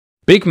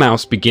Big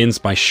Mouse begins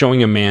by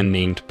showing a man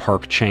named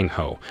Park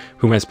Chang-ho,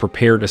 who has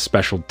prepared a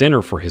special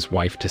dinner for his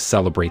wife to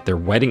celebrate their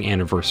wedding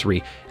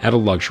anniversary at a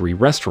luxury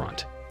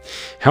restaurant.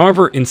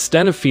 However,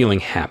 instead of feeling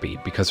happy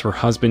because her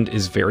husband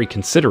is very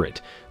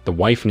considerate, the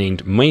wife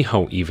named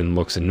Mei-ho even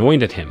looks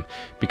annoyed at him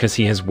because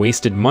he has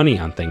wasted money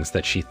on things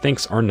that she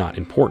thinks are not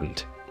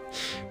important.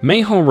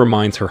 Mei-ho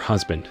reminds her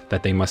husband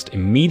that they must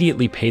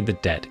immediately pay the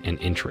debt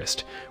and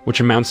interest,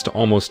 which amounts to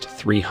almost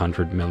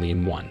 300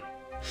 million won.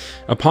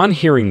 Upon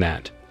hearing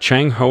that,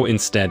 Chang-ho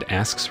instead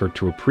asks her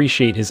to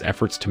appreciate his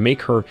efforts to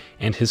make her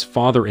and his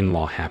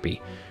father-in-law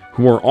happy,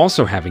 who are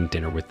also having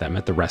dinner with them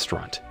at the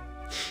restaurant.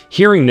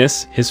 Hearing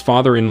this, his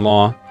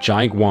father-in-law,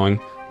 Jai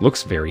Gwang,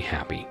 looks very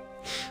happy.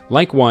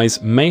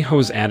 Likewise,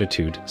 Mei-ho's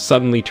attitude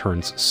suddenly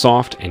turns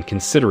soft and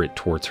considerate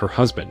towards her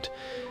husband.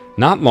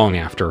 Not long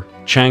after,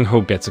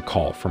 Chang-ho gets a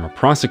call from a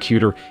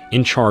prosecutor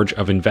in charge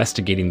of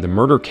investigating the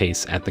murder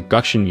case at the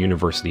Gushin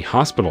University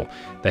Hospital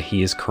that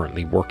he is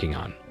currently working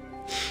on.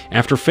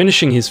 After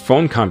finishing his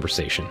phone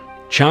conversation,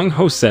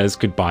 Chang-ho says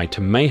goodbye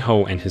to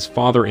Mei-ho and his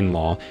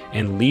father-in-law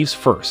and leaves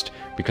first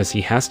because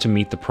he has to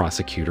meet the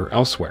prosecutor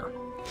elsewhere.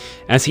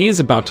 As he is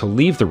about to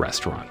leave the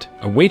restaurant,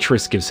 a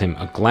waitress gives him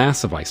a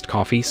glass of iced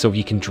coffee so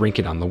he can drink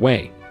it on the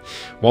way.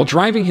 While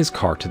driving his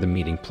car to the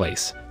meeting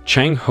place,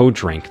 Chang-ho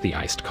drank the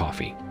iced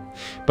coffee.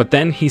 But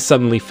then he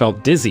suddenly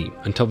felt dizzy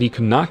until he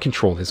could not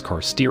control his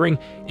car's steering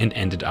and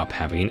ended up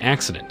having an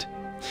accident.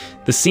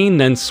 The scene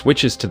then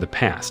switches to the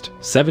past,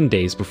 7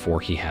 days before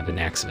he had an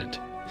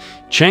accident.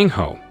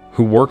 Chang-ho,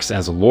 who works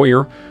as a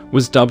lawyer,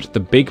 was dubbed the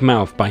Big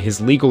Mouth by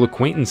his legal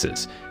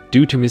acquaintances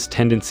due to his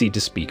tendency to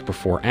speak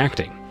before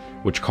acting,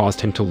 which caused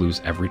him to lose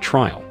every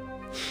trial.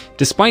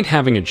 Despite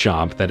having a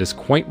job that is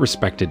quite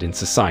respected in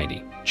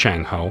society,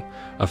 Chang-ho,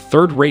 a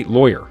third-rate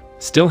lawyer,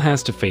 still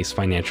has to face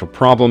financial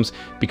problems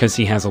because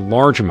he has a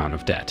large amount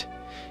of debt.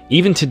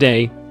 Even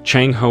today,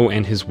 Chang-ho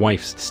and his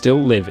wife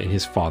still live in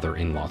his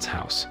father-in-law's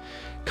house.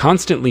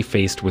 Constantly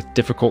faced with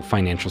difficult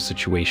financial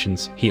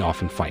situations, he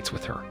often fights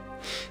with her.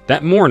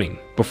 That morning,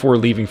 before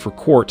leaving for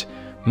court,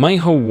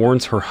 Mei-ho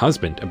warns her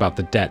husband about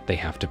the debt they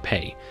have to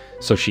pay,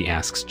 so she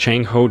asks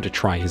Chang-ho to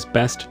try his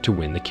best to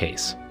win the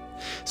case.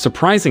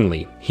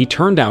 Surprisingly, he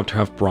turned out to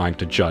have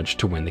bribed a judge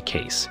to win the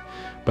case.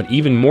 But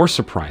even more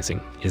surprising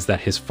is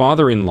that his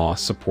father-in-law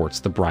supports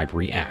the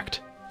bribery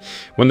act.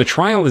 When the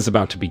trial is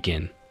about to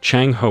begin,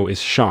 Chang-ho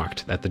is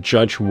shocked that the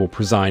judge who will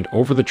preside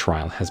over the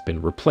trial has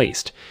been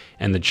replaced,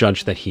 and the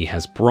judge that he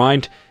has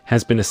bribed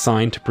has been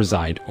assigned to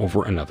preside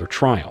over another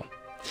trial.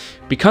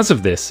 Because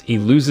of this, he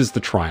loses the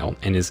trial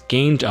and is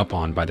ganged up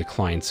on by the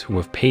clients who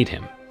have paid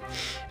him.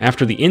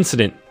 After the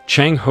incident,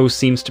 Chang-ho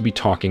seems to be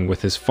talking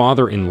with his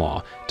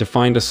father-in-law to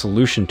find a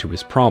solution to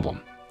his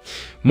problem.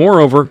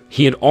 Moreover,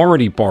 he had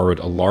already borrowed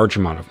a large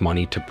amount of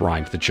money to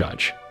bribe the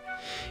judge.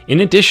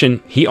 In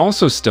addition, he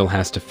also still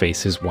has to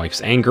face his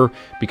wife's anger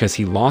because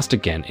he lost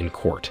again in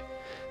court.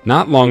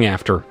 Not long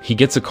after, he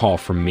gets a call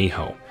from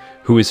Mei-ho,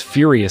 who is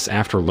furious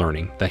after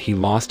learning that he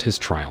lost his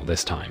trial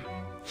this time.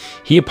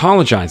 He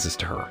apologizes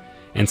to her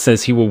and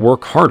says he will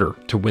work harder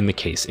to win the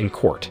case in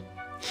court.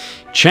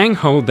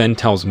 Chang-ho then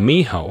tells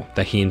Mei-ho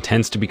that he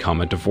intends to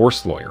become a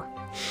divorce lawyer.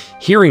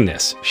 Hearing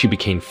this, she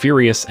became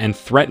furious and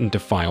threatened to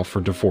file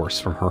for divorce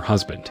from her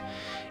husband.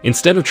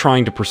 Instead of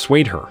trying to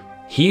persuade her,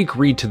 he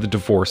agreed to the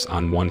divorce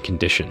on one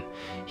condition.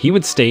 He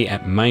would stay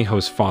at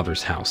Mei-ho's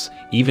father's house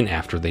even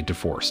after they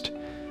divorced.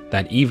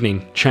 That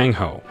evening,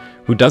 Chang-ho,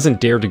 who doesn't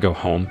dare to go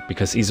home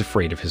because he's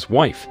afraid of his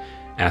wife,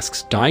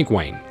 asks Jai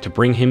Gwang to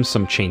bring him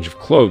some change of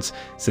clothes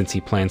since he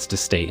plans to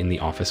stay in the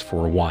office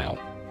for a while.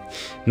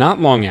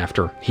 Not long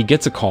after, he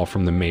gets a call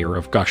from the mayor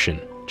of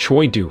Gushin,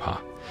 Choi Do-ha,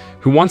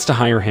 who wants to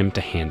hire him to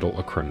handle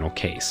a criminal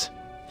case.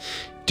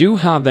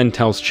 Do-ha then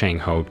tells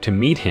Chang-ho to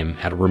meet him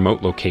at a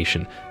remote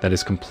location that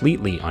is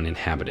completely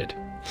uninhabited.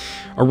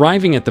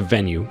 Arriving at the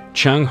venue,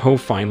 Chang-ho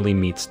finally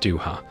meets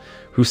Do-ha,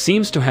 who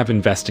seems to have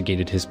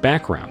investigated his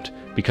background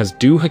because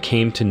Do-ha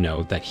came to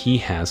know that he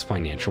has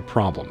financial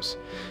problems.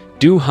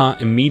 Do-ha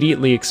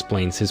immediately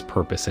explains his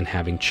purpose in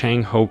having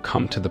Chang-ho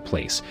come to the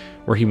place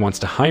where he wants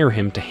to hire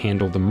him to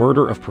handle the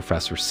murder of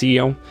Professor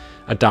Seo,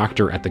 a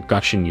doctor at the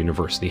Gushin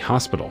University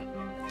Hospital.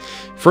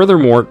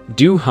 Furthermore,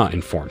 Do-ha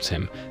informs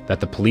him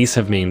that the police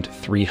have named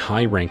 3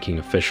 high-ranking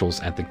officials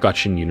at the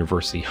Gushin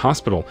University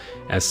Hospital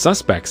as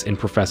suspects in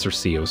Professor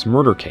Seo's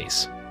murder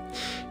case.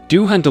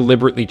 Do-ha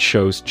deliberately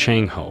chose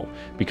Chang-ho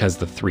because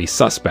the 3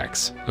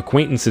 suspects,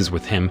 acquaintances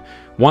with him,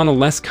 want a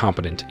less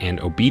competent and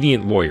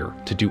obedient lawyer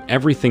to do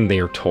everything they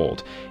are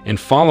told and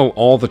follow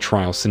all the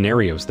trial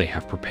scenarios they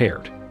have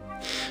prepared.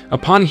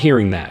 Upon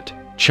hearing that,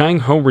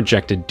 Chang-ho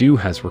rejected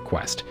Do-ha's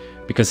request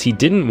because he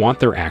didn't want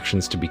their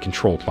actions to be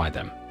controlled by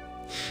them.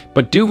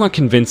 But Do-ha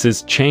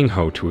convinces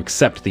Chang-ho to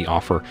accept the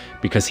offer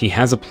because he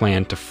has a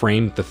plan to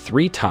frame the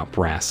 3 top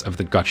brass of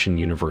the Gushin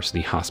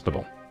University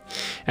Hospital.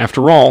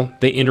 After all,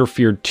 they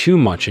interfered too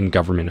much in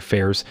government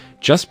affairs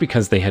just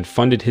because they had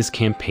funded his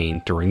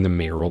campaign during the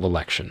mayoral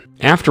election.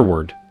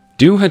 Afterward,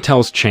 Du-ha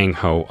tells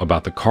Chang-ho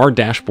about the car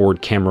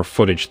dashboard camera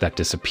footage that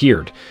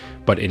disappeared,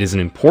 but it is an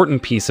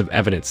important piece of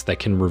evidence that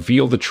can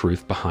reveal the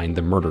truth behind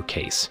the murder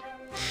case.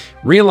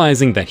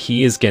 Realizing that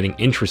he is getting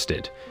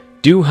interested,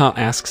 Du-ha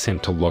asks him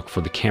to look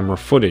for the camera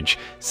footage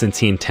since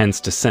he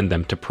intends to send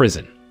them to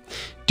prison.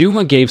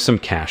 Du-ha gave some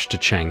cash to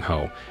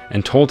Chang-ho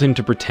and told him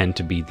to pretend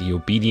to be the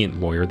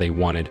obedient lawyer they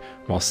wanted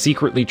while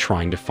secretly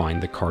trying to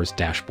find the car's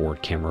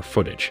dashboard camera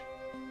footage.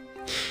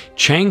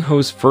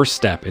 Chang-ho's first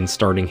step in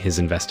starting his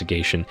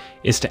investigation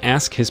is to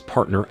ask his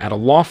partner at a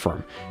law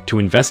firm to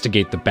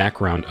investigate the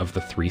background of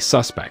the 3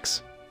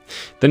 suspects.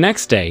 The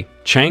next day,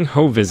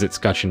 Chang-ho visits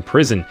Gushin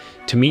prison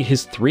to meet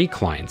his 3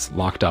 clients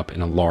locked up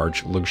in a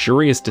large,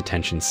 luxurious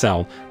detention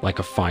cell like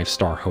a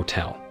 5-star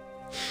hotel.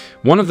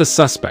 One of the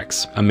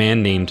suspects, a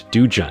man named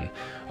Du-jun,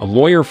 a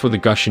lawyer for the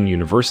Gushin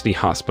University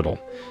Hospital,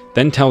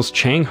 then tells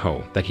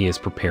Chang-ho that he has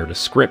prepared a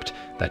script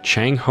that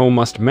Chang-ho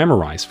must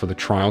memorize for the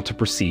trial to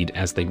proceed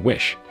as they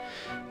wish.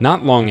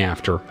 Not long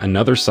after,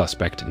 another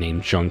suspect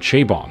named Jung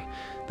Chaebong,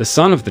 the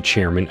son of the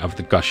chairman of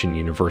the Gushin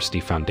University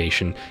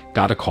Foundation,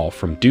 got a call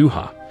from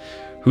Du-ha,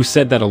 who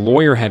said that a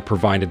lawyer had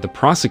provided the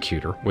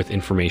prosecutor with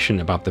information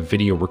about the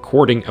video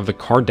recording of the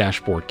car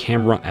dashboard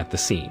camera at the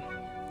scene.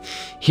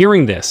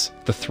 Hearing this,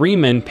 the 3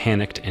 men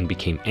panicked and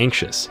became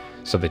anxious,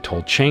 so they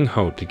told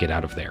Chang-ho to get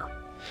out of there.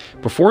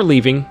 Before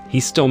leaving, he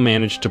still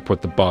managed to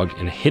put the bug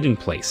in a hidden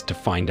place to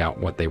find out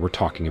what they were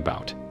talking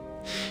about.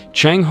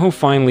 Chang-ho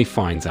finally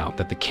finds out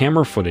that the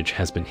camera footage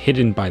has been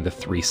hidden by the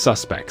 3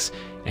 suspects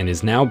and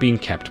is now being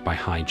kept by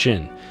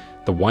Hai-jin,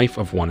 the wife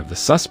of one of the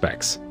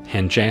suspects,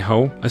 Han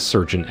Jae-ho, a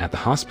surgeon at the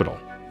hospital.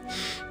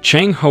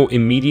 Chang-ho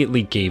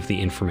immediately gave the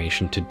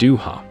information to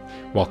Du-ha,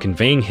 while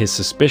conveying his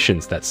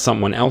suspicions that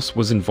someone else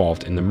was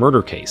involved in the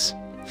murder case.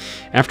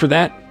 After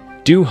that,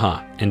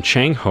 Du-ha and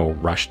Chang-ho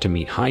rushed to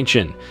meet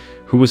Hai-jin,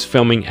 who was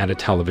filming at a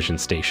television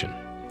station.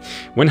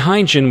 When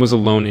Hai-jin was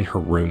alone in her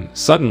room,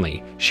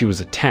 suddenly she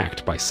was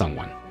attacked by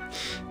someone.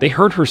 They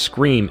heard her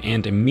scream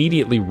and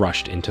immediately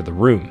rushed into the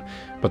room,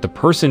 but the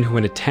person who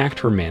had attacked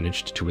her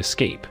managed to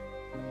escape.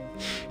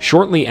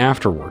 Shortly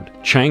afterward,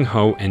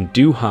 Chang-ho and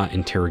Du-ha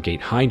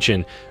interrogate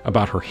Hai-jin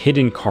about her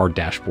hidden car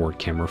dashboard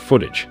camera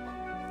footage.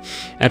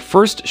 At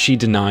first, she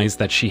denies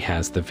that she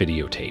has the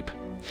videotape.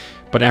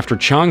 But after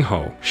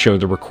Chang-ho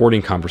showed the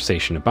recording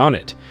conversation about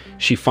it,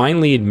 she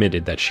finally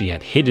admitted that she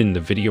had hidden the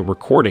video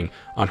recording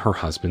on her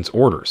husband's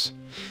orders.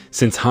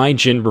 Since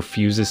Hai-jin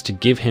refuses to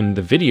give him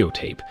the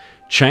videotape,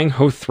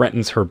 Chang-ho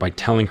threatens her by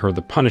telling her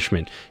the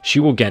punishment she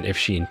will get if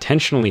she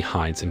intentionally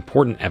hides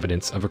important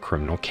evidence of a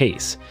criminal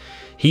case.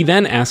 He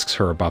then asks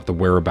her about the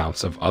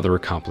whereabouts of other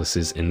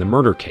accomplices in the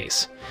murder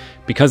case.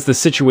 Because the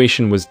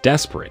situation was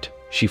desperate,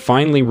 she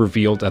finally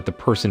revealed that the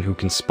person who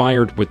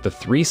conspired with the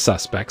 3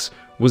 suspects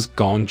was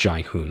Gong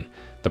Jae-hoon,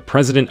 the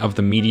president of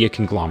the media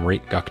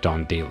conglomerate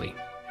Gukdong Daily.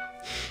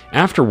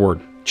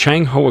 Afterward,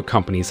 Chang-ho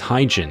accompanies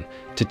Hai-jin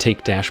to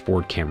take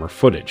dashboard camera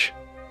footage.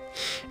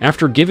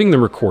 After giving the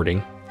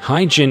recording,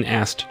 Hai-jin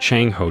asked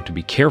Chang-ho to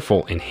be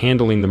careful in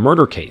handling the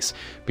murder case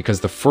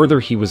because the further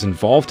he was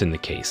involved in the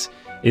case,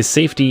 his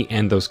safety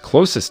and those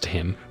closest to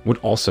him would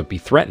also be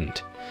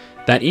threatened.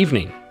 That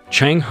evening,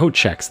 Chang-ho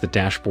checks the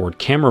dashboard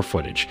camera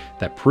footage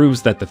that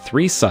proves that the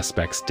 3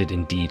 suspects did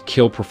indeed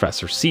kill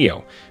Professor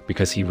Seo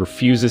because he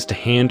refuses to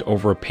hand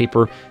over a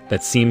paper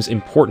that seems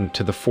important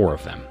to the 4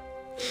 of them.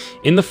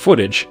 In the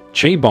footage,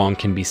 Chaebong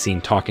can be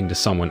seen talking to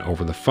someone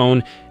over the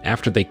phone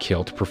after they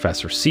killed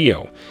Professor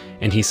Seo,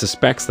 and he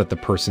suspects that the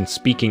person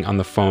speaking on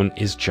the phone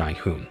is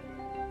Jae-hoon.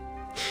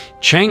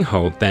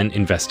 Chang-ho then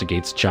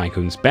investigates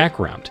Jae-hoon's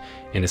background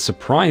and is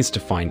surprised to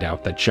find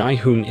out that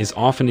Jae-hoon is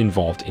often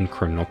involved in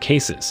criminal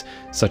cases,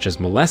 such as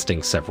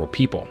molesting several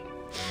people.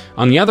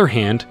 On the other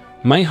hand,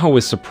 Mei-ho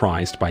is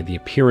surprised by the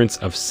appearance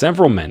of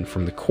several men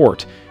from the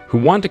court who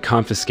want to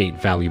confiscate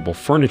valuable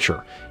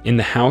furniture in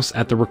the house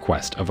at the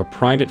request of a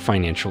private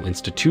financial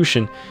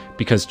institution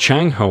because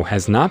Chang-ho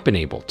has not been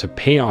able to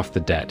pay off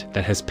the debt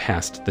that has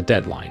passed the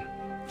deadline.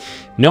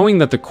 Knowing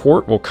that the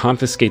court will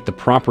confiscate the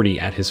property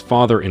at his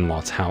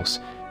father-in-law's house,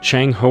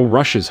 Chang-ho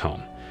rushes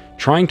home,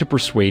 trying to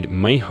persuade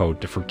Mei-ho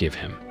to forgive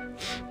him.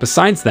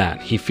 Besides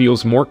that, he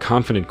feels more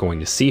confident going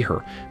to see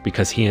her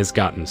because he has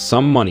gotten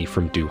some money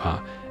from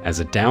Du-ha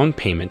as a down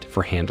payment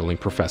for handling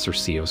Professor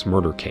Seo's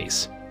murder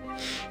case.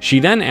 She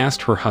then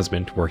asked her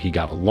husband where he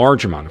got a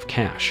large amount of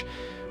cash,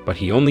 but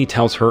he only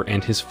tells her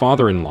and his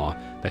father-in-law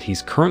that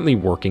he's currently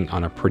working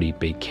on a pretty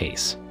big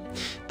case.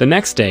 The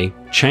next day,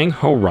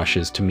 Chang-ho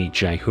rushes to meet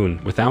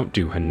Jae-hoon without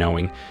Du-ha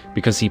knowing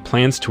because he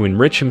plans to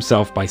enrich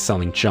himself by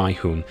selling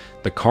Jae-hoon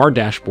the car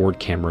dashboard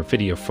camera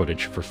video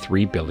footage for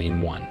 3 billion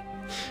won.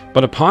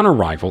 But upon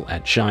arrival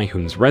at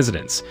Jae-hoon's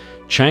residence,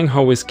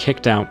 Chang-ho is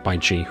kicked out by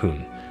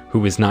Jae-hoon,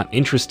 who is not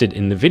interested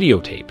in the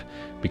videotape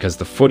because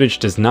the footage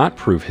does not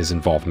prove his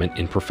involvement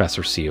in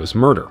Professor Seo's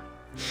murder.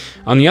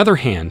 On the other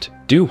hand,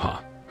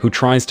 Du-ha, who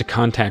tries to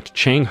contact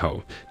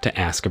Chang-ho to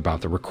ask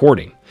about the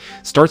recording,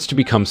 starts to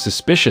become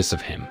suspicious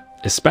of him,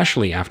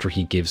 especially after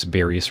he gives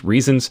various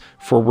reasons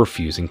for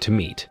refusing to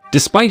meet.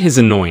 Despite his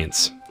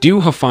annoyance,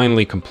 Du-ha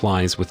finally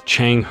complies with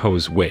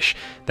Chang-ho's wish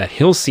that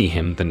he'll see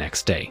him the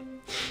next day.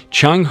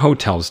 Chang-ho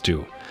tells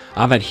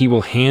Du-ha that he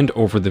will hand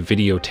over the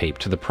videotape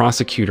to the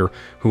prosecutor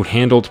who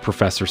handled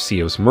Professor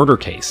Seo's murder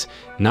case,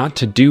 not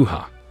to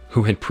Du-ha,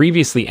 who had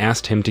previously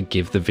asked him to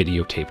give the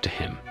videotape to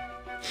him.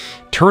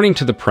 Turning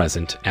to the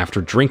present,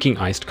 after drinking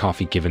iced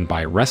coffee given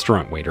by a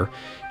restaurant waiter,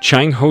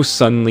 Chang-ho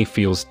suddenly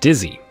feels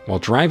dizzy while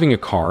driving a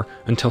car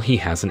until he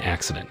has an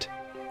accident.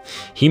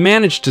 He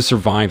managed to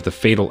survive the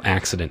fatal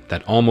accident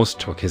that almost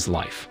took his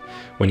life.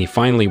 When he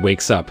finally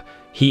wakes up,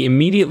 he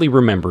immediately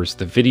remembers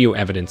the video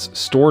evidence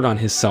stored on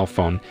his cell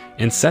phone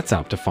and sets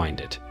out to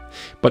find it.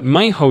 But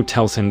Mai-ho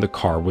tells him the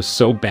car was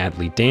so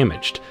badly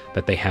damaged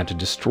that they had to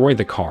destroy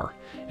the car,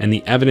 and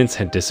the evidence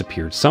had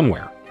disappeared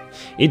somewhere.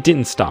 It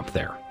didn't stop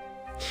there.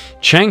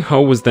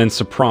 Chang-ho was then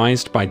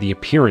surprised by the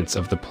appearance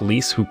of the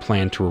police who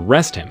planned to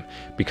arrest him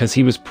because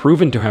he was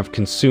proven to have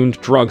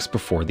consumed drugs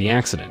before the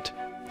accident.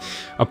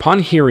 Upon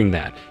hearing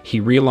that, he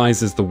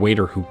realizes the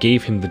waiter who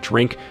gave him the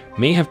drink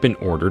may have been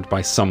ordered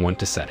by someone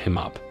to set him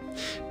up.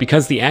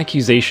 Because the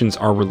accusations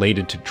are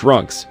related to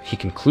drugs, he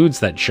concludes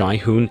that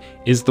Jae-hoon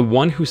is the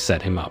one who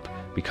set him up,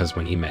 because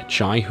when he met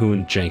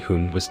Jae-hoon,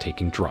 Jae-hoon was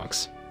taking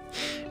drugs.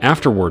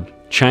 Afterward,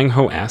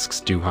 Chang-ho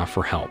asks Du-ha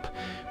for help,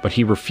 but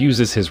he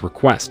refuses his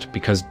request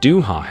because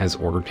Du-ha has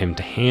ordered him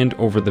to hand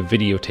over the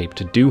videotape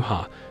to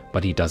Du-ha,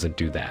 but he doesn't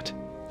do that.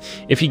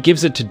 If he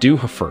gives it to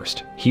Du-ha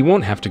first, he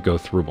won't have to go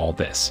through all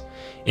this.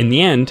 In the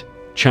end,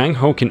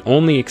 Chang-ho can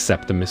only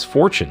accept the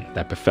misfortune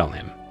that befell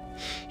him.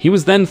 He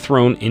was then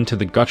thrown into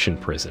the Gukcheon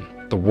prison,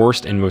 the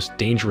worst and most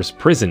dangerous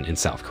prison in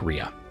South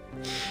Korea.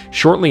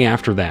 Shortly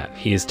after that,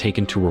 he is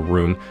taken to a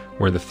room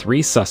where the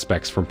 3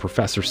 suspects from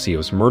Professor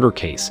Seo's murder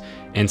case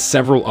and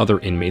several other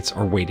inmates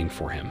are waiting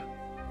for him.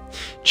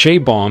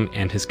 Chae-bong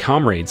and his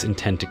comrades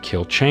intend to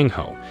kill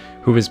Chang-ho,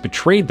 who has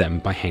betrayed them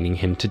by hanging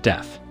him to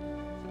death.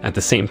 At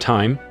the same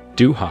time,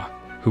 Du-ha,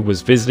 who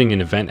was visiting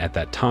an event at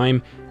that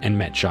time and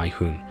met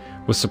Jae-hoon,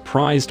 was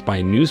surprised by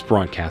a news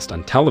broadcast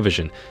on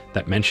television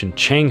that mentioned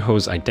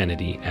Chang-ho's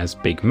identity as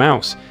Big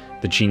Mouse,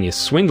 the genius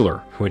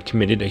swindler who had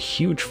committed a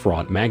huge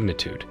fraud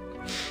magnitude.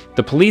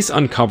 The police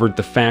uncovered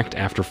the fact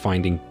after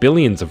finding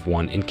billions of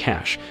won in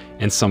cash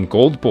and some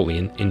gold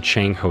bullion in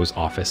Chang-ho's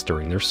office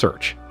during their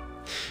search.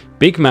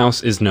 Big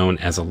Mouse is known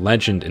as a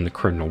legend in the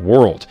criminal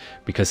world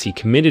because he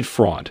committed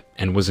fraud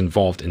and was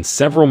involved in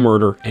several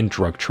murder and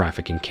drug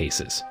trafficking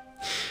cases.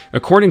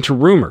 According to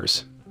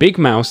rumors, Big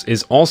Mouse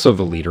is also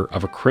the leader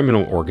of a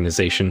criminal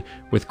organization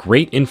with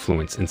great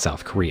influence in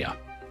South Korea.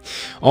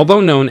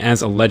 Although known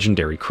as a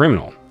legendary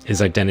criminal,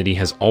 his identity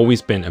has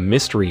always been a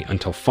mystery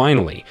until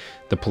finally,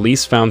 the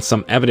police found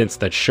some evidence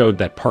that showed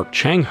that Park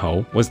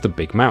Chang-ho was the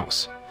Big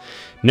Mouse.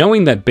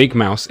 Knowing that Big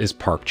Mouse is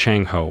Park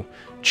Chang-ho,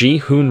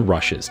 Ji-hoon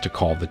rushes to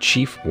call the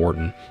chief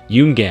warden,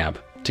 Yoon-gab,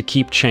 to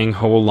keep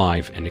Chang-ho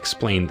alive and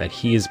explain that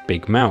he is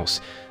Big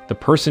Mouse, the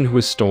person who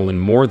has stolen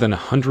more than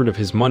 100 of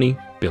his money,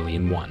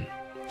 billion won.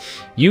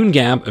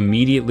 Yoon-gab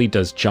immediately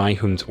does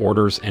Jae-hoon's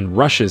orders and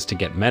rushes to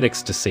get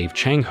medics to save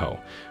Chang-ho,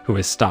 who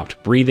has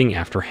stopped breathing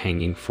after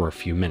hanging for a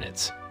few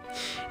minutes.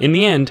 In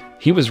the end,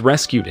 he was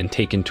rescued and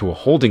taken to a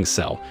holding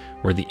cell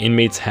where the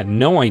inmates had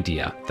no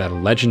idea that a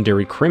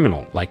legendary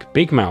criminal like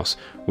Big Mouse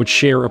would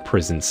share a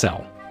prison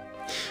cell.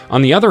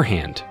 On the other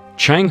hand,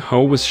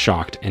 Chang-ho was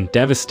shocked and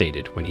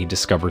devastated when he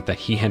discovered that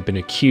he had been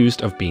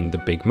accused of being the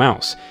Big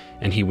Mouse,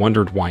 and he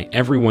wondered why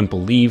everyone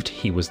believed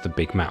he was the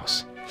Big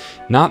Mouse.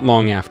 Not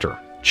long after,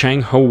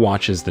 Chang-ho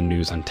watches the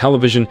news on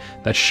television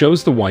that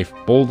shows the wife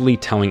boldly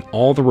telling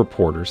all the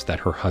reporters that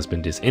her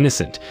husband is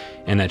innocent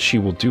and that she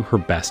will do her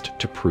best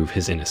to prove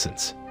his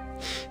innocence.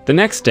 The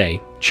next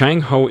day,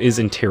 Chang-ho is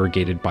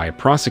interrogated by a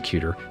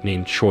prosecutor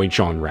named Choi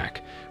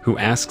Jong-rak, who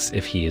asks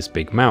if he is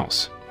Big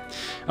Mouse.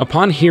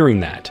 Upon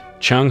hearing that,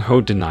 Chang-ho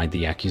denied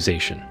the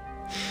accusation.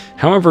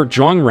 However,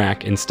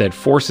 Jong-rak instead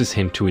forces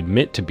him to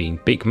admit to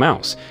being Big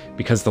Mouse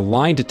because the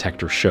lie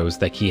detector shows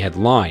that he had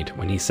lied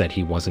when he said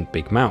he wasn't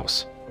Big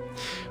Mouse.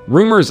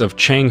 Rumors of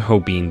Chang-ho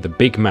being the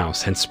Big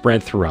Mouse had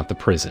spread throughout the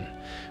prison,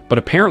 but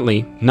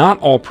apparently not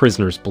all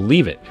prisoners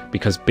believe it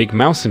because Big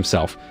Mouse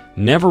himself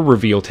never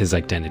revealed his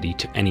identity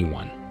to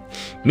anyone.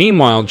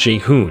 Meanwhile,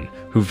 Jae-hoon,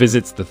 who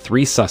visits the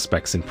 3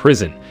 suspects in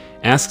prison,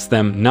 asks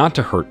them not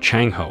to hurt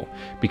Chang-ho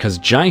because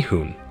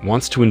Jae-hoon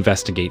wants to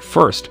investigate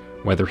first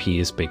whether he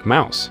is Big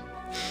Mouse.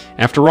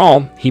 After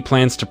all, he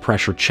plans to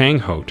pressure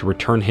Chang-ho to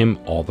return him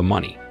all the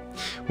money.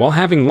 While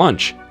having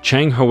lunch,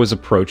 Chang-ho is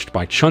approached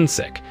by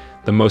Chun-sik,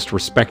 the most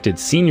respected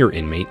senior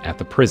inmate at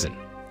the prison.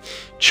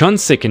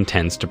 Chun-sik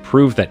intends to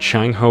prove that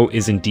Chang-ho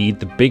is indeed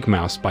the Big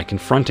Mouse by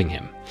confronting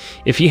him.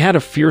 If he had a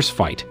fierce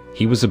fight,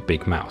 he was a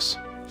Big Mouse.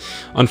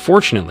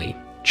 Unfortunately,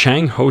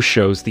 Chang-ho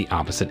shows the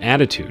opposite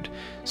attitude,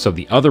 so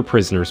the other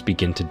prisoners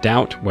begin to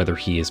doubt whether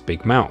he is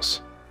Big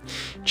Mouse.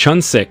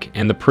 Chun-sik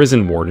and the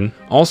prison warden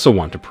also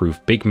want to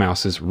prove Big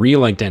Mouse's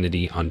real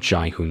identity on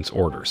Jae-hoon's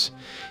orders.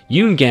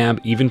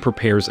 Yoon-gab even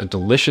prepares a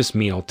delicious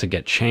meal to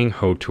get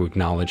Chang-ho to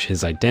acknowledge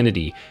his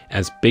identity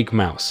as Big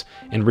Mouse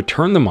and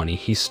return the money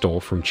he stole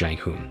from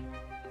Jae-hoon.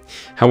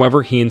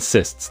 However, he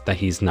insists that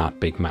he's not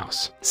Big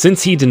Mouse.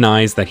 Since he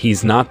denies that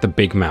he's not the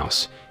Big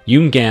Mouse,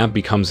 Yoon-gab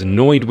becomes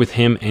annoyed with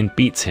him and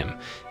beats him,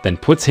 then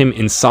puts him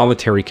in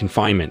solitary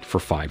confinement for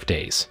 5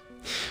 days.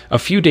 A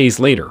few days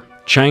later,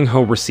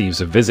 Chang-ho receives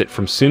a visit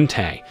from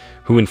Sun-tae,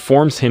 who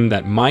informs him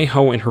that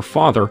Mai-ho and her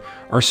father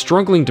are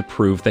struggling to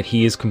prove that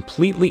he is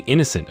completely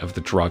innocent of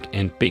the drug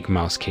and Big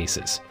Mouse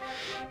cases.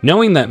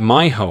 Knowing that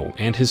Mai-ho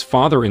and his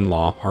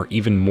father-in-law are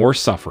even more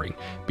suffering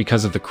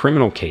because of the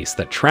criminal case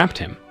that trapped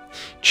him,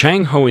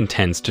 Chang-ho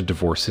intends to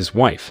divorce his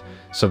wife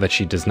so that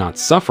she does not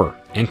suffer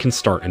and can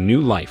start a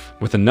new life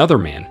with another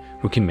man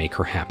who can make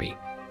her happy.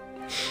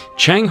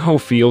 Chang-ho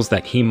feels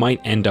that he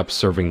might end up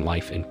serving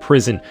life in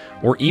prison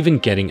or even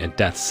getting a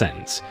death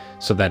sentence,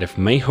 so that if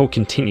Mai-ho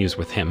continues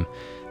with him,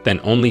 then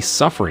only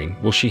suffering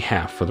will she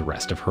have for the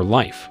rest of her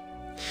life.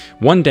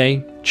 One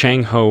day,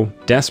 Chang-ho,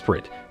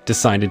 desperate,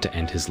 decided to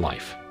end his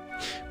life.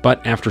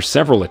 But after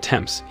several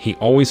attempts, he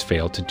always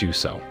failed to do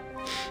so.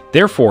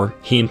 Therefore,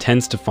 he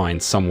intends to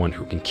find someone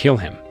who can kill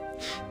him.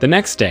 The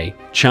next day,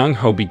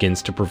 Chang-ho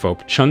begins to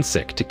provoke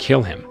Chun-sik to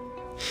kill him.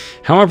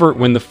 However,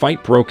 when the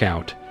fight broke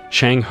out,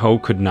 Chang-ho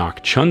could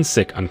knock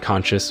Chun-sik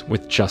unconscious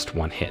with just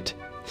one hit.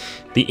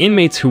 The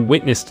inmates who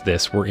witnessed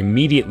this were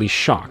immediately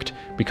shocked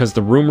because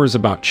the rumors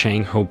about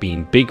Chang-ho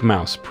being Big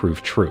Mouse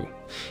proved true.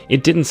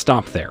 It didn't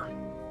stop there.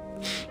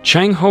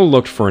 Chang-ho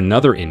looked for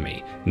another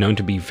inmate known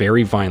to be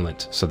very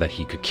violent so that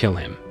he could kill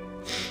him.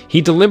 He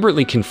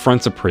deliberately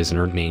confronts a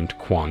prisoner named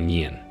Kwang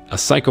Yin, a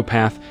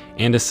psychopath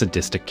and a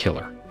sadistic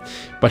killer.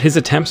 But his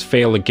attempts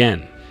fail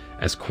again,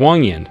 as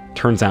Kwang Yin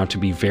turns out to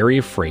be very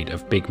afraid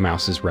of Big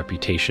Mouse's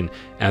reputation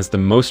as the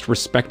most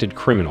respected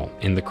criminal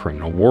in the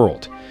criminal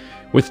world.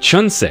 With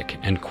Chun-sik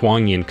and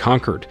Kwang Yin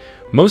conquered,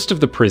 most of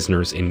the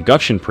prisoners in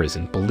Guksin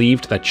prison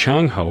believed that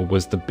Chang-ho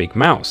was the Big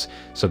Mouse,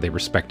 so they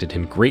respected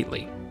him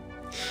greatly.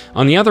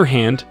 On the other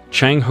hand,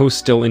 Chang-ho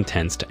still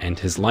intends to end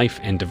his life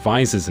and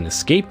devises an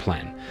escape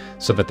plan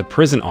so that the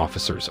prison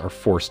officers are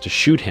forced to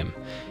shoot him,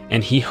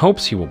 and he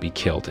hopes he will be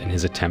killed in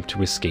his attempt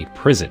to escape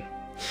prison.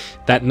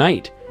 That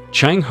night,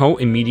 Chang-ho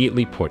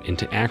immediately put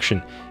into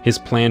action his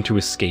plan to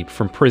escape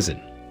from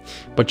prison.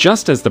 But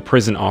just as the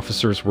prison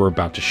officers were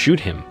about to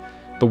shoot him,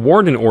 the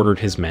warden ordered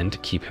his men to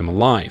keep him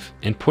alive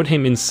and put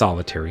him in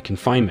solitary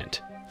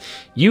confinement.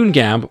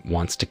 Yoon-gab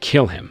wants to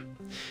kill him.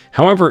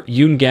 However,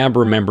 Yoon-gab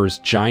remembers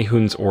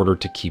Jae-hoon's order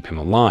to keep him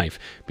alive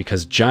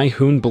because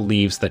Jae-hoon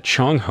believes that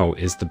Chang-ho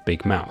is the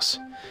Big Mouse.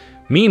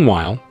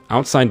 Meanwhile,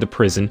 outside the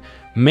prison,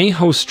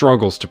 Mai-ho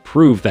struggles to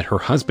prove that her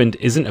husband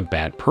isn't a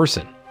bad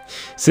person.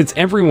 Since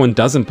everyone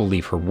doesn't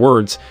believe her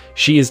words,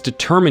 she is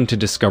determined to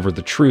discover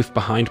the truth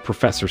behind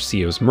Professor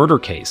Seo's murder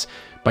case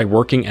by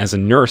working as a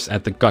nurse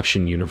at the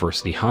Guksin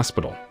University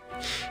Hospital.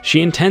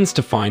 She intends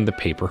to find the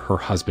paper her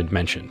husband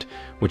mentioned,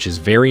 which is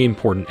very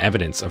important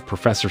evidence of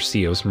Professor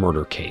Seo's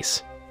murder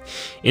case.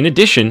 In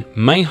addition,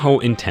 Mai-ho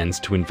intends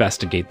to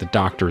investigate the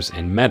doctors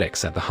and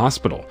medics at the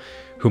hospital,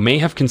 who may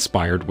have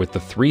conspired with the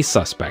 3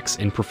 suspects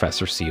in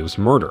Professor Seo's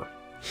murder.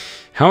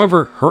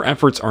 However, her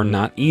efforts are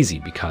not easy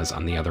because,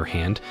 on the other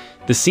hand,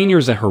 the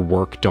seniors at her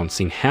work don't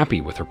seem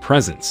happy with her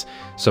presence,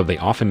 so they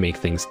often make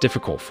things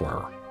difficult for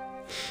her.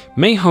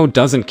 Mai-ho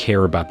doesn't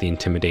care about the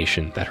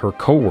intimidation that her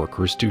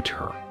co-workers do to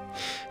her.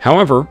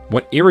 However,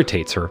 what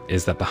irritates her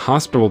is that the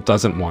hospital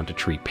doesn't want to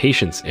treat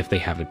patients if they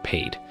haven't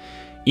paid.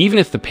 Even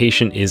if the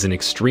patient is in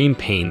extreme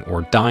pain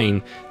or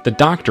dying, the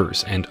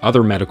doctors and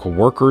other medical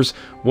workers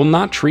will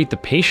not treat the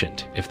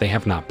patient if they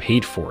have not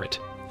paid for it.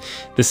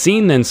 The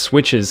scene then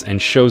switches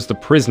and shows the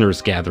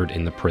prisoners gathered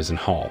in the prison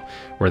hall,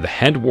 where the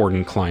head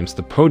warden climbs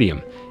the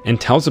podium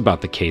and tells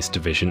about the case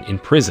division in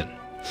prison.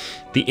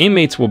 The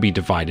inmates will be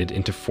divided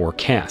into 4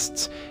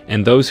 castes,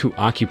 and those who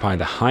occupy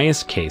the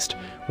highest caste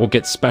will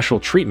get special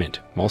treatment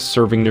while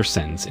serving their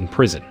sentence in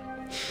prison.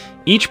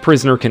 Each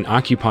prisoner can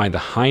occupy the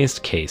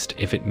highest caste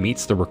if it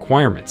meets the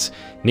requirements,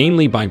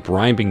 namely by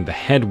bribing the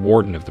head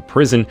warden of the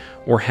prison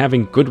or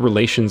having good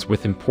relations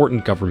with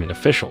important government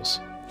officials.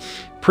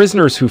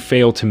 Prisoners who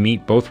fail to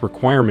meet both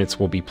requirements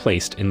will be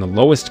placed in the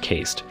lowest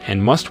caste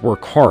and must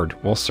work hard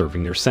while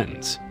serving their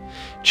sentence.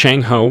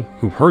 Chang-ho,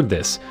 who heard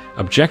this,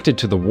 objected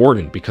to the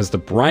warden because the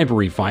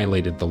bribery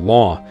violated the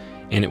law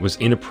and it was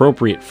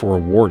inappropriate for a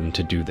warden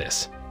to do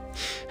this.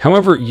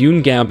 However,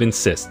 Yoon-gab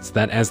insists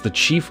that as the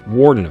chief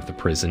warden of the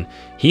prison,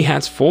 he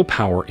has full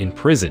power in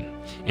prison,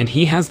 and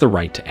he has the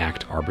right to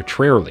act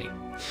arbitrarily.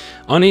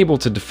 Unable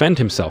to defend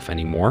himself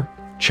anymore,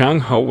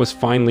 Chang-ho was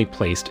finally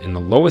placed in the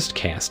lowest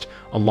caste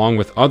along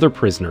with other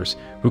prisoners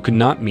who could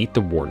not meet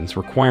the warden's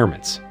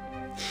requirements.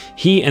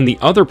 He and the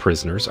other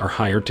prisoners are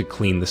hired to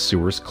clean the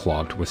sewers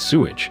clogged with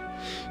sewage.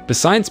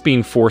 Besides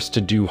being forced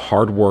to do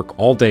hard work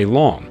all day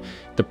long,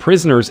 the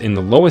prisoners in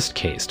the lowest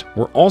caste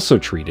were also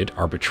treated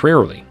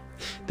arbitrarily.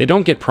 They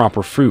don't get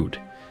proper food.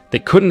 They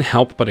couldn't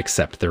help but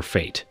accept their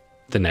fate.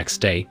 The next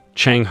day,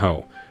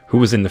 Chang-ho, who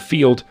was in the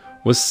field,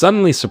 was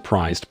suddenly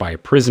surprised by a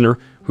prisoner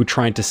who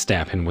tried to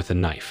stab him with a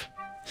knife.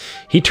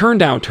 He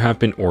turned out to have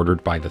been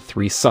ordered by the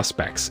 3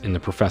 suspects in the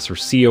Professor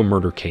Seo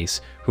murder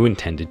case who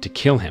intended to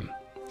kill him.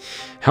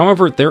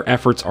 However, their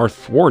efforts are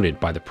thwarted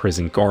by the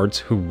prison guards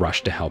who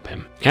rush to help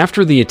him.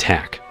 After the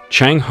attack,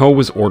 Chang Ho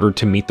was ordered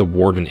to meet the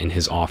warden in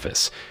his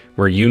office,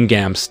 where Yoon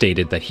Gab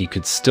stated that he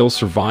could still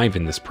survive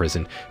in this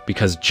prison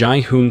because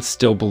Jae-hoon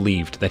still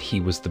believed that he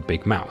was the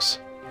Big Mouse.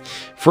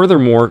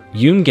 Furthermore,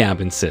 Yoon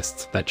Gab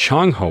insists that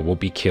Chang Ho will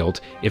be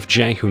killed if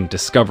Jae-hoon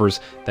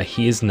discovers that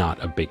he is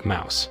not a Big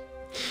Mouse.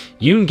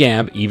 Yoon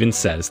Gab even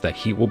says that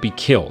he will be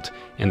killed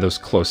and those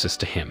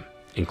closest to him,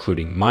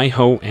 including Mai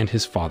Ho and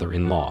his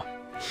father-in-law.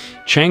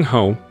 Chang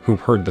Ho, who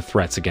heard the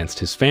threats against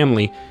his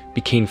family,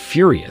 became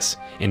furious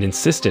and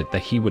insisted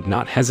that he would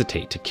not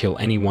hesitate to kill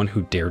anyone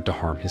who dared to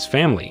harm his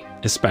family,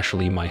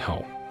 especially Mai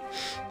Ho.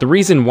 The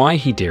reason why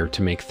he dared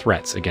to make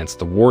threats against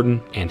the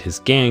warden and his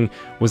gang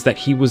was that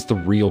he was the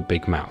real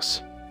Big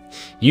Mouse.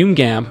 Yoon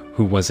Gab,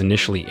 who was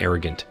initially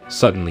arrogant,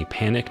 suddenly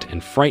panicked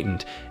and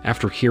frightened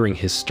after hearing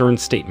his stern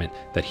statement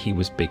that he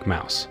was Big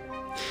Mouse.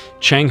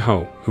 Chang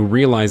Ho, who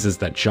realizes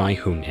that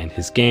Jae-hoon and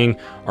his gang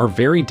are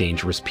very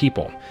dangerous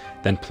people,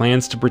 then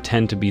plans to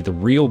pretend to be the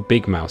real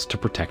Big Mouse to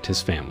protect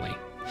his family.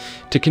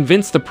 To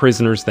convince the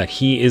prisoners that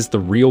he is the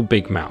real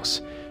Big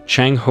Mouse,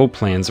 Chang Ho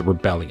plans a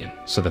rebellion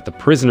so that the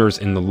prisoners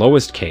in the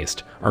lowest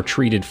caste are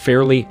treated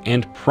fairly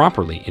and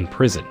properly in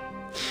prison.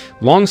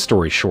 Long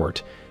story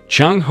short,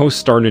 Chang Ho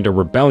started a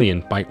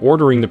rebellion by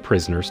ordering the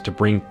prisoners to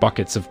bring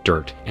buckets of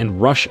dirt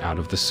and rush out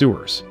of the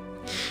sewers.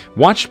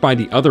 Watched by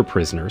the other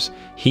prisoners,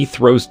 he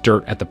throws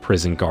dirt at the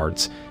prison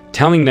guards,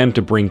 telling them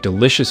to bring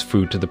delicious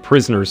food to the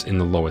prisoners in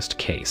the lowest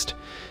caste.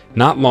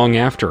 Not long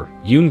after,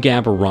 Yoon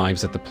Gab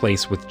arrives at the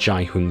place with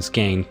Jae-hoon's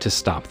gang to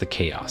stop the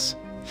chaos.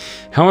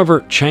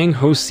 However, Chang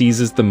Ho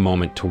seizes the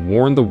moment to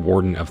warn the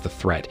warden of the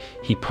threat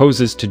he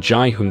poses to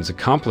Jae-hoon's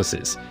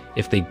accomplices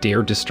if they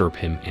dare disturb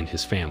him and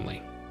his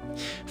family.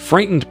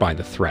 Frightened by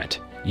the threat,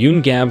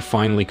 Yoon Gab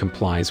finally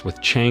complies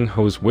with Chang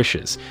Ho's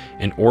wishes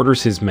and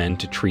orders his men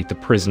to treat the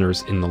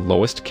prisoners in the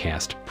lowest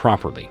caste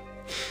properly.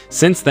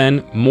 Since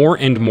then, more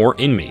and more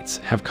inmates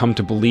have come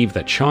to believe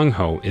that Chang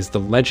Ho is the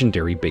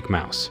legendary Big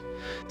Mouse.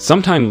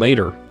 Sometime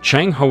later,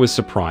 Chang Ho is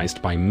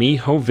surprised by Mi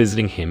Ho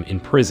visiting him in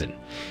prison.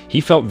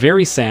 He felt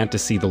very sad to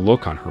see the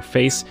look on her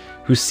face,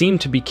 who seemed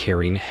to be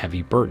carrying a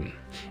heavy burden,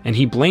 and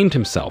he blamed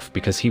himself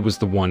because he was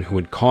the one who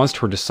had caused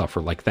her to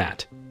suffer like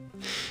that.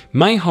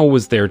 Mai Ho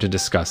was there to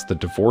discuss the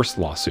divorce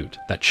lawsuit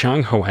that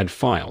Chang Ho had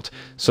filed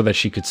so that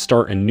she could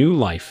start a new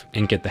life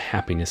and get the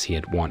happiness he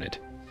had wanted.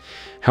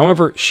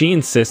 However, she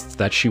insists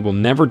that she will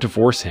never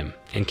divorce him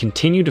and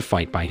continue to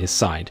fight by his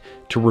side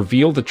to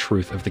reveal the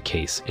truth of the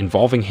case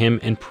involving him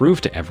and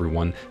prove to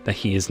everyone that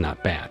he is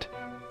not bad.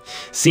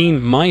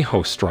 Seeing Mai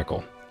Ho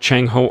struggle,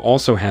 Chang Ho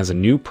also has a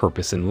new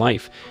purpose in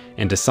life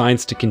and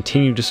decides to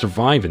continue to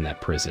survive in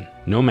that prison,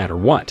 no matter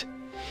what.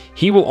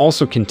 He will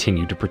also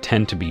continue to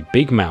pretend to be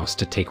Big Mouse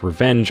to take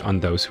revenge on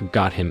those who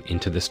got him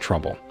into this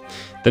trouble.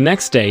 The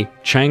next day,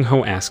 Chang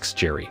Ho asks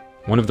Jerry,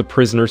 one of the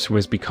prisoners who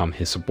has become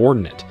his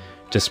subordinate,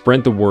 to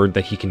spread the word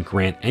that he can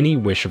grant any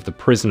wish of the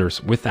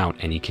prisoners without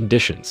any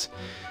conditions.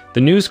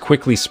 The news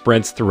quickly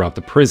spreads throughout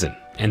the prison,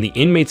 and the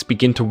inmates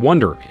begin to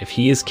wonder if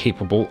he is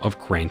capable of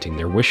granting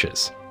their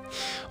wishes.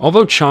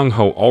 Although Chang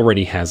Ho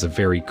already has a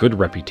very good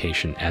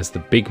reputation as the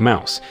Big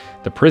Mouse,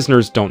 the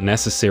prisoners don't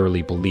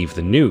necessarily believe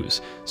the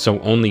news, so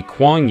only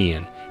Kwang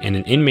Yin and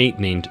an inmate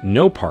named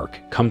No Park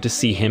come to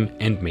see him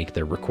and make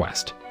their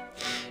request.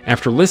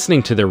 After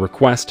listening to their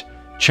request,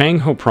 Chang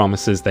Ho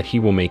promises that he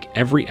will make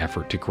every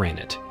effort to grant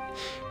it.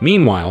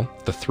 Meanwhile,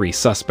 the three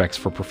suspects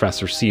for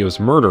Professor Seo's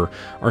murder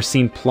are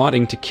seen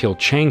plotting to kill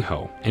Chang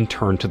Ho and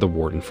turn to the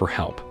warden for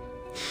help.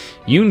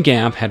 Yoon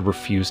Gab had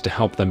refused to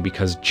help them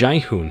because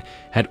Jae-hoon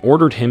had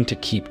ordered him to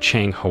keep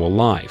Chang Ho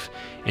alive,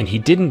 and he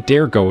didn't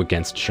dare go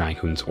against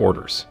Jae-hoon's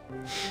orders.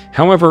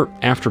 However,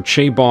 after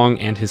Chae-bong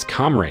and his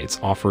comrades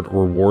offered a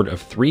reward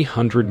of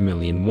 300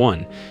 million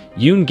won,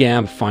 Yoon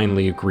Gab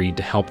finally agreed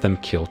to help them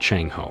kill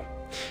Chang Ho.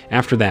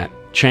 After that,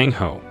 Chang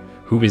Ho,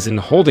 who is in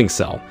the holding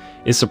cell,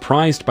 is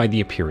surprised by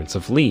the appearance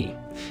of Lee,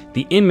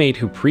 the inmate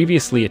who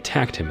previously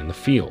attacked him in the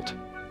field.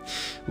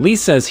 Lee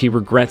says he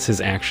regrets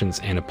his actions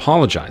and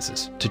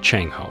apologizes to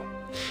Chang Ho.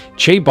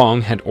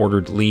 Chae-bong had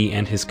ordered Lee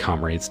and his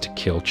comrades to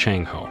kill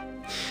Chang Ho.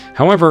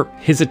 However,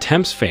 his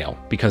attempts fail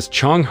because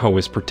Chang Ho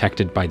is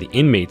protected by the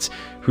inmates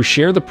who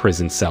share the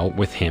prison cell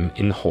with him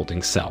in the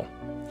holding cell.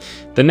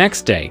 The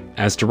next day,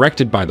 as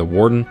directed by the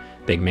warden,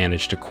 they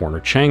manage to corner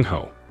Chang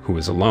Ho, who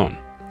is alone.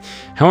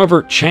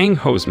 However, Chang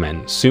Ho's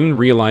men soon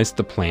realized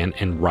the plan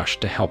and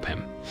rushed to help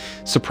him.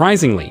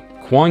 Surprisingly,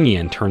 Kwang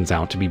Yin turns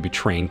out to be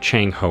betraying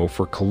Chang Ho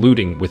for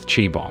colluding with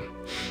Chae-bong.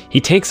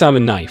 He takes out a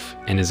knife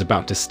and is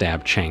about to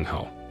stab Chang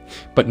Ho.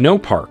 But No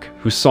Park,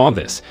 who saw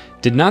this,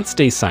 did not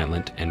stay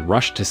silent and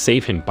rushed to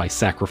save him by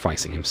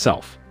sacrificing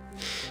himself.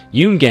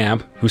 Yoon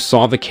Gab, who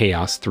saw the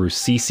chaos through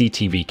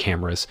CCTV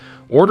cameras,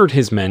 ordered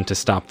his men to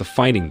stop the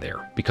fighting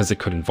there because it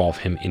could involve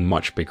him in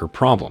much bigger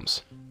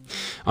problems.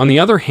 On the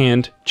other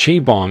hand,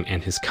 Chae-bong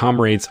and his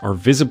comrades are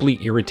visibly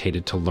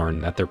irritated to learn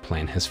that their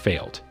plan has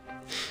failed.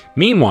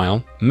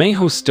 Meanwhile, Mai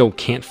Ho still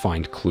can't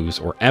find clues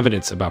or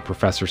evidence about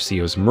Professor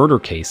Seo's murder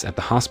case at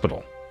the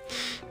hospital.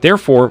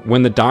 Therefore,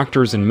 when the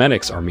doctors and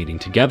medics are meeting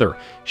together,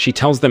 she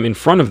tells them in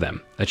front of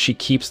them that she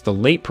keeps the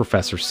late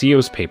Professor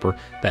Seo's paper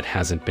that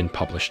hasn't been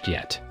published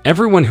yet.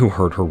 Everyone who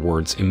heard her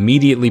words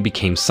immediately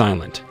became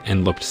silent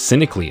and looked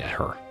cynically at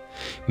her.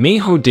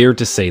 Mei-ho dared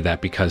to say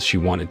that because she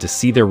wanted to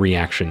see their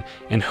reaction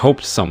and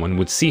hoped someone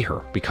would see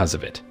her because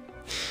of it.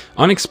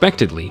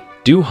 Unexpectedly,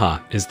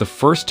 Do-ha is the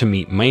first to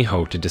meet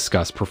Mei-ho to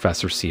discuss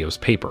Professor Seo's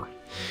paper.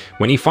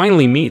 When he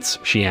finally meets,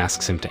 she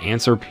asks him to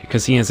answer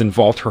because he has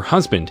involved her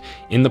husband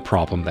in the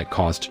problem that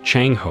caused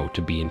Chang-ho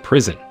to be in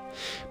prison.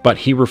 But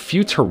he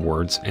refutes her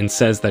words and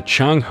says that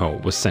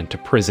Chang-ho was sent to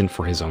prison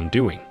for his own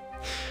doing.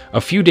 A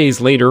few days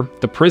later,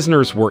 the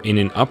prisoners were in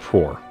an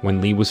uproar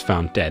when Lee was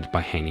found dead by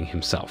hanging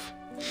himself.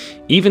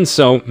 Even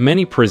so,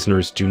 many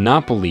prisoners do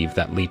not believe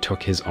that Lee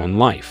took his own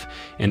life,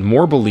 and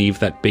more believe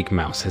that Big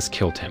Mouse has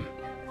killed him.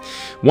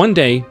 One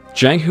day,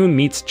 Jang-hoon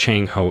meets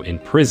Chang-ho in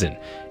prison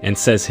and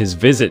says his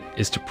visit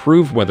is to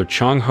prove whether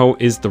Chang-ho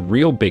is the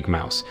real Big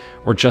Mouse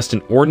or just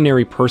an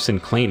ordinary person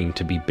claiming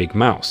to be Big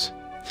Mouse.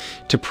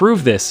 To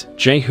prove this,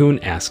 Jae-hoon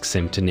asks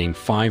him to name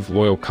 5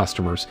 loyal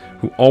customers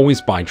who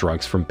always buy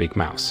drugs from Big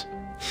Mouse.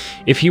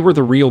 If he were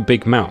the real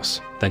Big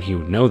Mouse, then he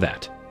would know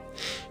that.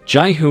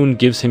 Jae-hoon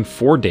gives him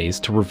 4 days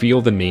to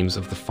reveal the names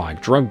of the 5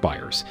 drug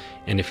buyers,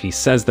 and if he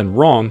says them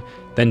wrong,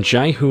 then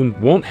Jae-hoon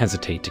won't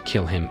hesitate to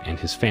kill him and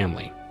his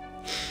family.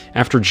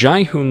 After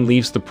Jae-hoon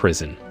leaves the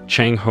prison,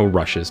 Chang-ho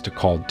rushes to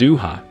call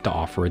Do-ha to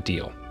offer a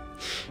deal.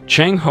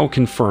 Chang-ho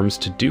confirms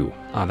to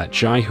Do-ha that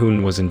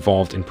Jae-hoon was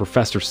involved in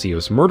Professor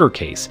Seo's murder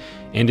case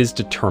and is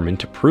determined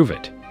to prove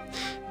it.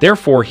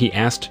 Therefore, he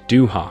asked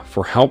Do-ha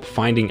for help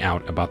finding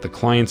out about the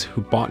clients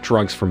who bought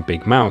drugs from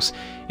Big Mouse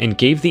and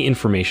gave the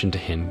information to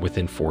him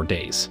within 4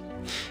 days.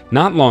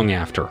 Not long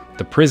after,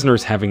 the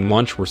prisoners having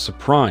lunch were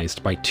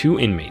surprised by 2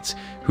 inmates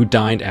who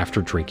died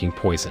after drinking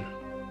poison.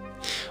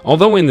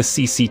 Although in the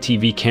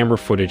CCTV camera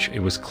footage it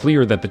was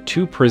clear that the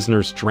 2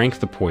 prisoners drank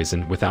the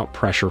poison without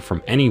pressure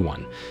from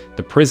anyone,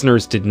 the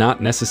prisoners did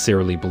not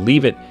necessarily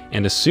believe it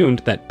and assumed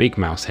that Big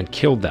Mouse had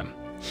killed them.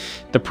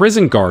 The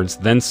prison guards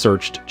then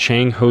searched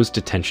Chang-ho's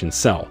detention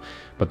cell,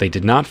 but they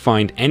did not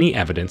find any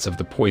evidence of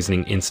the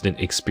poisoning incident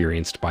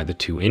experienced by the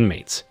 2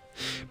 inmates.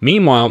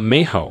 Meanwhile,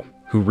 Mei-ho,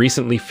 who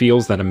recently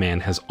feels that a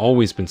man has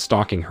always been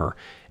stalking her,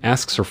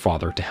 asks her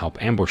father to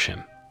help ambush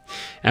him.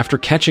 After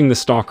catching the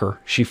stalker,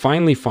 she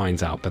finally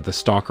finds out that the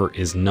stalker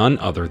is none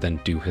other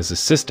than Do-ha's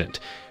assistant,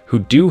 who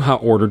Do-ha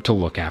ordered to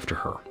look after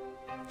her.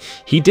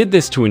 He did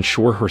this to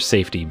ensure her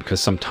safety because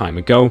some time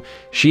ago,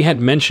 she had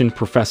mentioned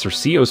Professor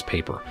Seo's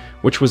paper,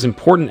 which was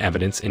important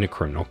evidence in a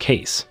criminal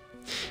case.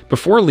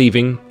 Before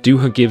leaving,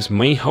 Do-ha gives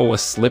Mei-ho a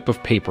slip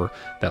of paper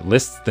that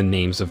lists the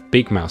names of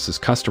Big Mouse's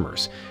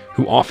customers,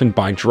 who often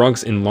buy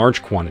drugs in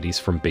large quantities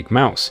from Big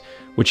Mouse,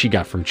 which he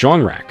got from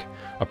Jong-rak,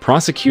 a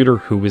prosecutor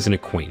who is an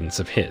acquaintance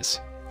of his.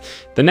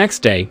 The next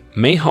day,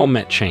 Mei-ho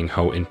met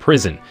Chang-ho in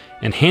prison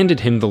and handed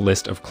him the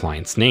list of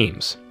clients'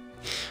 names.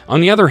 On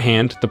the other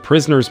hand, the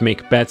prisoners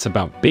make bets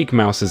about Big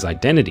Mouse's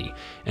identity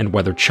and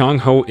whether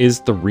Chang-ho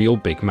is the real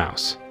Big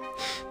Mouse.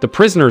 The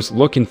prisoners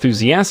look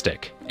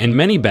enthusiastic, and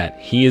many bet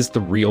he is the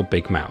real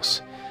Big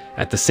Mouse.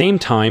 At the same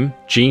time,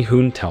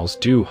 Jae-hoon tells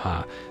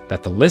Do-ha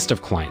that the list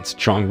of clients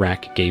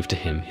Jong-rak gave to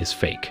him is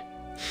fake.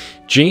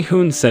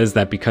 Jae-hoon says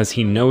that because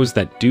he knows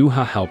that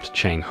Do-ha helped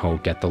Chang-ho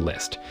get the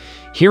list.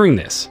 Hearing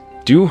this,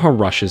 Do-ha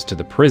rushes to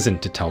the prison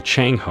to tell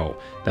Chang-ho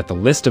that the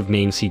list of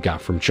names he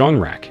got from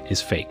Jong-rak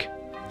is fake.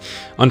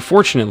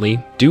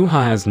 Unfortunately,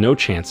 Do-ha has no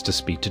chance to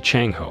speak to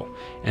Chang-ho,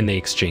 and they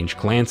exchange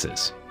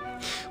glances.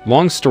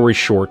 Long story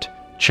short,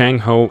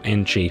 Chang-ho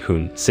and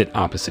Jae-hoon sit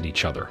opposite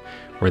each other,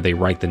 where they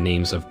write the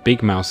names of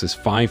Big Mouse's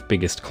 5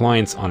 biggest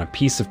clients on a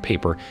piece of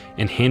paper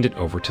and hand it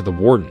over to the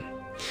warden.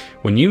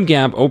 When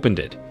Yoon-gab opened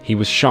it, he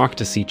was shocked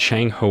to see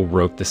Chang-ho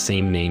wrote the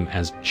same name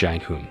as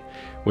Jae-hoon,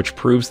 which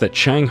proves that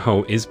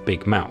Chang-ho is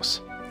Big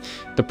Mouse.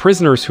 The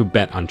prisoners who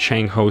bet on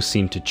Chang-ho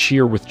seem to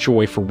cheer with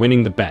joy for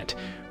winning the bet,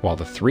 while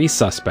the 3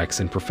 suspects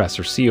in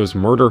Professor Seo's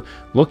murder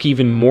look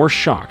even more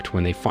shocked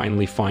when they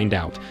finally find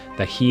out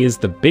that he is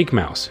the Big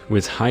Mouse who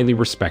is highly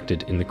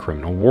respected in the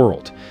criminal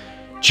world.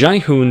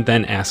 Jae-hoon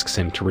then asks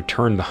him to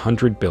return the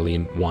 100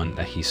 billion won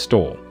that he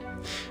stole.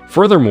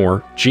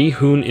 Furthermore,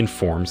 Jae-hoon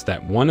informs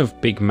that one of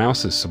Big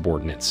Mouse's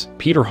subordinates,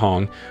 Peter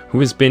Hong, who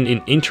has been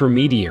an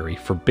intermediary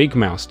for Big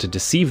Mouse to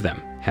deceive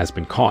them, has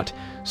been caught,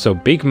 so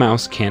Big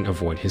Mouse can't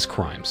avoid his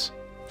crimes.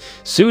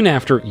 Soon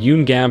after,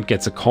 Yoon-gab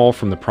gets a call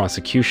from the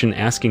prosecution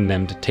asking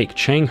them to take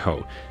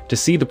Chang-ho to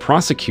see the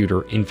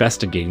prosecutor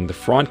investigating the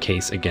fraud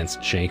case against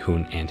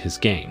Jae-hoon and his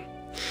gang.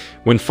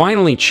 When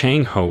finally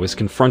Chang-ho is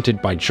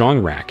confronted by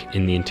Jong-rak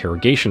in the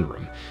interrogation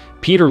room,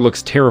 Peter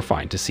looks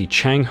terrified to see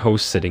Chang-ho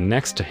sitting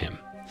next to him.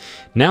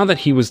 Now that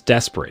he was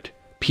desperate,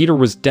 Peter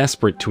was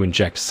desperate to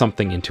inject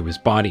something into his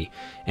body,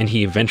 and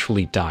he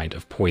eventually died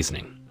of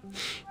poisoning.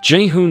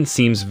 Jae-hoon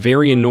seems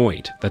very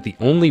annoyed that the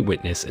only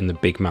witness in the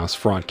Big Mouse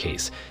fraud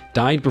case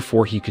died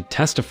before he could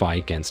testify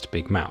against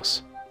Big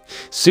Mouse.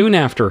 Soon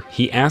after,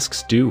 he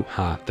asks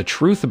Do-ha the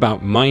truth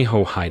about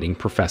Mei-ho hiding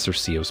Professor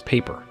Seo's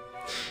paper.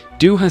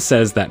 Do-ha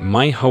says that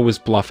Mei-ho is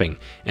bluffing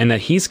and that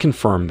he's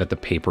confirmed that the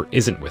paper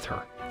isn't with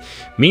her.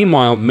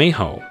 Meanwhile,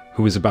 Mei-ho,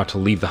 who is about to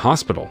leave the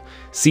hospital,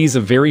 sees a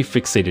very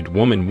fixated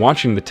woman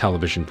watching the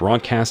television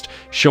broadcast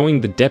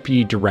showing the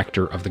deputy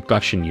director of the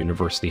Gushin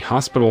University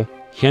Hospital,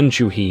 Hyun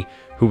Joo-hee,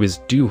 who is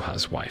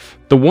Do-ha's wife.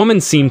 The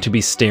woman seemed to be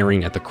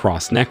staring at the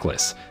cross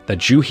necklace that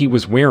Joo-hee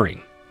was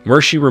wearing,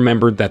 where she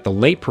remembered that the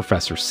late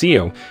Professor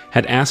Seo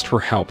had asked her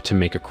help to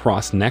make a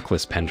cross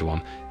necklace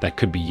pendulum that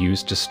could be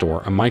used to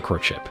store a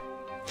microchip.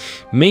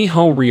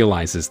 Mei-ho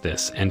realizes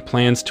this and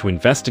plans to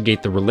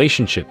investigate the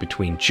relationship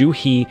between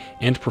Joo-hee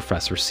and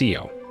Professor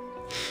Seo.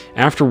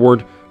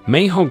 Afterward,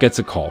 Mei-ho gets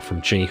a call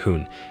from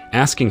Jae-hoon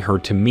asking her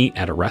to meet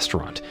at a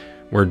restaurant,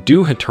 where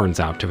Do-ha turns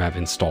out to have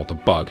installed a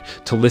bug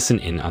to listen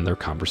in on their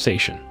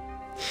conversation.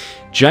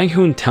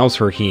 Jae-hoon tells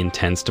her he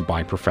intends to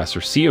buy Professor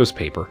Seo's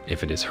paper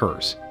if it is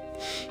hers.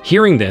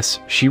 Hearing this,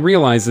 she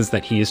realizes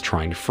that he is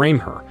trying to frame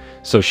her,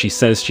 so she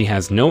says she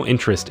has no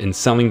interest in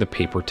selling the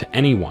paper to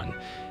anyone,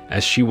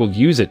 as she will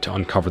use it to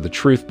uncover the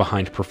truth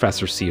behind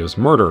Professor Seo's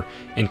murder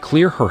and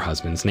clear her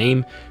husband's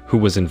name, who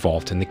was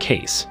involved in the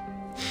case.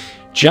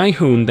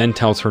 Jae-hoon then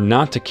tells her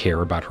not to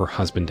care about her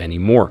husband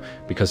anymore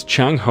because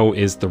Chang-ho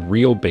is the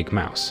real Big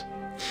Mouse.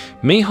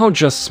 Mei-ho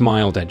just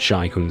smiled at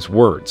Jae-hoon's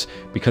words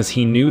because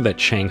he knew that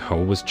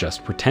Chang-ho was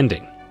just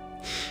pretending.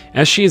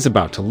 As she is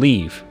about to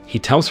leave, he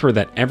tells her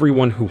that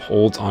everyone who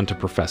holds onto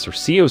Professor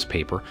Seo's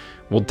paper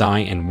will die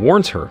and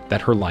warns her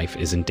that her life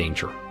is in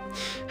danger.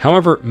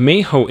 However,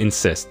 Mei-ho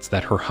insists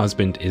that her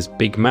husband is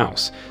Big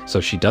Mouse, so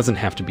she doesn't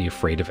have to be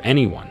afraid of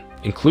anyone,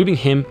 including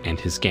him and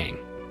his gang.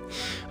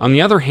 On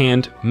the other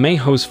hand,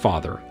 Mei-ho's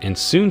father and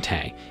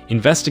Soon-tae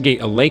investigate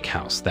a lake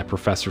house that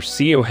Professor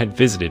Seo had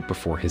visited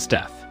before his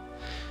death.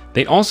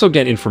 They also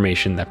get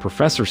information that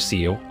Professor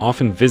Seo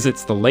often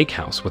visits the lake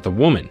house with a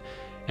woman,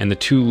 and the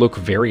two look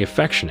very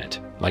affectionate,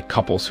 like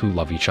couples who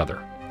love each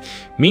other.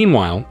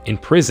 Meanwhile, in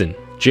prison,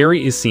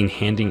 Jerry is seen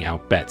handing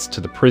out bets to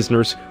the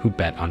prisoners who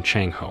bet on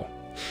Chang-ho.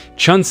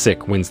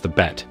 Chun-sik wins the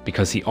bet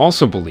because he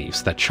also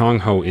believes that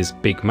Chang-ho is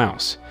Big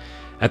Mouse.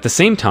 At the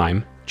same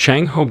time,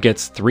 Chang-ho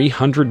gets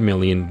 300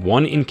 million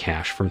won in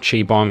cash from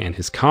Chaebong and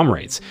his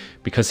comrades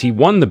because he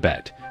won the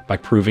bet by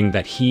proving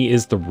that he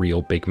is the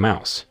real Big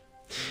Mouse.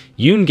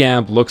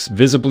 Yoon-gab looks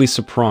visibly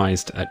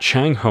surprised that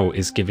Chang-ho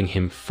is giving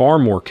him far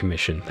more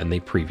commission than they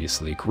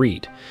previously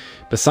agreed.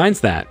 Besides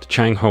that,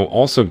 Chang-ho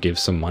also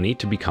gives some money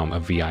to become a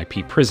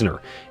VIP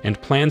prisoner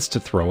and plans to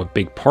throw a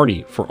big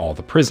party for all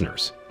the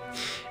prisoners.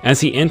 As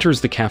he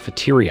enters the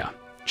cafeteria,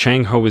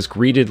 Chang-ho is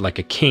greeted like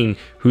a king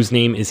whose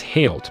name is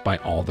hailed by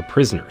all the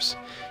prisoners.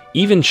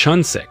 Even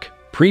Chun-sik,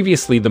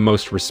 previously the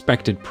most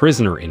respected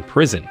prisoner in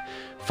prison,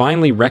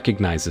 finally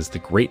recognizes the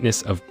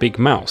greatness of Big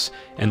Mouse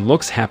and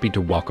looks happy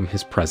to welcome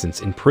his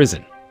presence in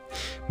prison.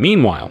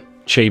 Meanwhile,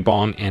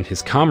 Chaebong and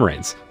his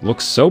comrades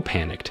look so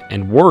panicked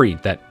and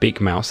worried that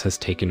Big Mouse has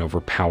taken over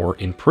power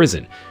in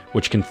prison,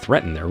 which can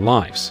threaten their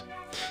lives.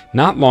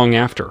 Not long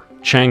after,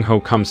 Chang-ho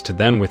comes to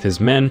them with his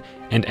men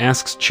and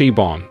asks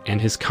Chaebong and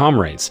his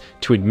comrades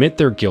to admit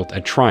their guilt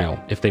at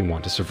trial if they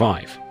want to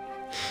survive.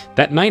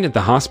 That night at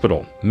the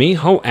hospital,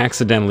 Mei-ho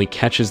accidentally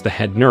catches the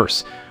head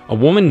nurse, a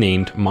woman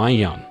named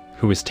Ma-yeon,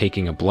 who is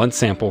taking a blood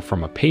sample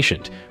from a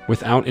patient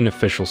without an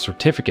official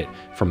certificate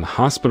from the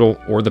hospital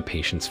or the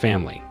patient's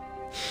family.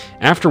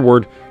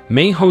 Afterward,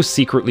 Mei-ho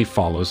secretly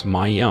follows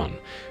Ma-yeon,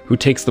 who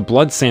takes the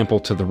blood sample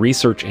to the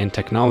Research and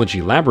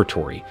Technology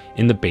Laboratory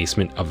in the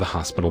basement of the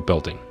hospital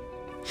building.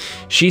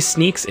 She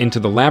sneaks into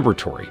the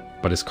laboratory,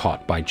 but is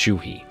caught by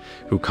Joo-hee,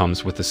 who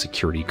comes with a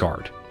security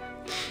guard.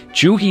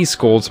 Joo-hee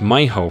scolds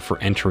Mei-ho for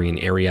entering an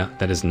area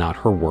that is not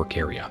her work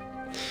area.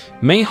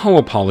 Mei-ho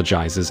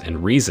apologizes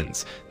and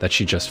reasons that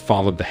she just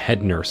followed the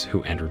head nurse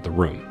who entered the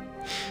room.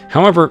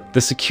 However,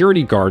 the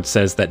security guard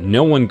says that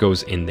no one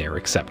goes in there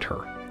except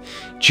her.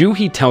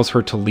 Joo-hee tells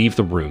her to leave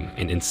the room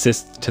and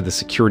insists to the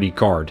security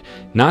guard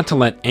not to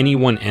let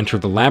anyone enter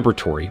the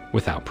laboratory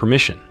without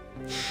permission.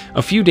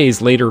 A few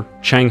days later,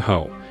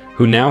 Chang-ho,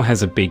 who now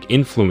has a big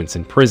influence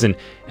in prison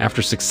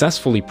after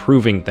successfully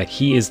proving that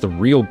he is the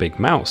real Big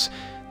Mouse,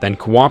 then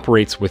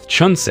cooperates with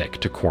Chun-sik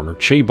to corner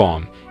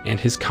Chaebong and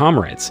his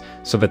comrades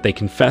so that they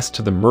confess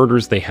to the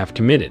murders they have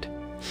committed.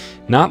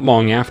 Not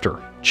long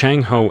after,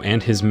 Chang-ho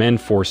and his men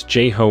force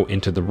Jae-ho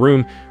into the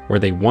room where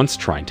they once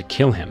tried to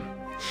kill him.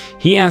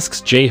 He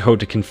asks Jae-ho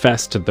to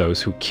confess to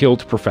those who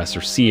killed Professor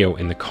Seo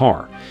in the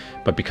car,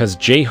 but because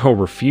Jae-ho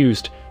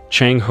refused,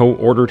 Chang-ho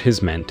ordered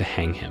his men to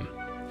hang him.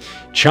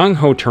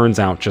 Chang-ho turns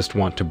out just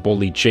want to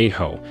bully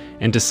Jae-ho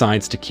and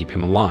decides to keep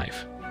him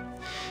alive.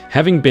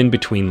 Having been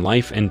between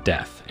life and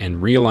death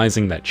and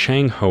realizing that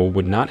Chang-ho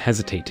would not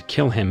hesitate to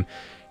kill him,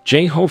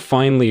 Jae-ho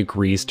finally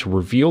agrees to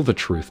reveal the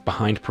truth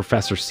behind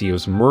Professor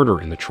Seo's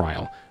murder in the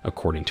trial,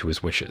 according to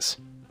his wishes.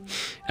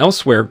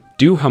 Elsewhere,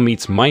 Do-ha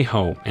meets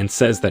Mei-ho and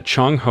says that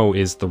Chang-ho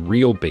is the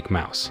real Big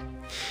Mouse.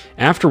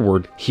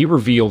 Afterward, he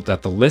revealed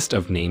that the list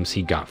of names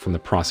he got from the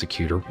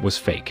prosecutor was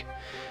fake.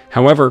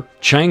 However,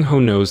 Chang-ho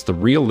knows the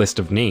real list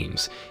of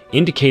names,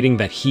 indicating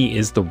that he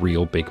is the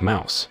real Big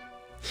Mouse.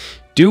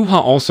 Do-ha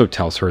also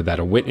tells her that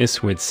a witness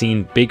who had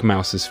seen Big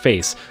Mouse's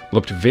face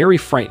looked very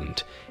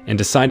frightened and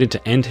decided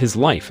to end his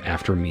life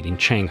after meeting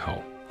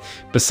Chang-ho.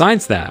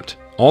 Besides that,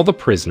 all the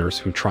prisoners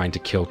who tried to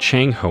kill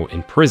Chang-ho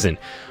in prison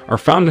are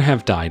found to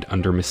have died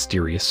under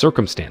mysterious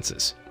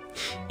circumstances.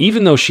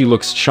 Even though she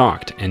looks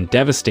shocked and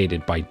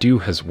devastated by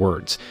Do-ha's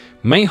words,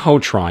 Mei-ho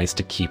tries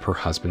to keep her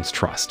husband's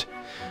trust.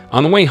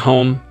 On the way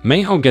home,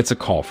 Mei-ho gets a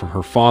call from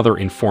her father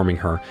informing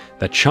her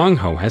that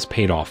Chang-ho has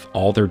paid off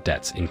all their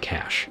debts in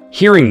cash.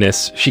 Hearing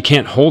this, she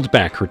can't hold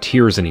back her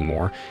tears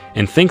anymore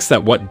and thinks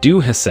that what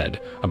Do-ha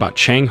said about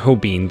Chang-ho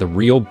being the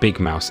real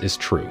Big Mouse is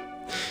true.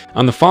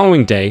 On the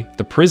following day,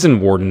 the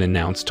prison warden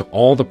announced to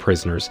all the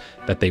prisoners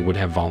that they would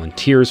have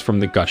volunteers from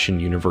the Gushin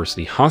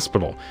University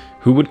Hospital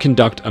who would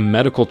conduct a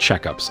medical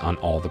checkups on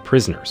all the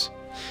prisoners.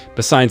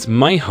 Besides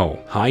Mei-ho,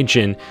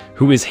 Hai-jin,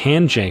 who is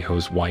Han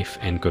Jae-ho's wife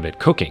and good at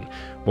cooking,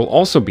 will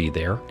also be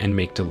there and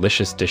make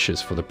delicious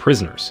dishes for the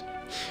prisoners.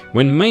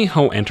 When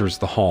Mei-ho enters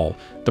the hall,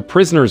 the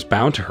prisoners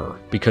bow to her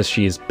because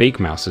she is Big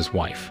Mouse's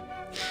wife.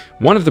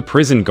 One of the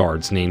prison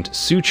guards named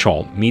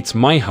Su-chol meets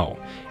Mei-ho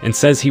and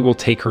says he will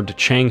take her to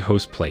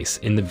Chang-ho's place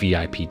in the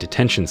VIP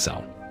detention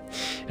cell.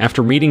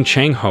 After meeting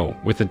Chang-ho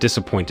with a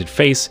disappointed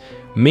face,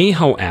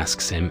 Mei-ho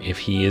asks him if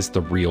he is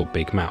the real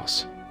Big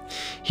Mouse.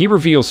 He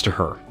reveals to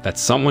her that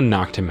someone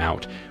knocked him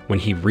out when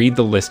he read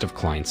the list of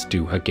clients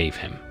Do-ha gave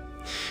him.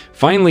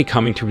 Finally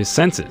coming to his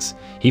senses,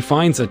 he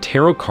finds a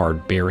tarot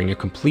card bearing a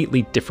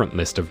completely different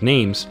list of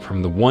names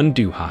from the one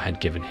Do-ha had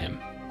given him.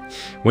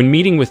 When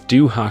meeting with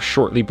Do-ha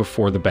shortly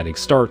before the betting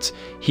starts,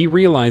 he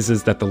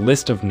realizes that the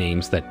list of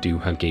names that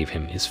Do-ha gave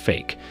him is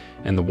fake,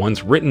 and the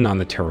ones written on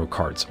the tarot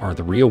cards are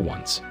the real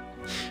ones.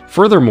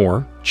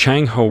 Furthermore,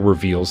 Chang-ho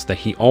reveals that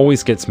he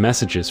always gets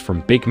messages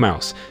from Big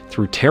Mouse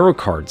through tarot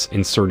cards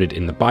inserted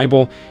in the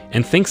Bible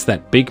and thinks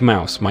that Big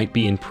Mouse might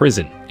be in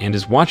prison and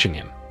is watching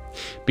him.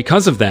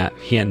 Because of that,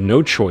 he had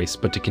no choice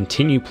but to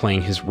continue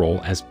playing his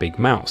role as Big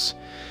Mouse.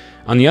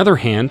 On the other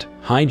hand,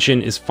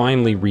 Hai-jin is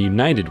finally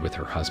reunited with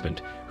her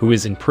husband, who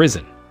is in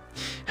prison.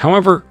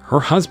 However, her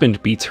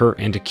husband beats her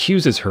and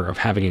accuses her of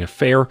having an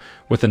affair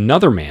with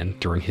another man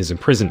during his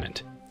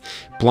imprisonment.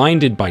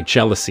 Blinded by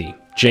jealousy,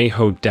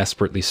 Jae-ho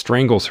desperately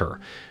strangles her,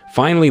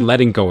 finally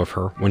letting go of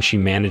her when she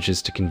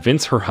manages to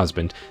convince her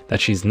husband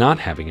that she's not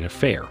having an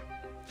affair.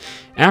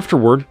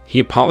 Afterward, he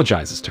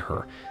apologizes to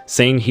her,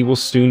 saying he will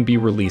soon be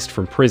released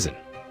from prison.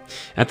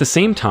 At the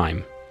same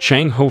time,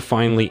 Chang-ho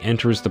finally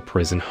enters the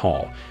prison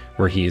hall,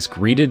 where he is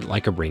greeted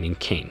like a reigning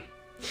king.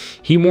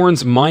 He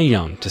warns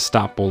Mi-young to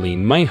stop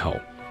bullying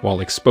Mei-ho, while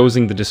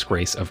exposing the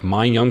disgrace of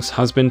Mi-young's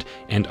husband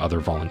and other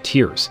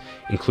volunteers,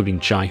 including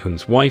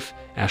Jae-hoon's wife,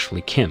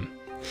 Ashley Kim.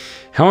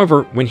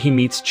 However, when he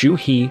meets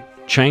Ju-hee,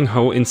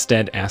 Chang-ho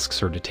instead asks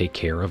her to take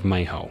care of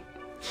Mei-ho.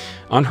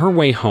 On her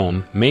way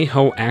home,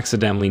 Mei-ho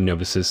accidentally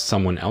notices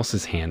someone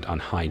else's hand on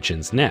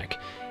Hai-jin's neck,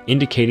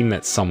 indicating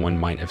that someone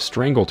might have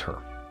strangled her.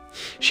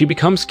 She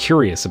becomes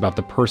curious about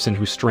the person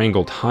who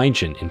strangled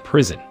Hai-jin in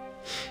prison.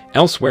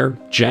 Elsewhere,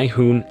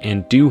 Jae-hoon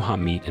and Do-ha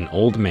meet an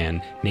old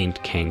man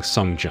named Kang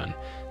Sung-jun,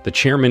 the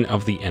chairman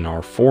of the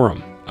NR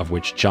Forum, of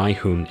which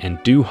Jae-hoon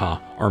and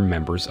Do-ha are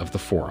members of the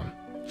forum.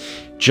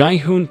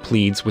 Jae-hoon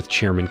pleads with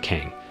Chairman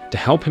Kang to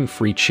help him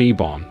free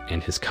Chi-bom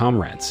and his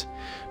comrades,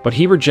 but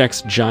he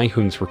rejects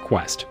Jae-hoon's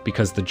request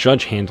because the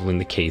judge handling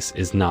the case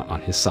is not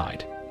on his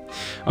side.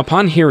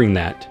 Upon hearing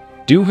that,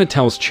 Do-ha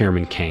tells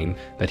Chairman Kang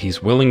that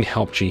he's willing to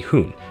help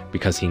Ji-hoon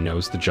because he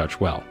knows the judge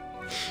well.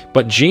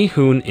 But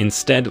Ji-hoon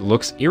instead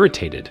looks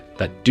irritated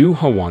that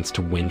Do-ha wants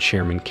to win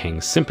Chairman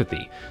Kang's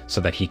sympathy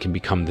so that he can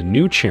become the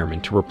new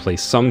chairman to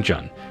replace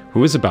Sung-jun,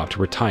 who is about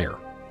to retire.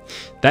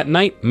 That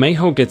night,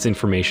 Mei-ho gets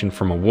information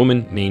from a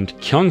woman named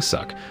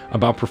Kyung-suk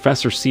about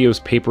Professor Seo's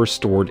papers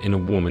stored in a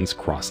woman's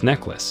cross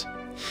necklace.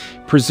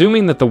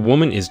 Presuming that the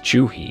woman is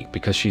Ju-hee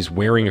because she's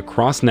wearing a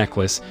cross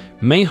necklace,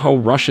 Mei-ho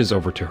rushes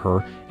over to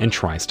her and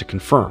tries to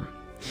confirm.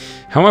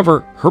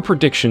 However, her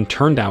prediction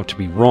turned out to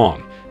be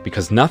wrong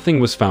because nothing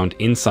was found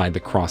inside the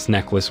cross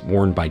necklace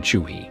worn by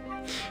Ju-hee.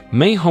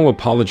 Mei-ho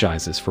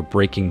apologizes for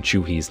breaking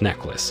Ju-hee's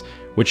necklace,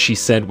 which she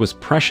said was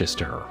precious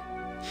to her.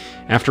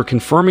 After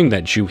confirming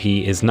that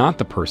Ju-hee is not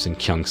the person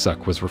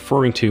Kyung-suk was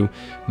referring to,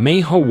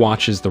 Mei-ho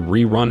watches the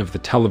rerun of the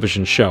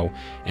television show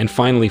and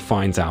finally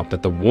finds out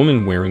that the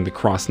woman wearing the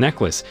cross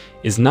necklace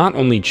is not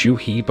only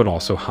Ju-hee but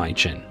also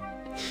Hai-jin.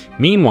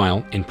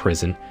 Meanwhile, in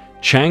prison,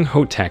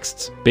 Chang-ho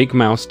texts Big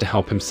Mouse to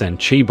help him send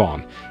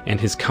Chi-bom and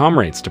his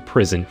comrades to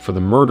prison for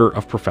the murder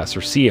of Professor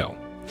Seo.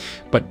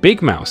 But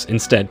Big Mouse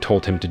instead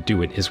told him to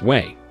do it his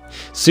way.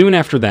 Soon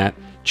after that,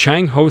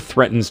 Chang-ho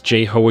threatens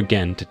Jae-ho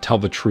again to tell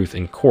the truth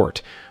in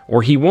court,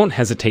 or he won't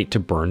hesitate to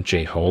burn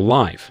Jae-ho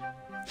alive.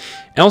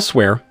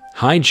 Elsewhere,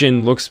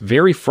 Hai-jin looks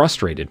very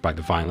frustrated by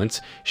the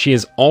violence she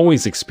has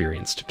always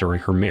experienced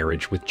during her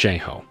marriage with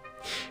Jae-ho.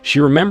 She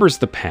remembers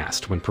the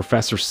past when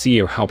Professor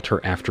Seo helped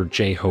her after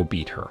Jae-ho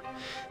beat her.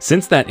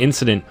 Since that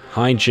incident,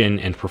 Hai-jin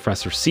and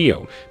Professor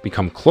Seo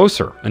become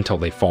closer until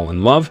they fall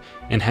in love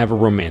and have a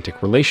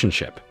romantic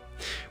relationship.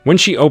 When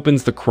she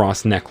opens the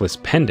cross necklace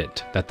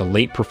pendant that the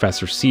late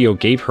Professor Seo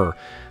gave her,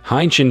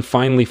 Hai-jin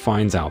finally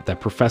finds out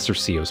that Professor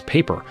Seo's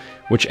paper,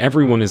 which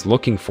everyone is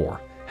looking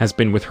for, has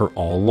been with her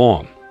all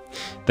along.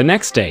 The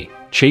next day,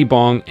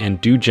 Chae-bong and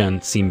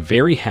Do-jun seem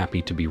very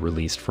happy to be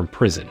released from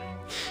prison.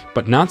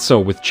 But not so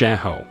with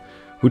Jae-ho,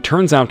 who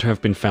turns out to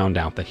have been found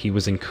out that he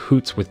was in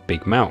cahoots with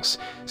Big Mouse,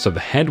 so the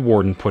head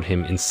warden put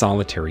him in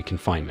solitary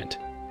confinement.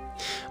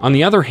 On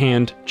the other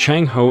hand,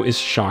 Chang-ho is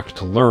shocked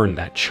to learn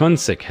that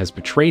Chun-sik has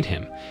betrayed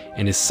him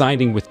and is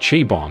siding with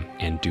Chae-bong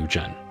and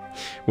Do-jun.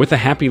 With a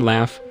happy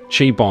laugh,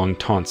 Chae-bong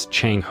taunts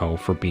Chang-ho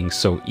for being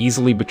so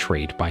easily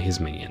betrayed by his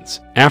minions.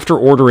 After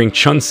ordering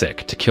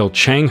Chun-sik to kill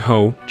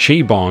Chang-ho,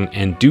 Chae-bong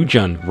and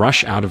Do-jun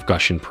rush out of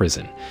Gushin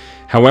prison.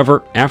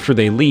 However, after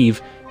they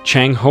leave,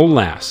 Chang-ho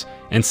laughs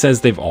and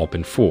says they've all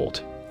been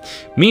fooled.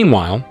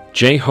 Meanwhile,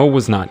 Jae-ho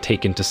was not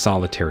taken to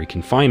solitary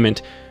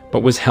confinement,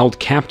 but was held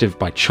captive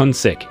by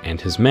Chun-sik and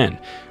his men,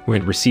 who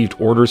had received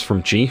orders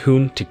from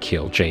Ji-hoon to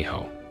kill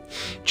Jae-ho.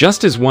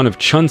 Just as one of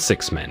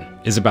Chun-sik's men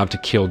is about to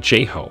kill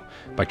Jae-ho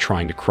by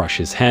trying to crush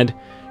his head,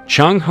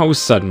 Chang-ho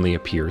suddenly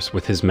appears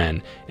with his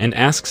men and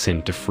asks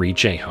him to free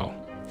Jae-ho.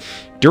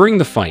 During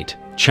the fight,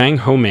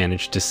 Chang-ho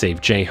managed to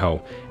save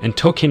Jae-ho and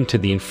took him to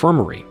the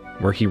infirmary,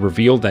 where he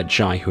revealed that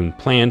Ji-hoon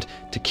planned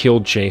to kill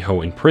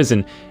Jae-ho in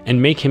prison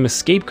and make him a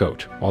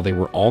scapegoat while they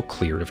were all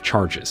cleared of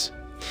charges.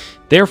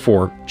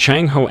 Therefore,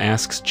 Chang-ho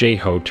asks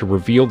Jae-ho to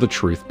reveal the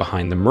truth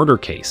behind the murder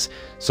case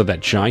so that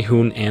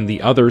Ji-hoon and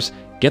the others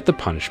get the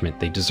punishment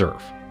they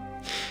deserve.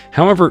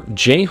 However,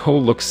 Jae-ho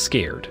looks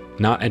scared,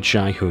 not at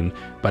Ji-hoon,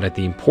 but at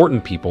the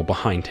important people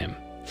behind him.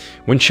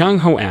 When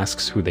Chang-ho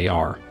asks who they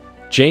are,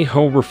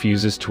 Jae-ho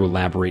refuses to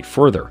elaborate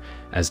further,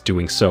 as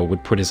doing so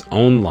would put his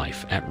own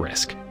life at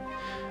risk.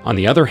 On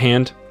the other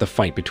hand, the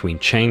fight between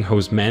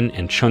Chang-ho's men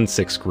and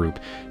Chun-sik's group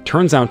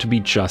turns out to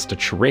be just a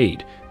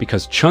charade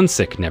because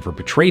Chun-sik never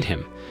betrayed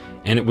him,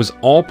 and it was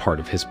all part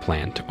of his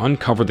plan to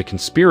uncover the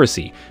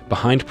conspiracy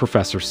behind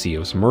Professor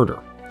Seo's murder.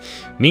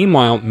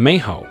 Meanwhile,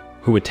 Mei-ho,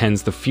 who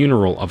attends the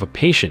funeral of a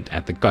patient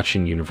at the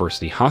Gushin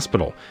University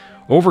Hospital,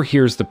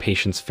 overhears the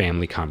patient's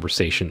family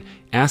conversation,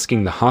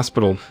 asking the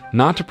hospital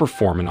not to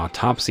perform an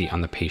autopsy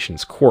on the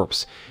patient's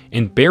corpse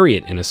and bury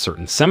it in a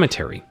certain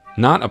cemetery,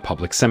 not a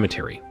public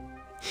cemetery.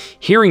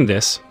 Hearing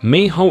this,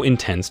 Mei-ho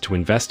intends to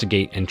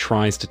investigate and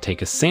tries to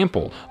take a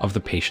sample of the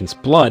patient's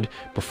blood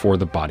before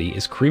the body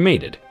is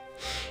cremated.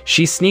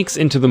 She sneaks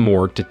into the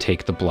morgue to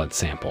take the blood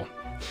sample.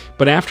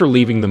 But after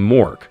leaving the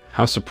morgue,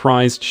 how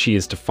surprised she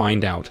is to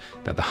find out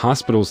that the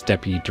hospital's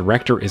deputy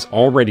director is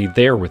already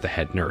there with the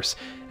head nurse,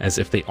 as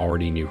if they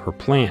already knew her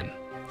plan.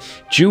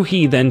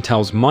 Ju-hee then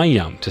tells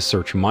Mi-young to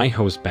search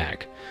Mei-ho's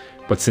bag,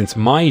 but since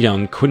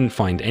Mi-young couldn't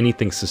find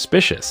anything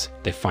suspicious,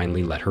 they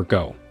finally let her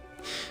go.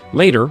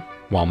 Later,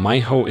 while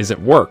Mei-ho is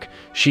at work,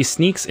 she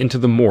sneaks into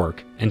the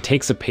morgue and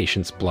takes a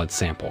patient's blood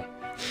sample.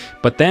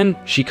 But then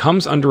she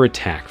comes under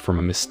attack from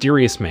a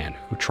mysterious man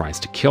who tries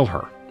to kill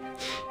her.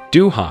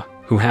 Do-ha,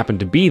 who happened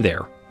to be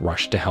there,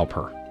 rushed to help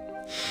her.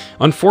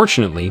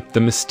 Unfortunately, the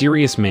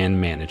mysterious man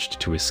managed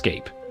to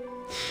escape.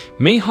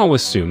 Mei-ho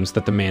assumes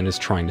that the man is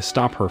trying to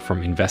stop her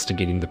from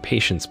investigating the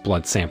patient's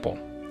blood sample.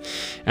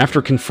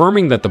 After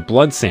confirming that the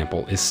blood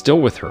sample is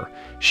still with her,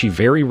 she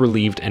very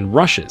relieved and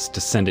rushes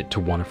to send it to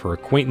one of her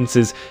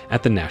acquaintances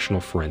at the National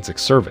Forensic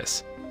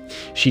Service.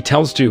 She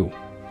tells Do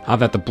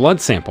that the blood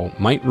sample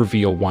might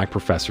reveal why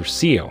Professor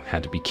Seo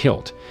had to be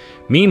killed.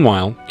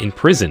 Meanwhile, in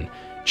prison,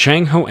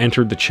 Chang-ho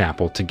entered the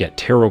chapel to get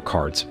tarot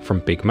cards from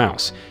Big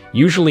Mouse,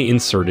 usually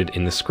inserted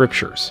in the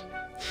scriptures.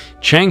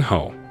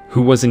 Chang-ho,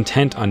 who was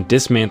intent on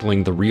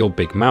dismantling the real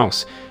Big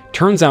Mouse,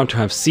 turns out to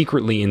have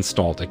secretly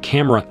installed a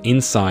camera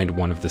inside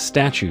one of the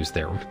statues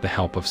there with the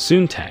help of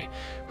Sun-tae,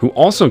 who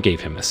also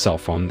gave him a cell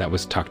phone that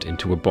was tucked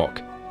into a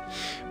book.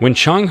 When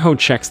Chang-ho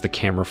checks the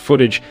camera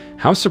footage,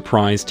 how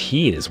surprised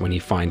he is when he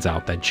finds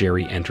out that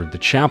Jerry entered the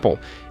chapel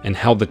and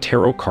held the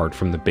tarot card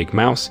from the Big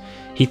Mouse.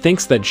 He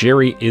thinks that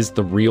Jerry is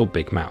the real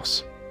Big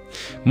Mouse.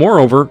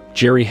 Moreover,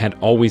 Jerry had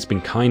always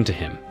been kind to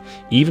him,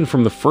 even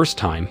from the first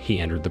time he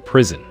entered the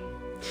prison.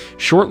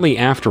 Shortly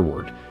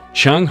afterward,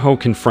 Chang-ho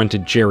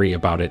confronted Jerry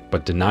about it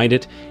but denied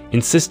it,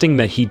 insisting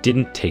that he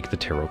didn't take the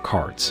tarot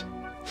cards.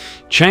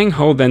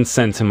 Chang-ho then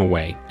sends him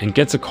away and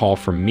gets a call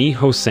from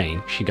Mi-ho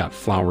saying she got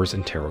flowers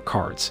and tarot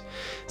cards.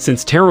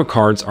 Since tarot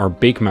cards are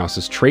Big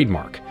Mouse's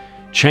trademark,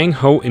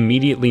 Chang-ho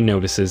immediately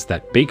notices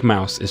that Big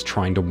Mouse is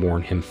trying to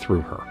warn him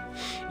through her.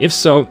 If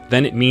so,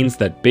 then it means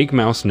that Big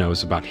Mouse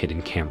knows about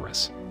hidden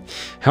cameras.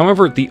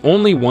 However, the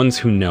only ones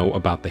who know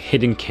about the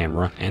hidden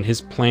camera and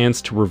his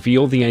plans to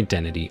reveal the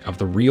identity of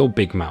the real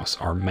Big Mouse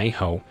are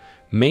Mei-ho,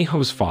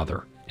 Mei-ho's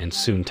father, and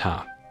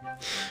Sun-tae.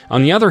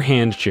 On the other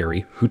hand,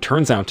 Jerry, who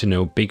turns out to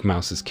know Big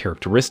Mouse's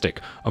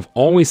characteristic of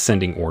always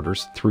sending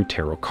orders through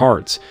tarot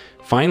cards,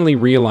 finally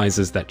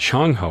realizes that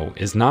Chang-ho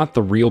is not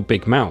the real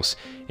Big Mouse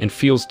and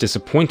feels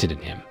disappointed in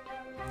him.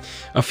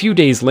 A few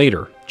days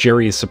later,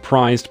 Jerry is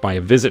surprised by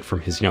a visit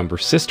from his younger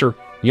sister,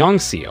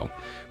 Yang-seo,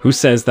 who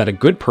says that a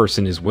good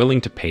person is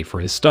willing to pay for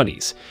his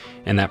studies,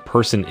 and that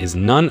person is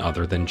none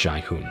other than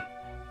Ji-hoon.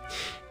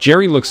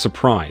 Jerry looks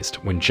surprised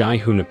when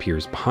Jae-hoon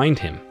appears behind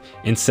him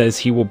and says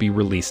he will be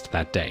released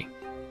that day.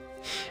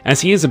 As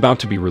he is about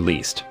to be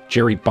released,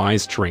 Jerry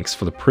buys drinks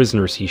for the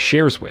prisoners he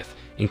shares with,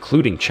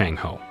 including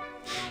Chang-ho.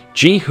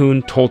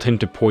 Ji-hoon told him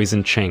to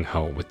poison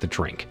Chang-ho with the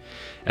drink.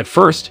 At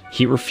first,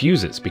 he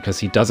refuses because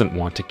he doesn't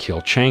want to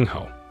kill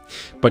Chang-ho.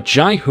 But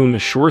Jae-hoon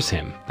assures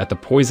him that the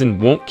poison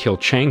won't kill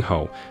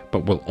Chang-ho,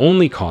 but will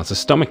only cause a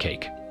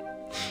stomachache.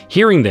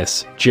 Hearing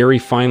this, Jerry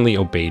finally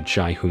obeyed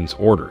Jae-hoon's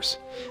orders.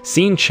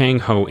 Seeing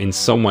Chang-ho in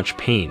so much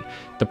pain,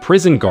 the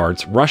prison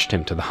guards rushed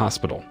him to the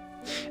hospital.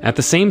 At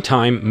the same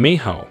time,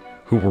 Mei-ho,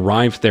 who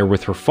arrived there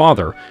with her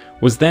father,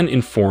 was then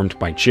informed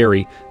by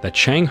Jerry that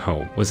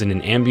Chang-ho was in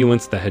an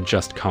ambulance that had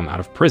just come out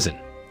of prison.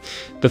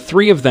 The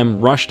three of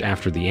them rushed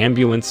after the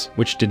ambulance,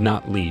 which did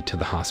not lead to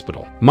the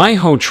hospital.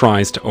 Mei-ho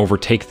tries to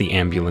overtake the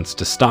ambulance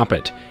to stop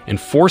it and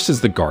forces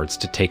the guards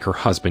to take her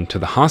husband to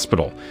the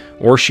hospital,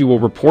 or she will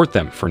report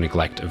them for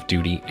neglect of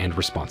duty and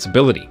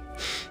responsibility.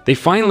 They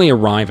finally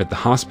arrive at the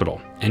hospital,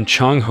 and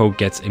Chang-ho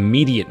gets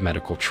immediate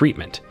medical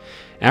treatment.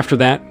 After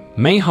that,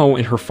 Mei-ho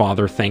and her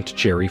father thanked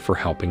Jerry for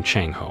helping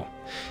Chang-ho.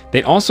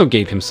 They also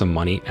gave him some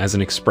money as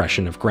an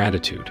expression of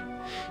gratitude.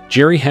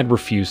 Jerry had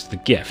refused the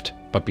gift,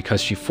 but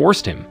because she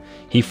forced him,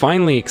 he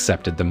finally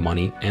accepted the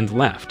money and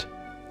left.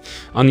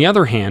 On the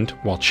other hand,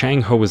 while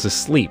Chang-ho was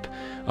asleep,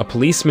 a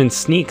policeman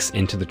sneaks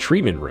into the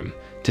treatment room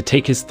to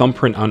take his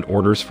thumbprint on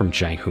orders from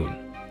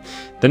Jae-hoon.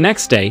 The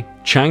next day,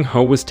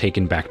 Chang-ho was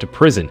taken back to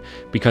prison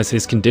because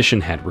his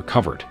condition had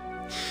recovered.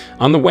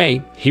 On the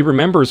way, he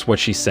remembers what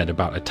she said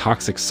about a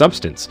toxic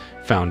substance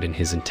found in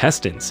his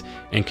intestines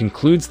and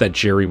concludes that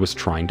Jerry was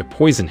trying to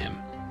poison him.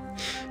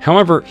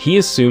 However, he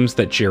assumes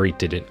that Jerry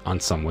did it on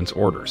someone's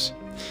orders.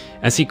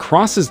 As he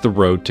crosses the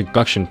road to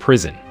Guksan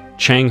prison,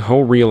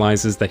 Chang-ho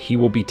realizes that he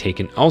will be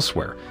taken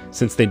elsewhere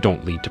since they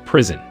don't lead to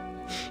prison.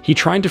 He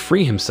tried to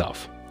free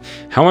himself.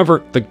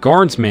 However, the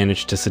guards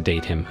managed to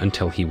sedate him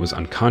until he was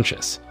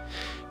unconscious.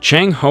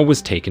 Chang-ho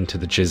was taken to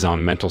the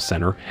Jizang Mental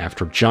Center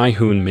after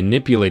Jae-hoon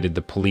manipulated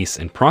the police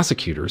and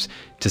prosecutors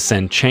to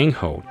send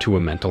Chang-ho to a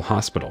mental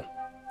hospital.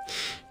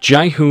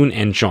 Jae-hoon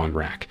and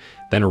Jong-rak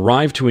then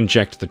arrived to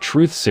inject the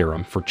truth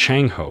serum for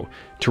Chang-ho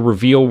to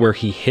reveal where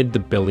he hid the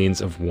billions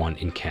of won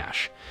in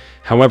cash.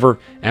 However,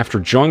 after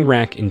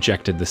Jong-rak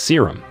injected the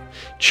serum,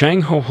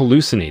 Chang-ho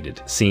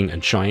hallucinated seeing a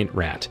giant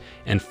rat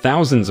and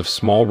thousands of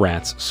small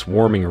rats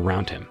swarming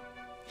around him.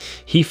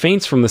 He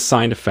faints from the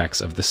side effects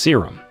of the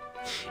serum.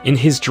 In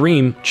his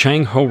dream,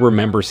 Chang-ho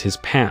remembers his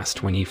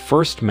past when he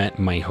first met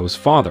Mei-ho's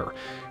father,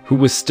 who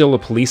was still a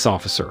police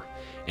officer,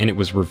 and it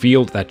was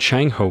revealed that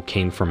Chang-ho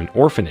came from an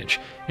orphanage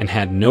and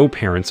had no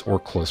parents or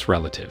close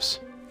relatives.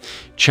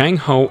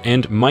 Chang-ho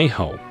and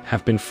Mei-ho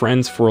have been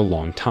friends for a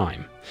long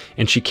time,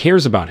 and she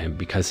cares about him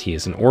because he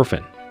is an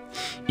orphan.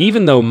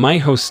 Even though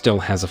Mei-ho still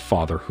has a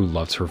father who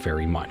loves her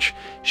very much,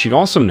 she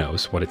also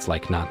knows what it's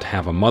like not to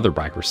have a mother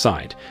by her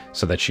side,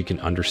 so that she can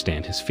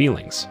understand his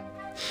feelings.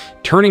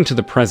 Turning to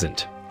the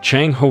present,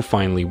 Chang-ho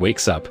finally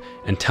wakes up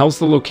and tells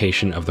the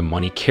location of the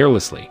money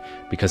carelessly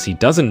because he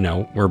doesn't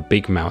know where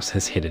Big Mouse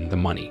has hidden the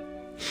money.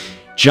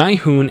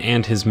 Jae-hoon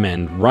and his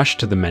men rush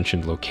to the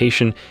mentioned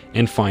location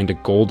and find a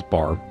gold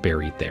bar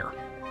buried there.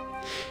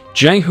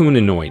 Jae-hoon,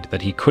 annoyed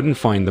that he couldn't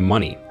find the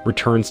money,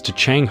 returns to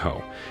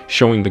Chang-ho,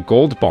 showing the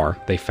gold bar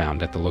they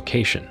found at the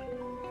location.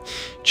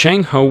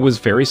 Chang-ho was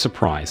very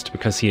surprised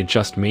because he had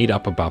just made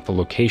up about the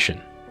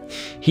location.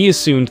 He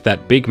assumed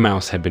that Big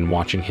Mouse had been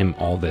watching him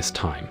all this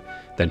time,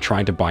 then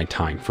tried to buy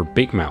time for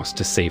Big Mouse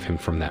to save him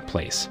from that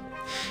place.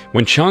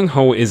 When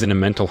Chang-ho is in a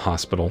mental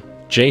hospital,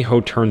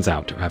 Jae-ho turns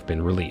out to have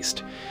been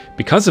released.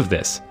 Because of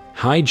this,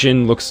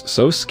 Hai-jin looks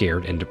so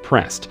scared and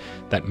depressed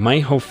that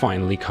Mei-ho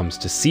finally comes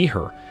to see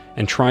her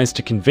and tries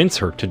to convince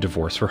her to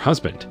divorce her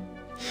husband.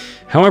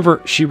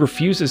 However, she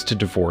refuses to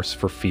divorce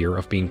for fear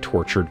of being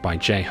tortured by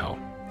Jae-ho.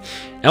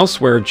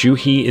 Elsewhere,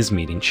 Joo-hee is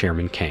meeting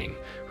Chairman Kang,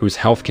 whose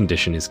health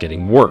condition is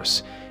getting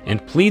worse,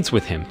 and pleads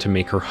with him to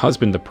make her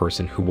husband the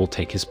person who will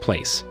take his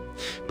place.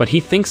 But he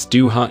thinks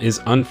Doo-ha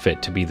is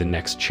unfit to be the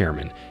next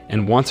chairman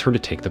and wants her to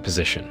take the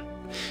position.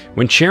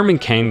 When Chairman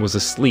Kang was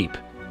asleep,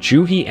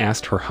 Joo-hee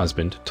asked her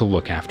husband to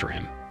look after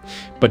him,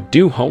 but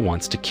Doo-ha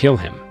wants to kill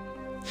him.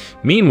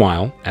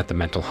 Meanwhile, at the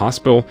mental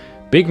hospital,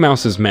 Big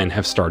Mouse's men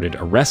have started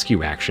a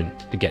rescue action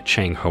to get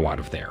Chang-ho out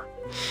of there.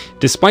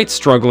 Despite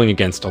struggling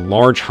against a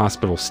large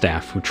hospital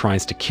staff who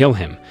tries to kill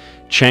him,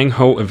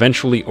 Chang-ho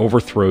eventually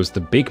overthrows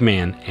the big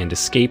man and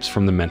escapes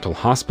from the mental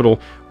hospital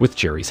with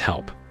Jerry's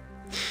help.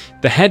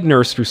 The head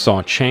nurse who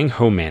saw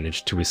Chang-ho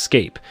manage to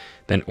escape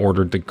then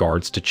ordered the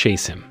guards to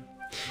chase him.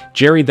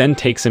 Jerry then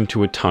takes him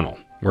to a tunnel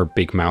where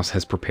Big Mouse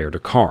has prepared a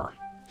car.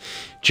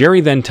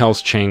 Jerry then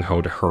tells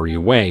Chang-ho to hurry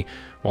away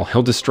while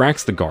he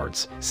distracts the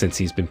guards since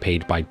he's been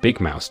paid by Big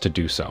Mouse to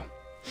do so.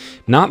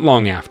 Not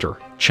long after,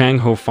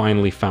 Chang-ho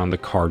finally found the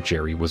car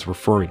Jerry was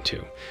referring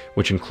to,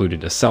 which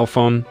included a cell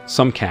phone,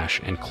 some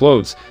cash, and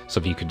clothes so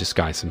he could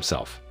disguise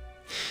himself.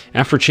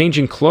 After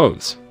changing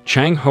clothes,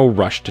 Chang-ho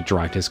rushed to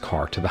drive his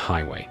car to the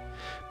highway.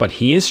 but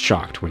he is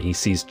shocked when he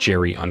sees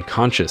Jerry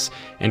unconscious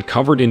and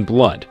covered in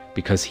blood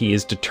because he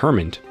is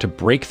determined to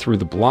break through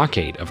the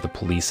blockade of the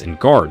police and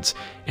guards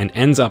and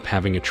ends up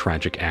having a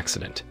tragic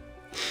accident.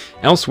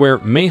 Elsewhere,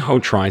 Mei-ho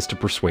tries to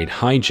persuade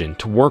Hai-jin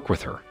to work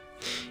with her.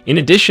 In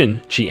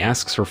addition, she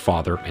asks her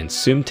father and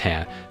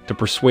Sum-tae to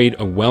persuade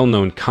a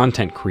well-known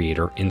content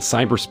creator in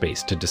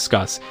cyberspace to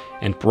discuss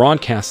and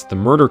broadcast the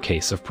murder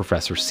case of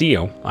Professor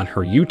Seo on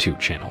her YouTube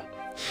channel.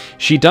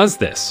 She does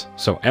this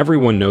so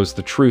everyone knows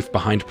the truth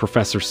behind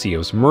Professor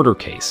Seo's murder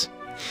case.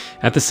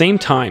 At the same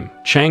time,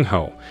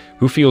 Chang-ho,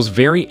 who feels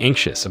very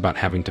anxious about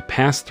having to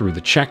pass through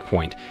the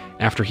checkpoint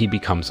after he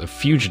becomes a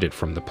fugitive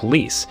from the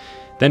police,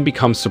 then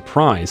becomes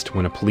surprised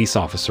when a police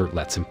officer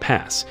lets him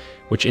pass,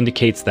 which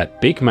indicates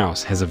that Big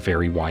Mouse has a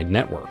very wide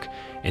network,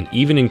 and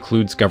even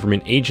includes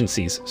government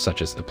agencies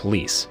such as the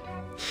police.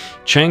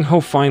 Chang-ho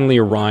finally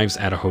arrives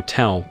at a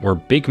hotel where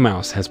Big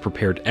Mouse has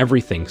prepared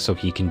everything so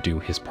he can do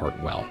his part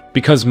well.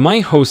 Because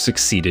Mei-ho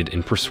succeeded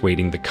in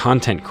persuading the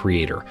content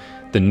creator,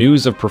 the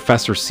news of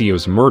Professor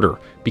Seo's murder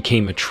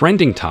became a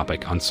trending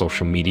topic on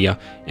social media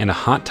and a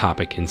hot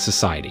topic in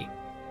society.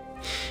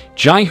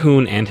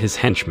 Jae-hoon and his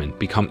henchmen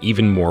become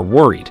even more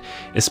worried,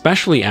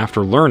 especially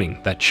after learning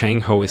that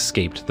Chang-ho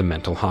escaped the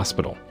mental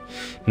hospital.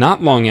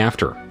 Not long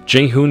after,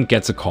 Jae-hoon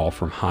gets a call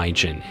from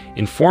Hai-jin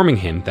informing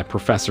him that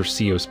Professor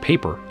Seo's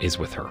paper is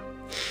with her.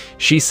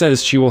 She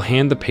says she will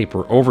hand the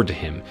paper over to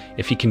him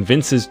if he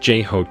convinces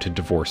Jae-ho to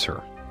divorce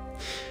her.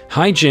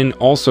 Hai-jin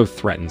also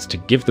threatens to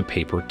give the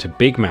paper to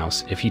Big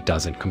Mouse if he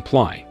doesn't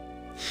comply.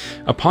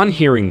 Upon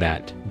hearing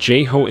that,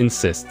 Jae-ho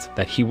insists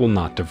that he will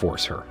not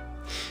divorce her.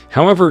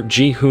 However,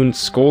 Ji-hoon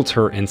scolds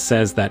her and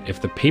says that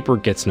if the paper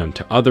gets known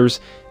to others,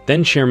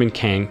 then Chairman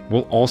Kang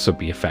will also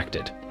be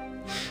affected.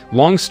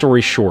 Long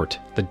story short,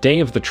 the day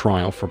of the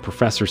trial for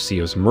Professor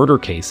Seo's murder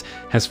case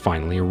has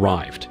finally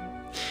arrived.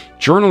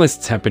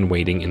 Journalists have been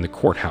waiting in the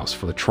courthouse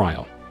for the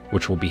trial,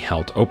 which will be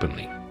held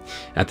openly.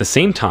 At the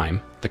same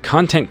time, the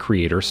content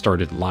creator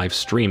started live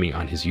streaming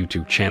on his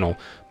YouTube channel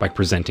by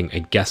presenting a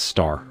guest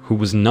star who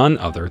was none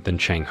other than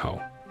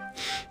Chang-ho.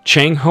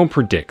 Chang-ho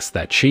predicts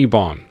that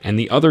Chi-bong and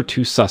the other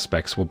two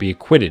suspects will be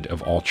acquitted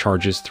of all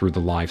charges through the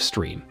live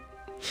stream.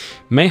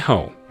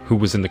 Mei-ho, who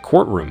was in the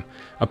courtroom,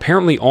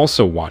 apparently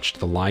also watched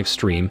the live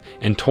stream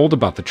and told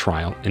about the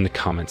trial in the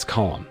comments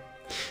column.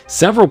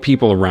 Several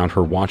people around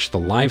her watch the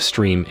live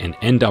stream and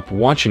end up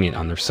watching it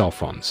on their cell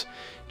phones.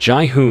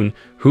 Jae-hoon,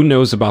 who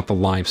knows about the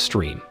live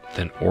stream,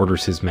 then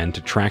orders his men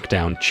to track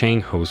down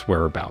Chang-ho's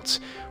whereabouts,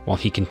 while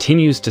he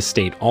continues to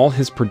state all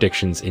his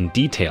predictions in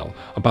detail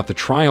about the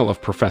trial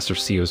of Professor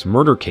Seo's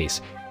murder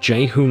case.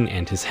 Jae-hoon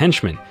and his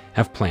henchmen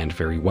have planned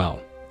very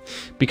well.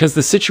 Because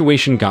the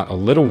situation got a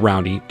little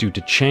rowdy due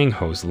to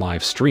Chang-ho's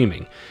live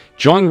streaming,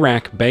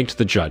 Jong-rak begged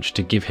the judge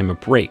to give him a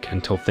break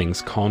until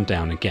things calmed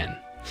down again.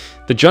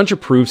 The judge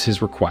approves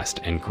his request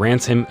and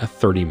grants him a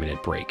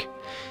 30-minute break.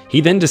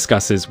 He then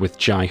discusses with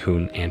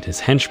Jae-hoon and his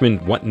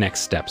henchmen what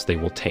next steps they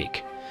will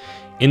take.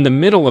 In the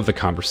middle of the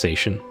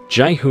conversation,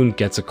 Jae-hoon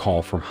gets a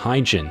call from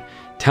Hai-jin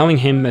telling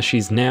him that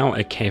she's now at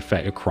a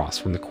cafe across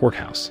from the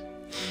courthouse.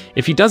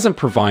 If he doesn't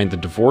provide the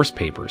divorce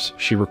papers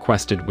she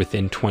requested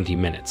within 20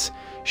 minutes,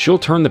 she'll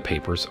turn the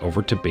papers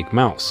over to Big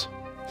Mouse.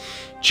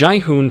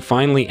 Jae-hoon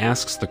finally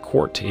asks the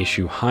court to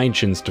issue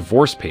Hai-jin's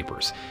divorce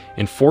papers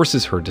and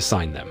forces her to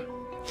sign them.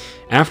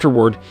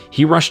 Afterward,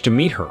 he rushed to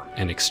meet her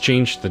and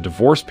exchanged the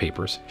divorce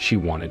papers she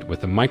wanted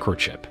with a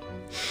microchip.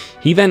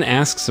 He then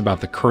asks about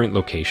the current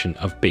location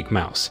of Big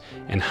Mouse,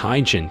 and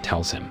Hai-jin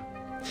tells him.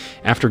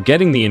 After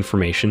getting the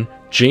information,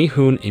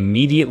 Jae-hoon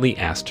immediately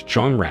asked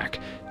Jong-rak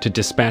to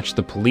dispatch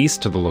the police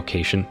to the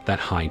location that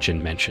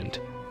Hai-jin mentioned.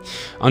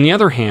 On the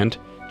other hand,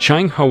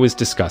 Chang-ho is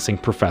discussing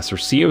Professor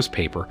Seo's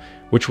paper,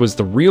 which was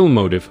the real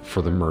motive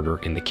for the murder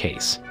in the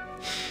case.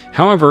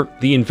 However,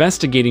 the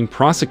investigating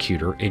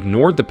prosecutor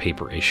ignored the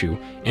paper issue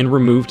and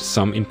removed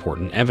some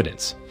important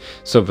evidence,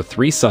 so the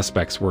three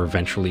suspects were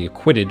eventually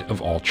acquitted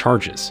of all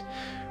charges.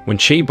 When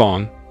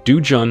Chae-bong,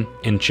 Do-jun,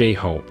 and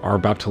Jae-ho are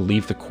about to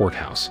leave the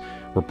courthouse,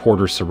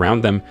 reporters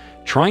surround them,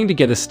 trying to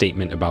get a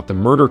statement about the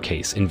murder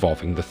case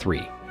involving the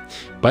three.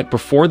 But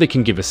before they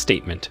can give a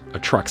statement, a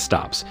truck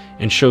stops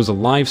and shows a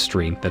live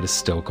stream that is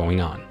still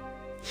going on.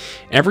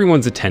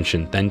 Everyone's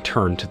attention then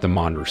turned to the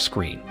monitor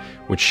screen,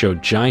 which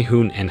showed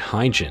Jae-hoon and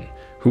Hai-jin,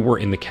 who were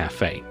in the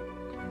cafe.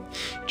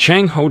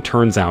 Chang-ho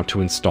turns out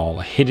to install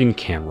a hidden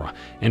camera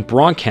and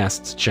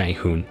broadcasts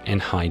Jae-hoon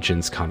and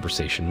Hai-jin's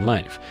conversation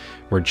live,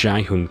 where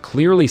Jae-hoon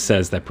clearly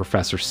says that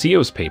Professor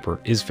Seo's paper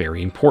is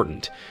very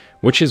important,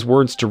 which his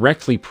words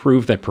directly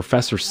prove that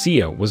Professor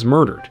Seo was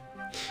murdered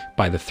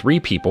by the three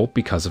people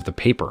because of the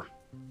paper.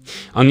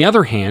 On the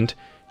other hand,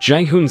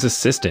 Jae-hoon's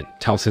assistant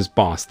tells his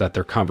boss that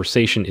their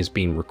conversation is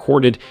being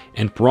recorded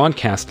and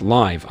broadcast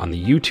live on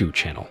the YouTube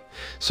channel,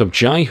 so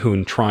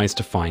Jae-hoon tries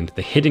to find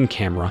the hidden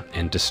camera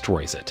and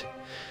destroys it.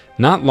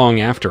 Not long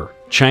after,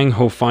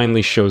 Chang-ho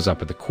finally shows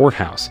up at the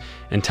courthouse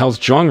and tells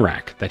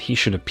Jong-rak that he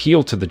should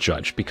appeal to the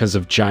judge because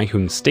of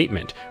Jae-hoon's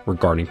statement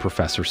regarding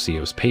Professor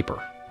Seo's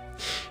paper.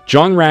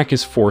 Jong-rak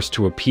is forced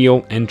to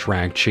appeal and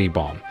drag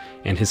Chae-bong,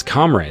 and his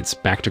comrades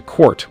back to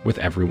court with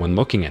everyone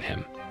looking at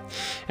him.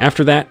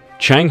 After that,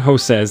 Chang-ho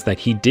says that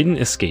he didn't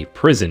escape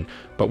prison,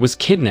 but was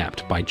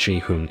kidnapped by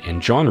Jae-hoon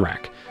and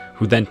Jeonrak,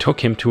 who then took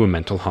him to a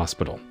mental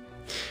hospital.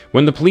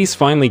 When the police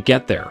finally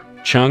get there,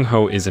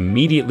 Chang-ho is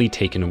immediately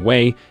taken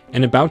away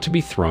and about to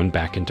be thrown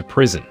back into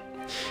prison.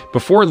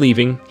 Before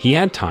leaving, he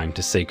had time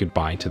to say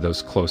goodbye to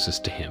those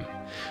closest to him,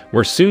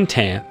 where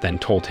Soon-tae then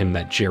told him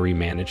that Jerry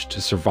managed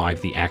to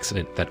survive the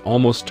accident that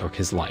almost took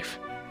his life.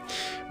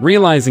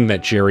 Realizing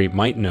that Jerry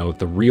might know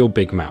the real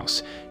Big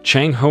Mouse,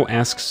 Chang-ho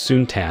asks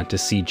Soon-tae to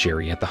see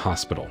Jerry at the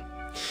hospital.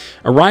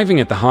 Arriving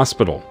at the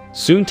hospital,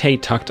 Soon-tae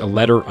tucked a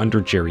letter under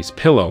Jerry's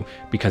pillow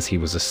because he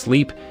was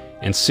asleep,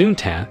 and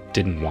Soon-tae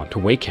didn't want to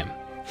wake him.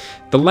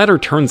 The letter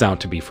turns out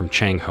to be from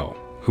Chang-ho,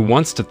 who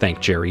wants to thank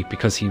Jerry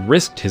because he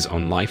risked his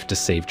own life to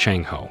save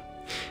Chang-ho.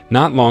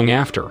 Not long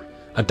after,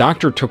 a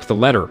doctor took the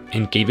letter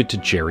and gave it to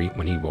Jerry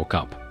when he woke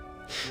up.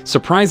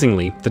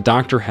 Surprisingly, the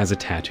doctor has a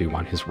tattoo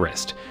on his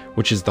wrist,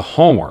 which is the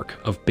hallmark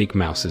of Big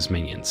Mouse's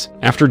minions.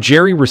 After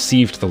Jerry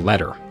received the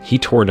letter, he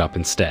tore it up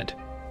instead.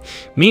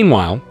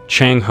 Meanwhile,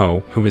 Chang-ho,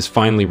 who has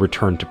finally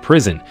returned to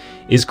prison,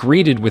 is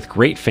greeted with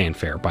great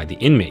fanfare by the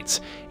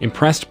inmates,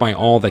 impressed by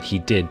all that he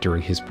did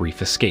during his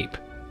brief escape.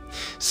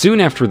 Soon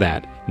after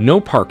that,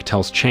 No Park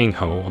tells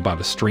Chang-ho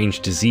about a strange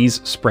disease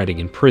spreading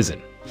in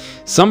prison.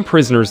 Some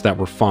prisoners that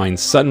were fine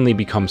suddenly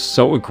become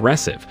so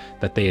aggressive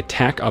that they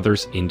attack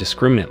others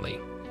indiscriminately.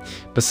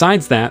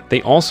 Besides that,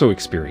 they also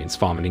experience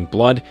vomiting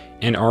blood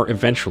and are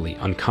eventually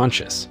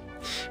unconscious.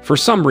 For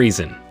some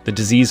reason, the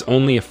disease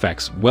only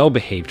affects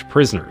well-behaved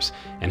prisoners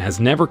and has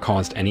never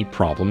caused any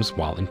problems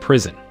while in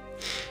prison.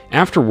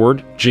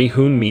 Afterward,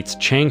 Jae-hoon meets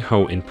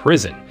Chang-ho in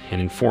prison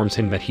and informs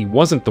him that he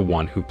wasn't the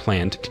one who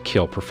planned to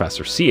kill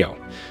Professor Seo,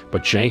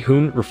 but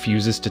Jae-hoon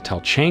refuses to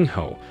tell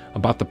Chang-ho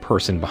about the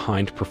person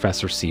behind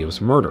Professor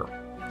Seo's murder.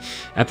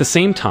 At the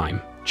same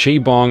time,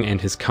 Chae-bong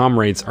and his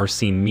comrades are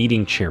seen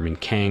meeting Chairman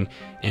Kang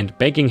and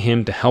begging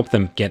him to help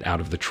them get out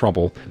of the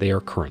trouble they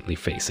are currently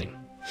facing.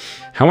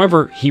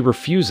 However, he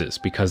refuses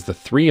because the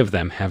three of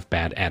them have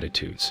bad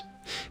attitudes.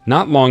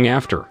 Not long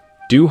after,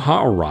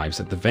 Do-ha arrives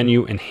at the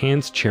venue and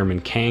hands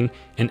Chairman Kang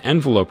an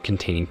envelope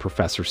containing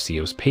Professor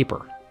Seo's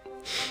paper.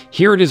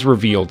 Here it is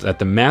revealed that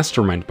the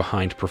mastermind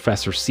behind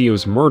Professor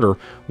Seo's murder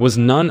was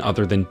none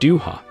other than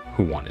Do-ha,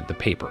 who wanted the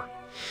paper.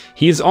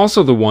 He is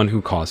also the one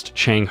who caused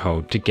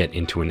Chang-ho to get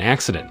into an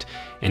accident,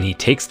 and he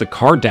takes the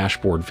car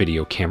dashboard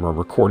video camera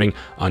recording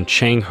on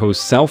Chang-ho's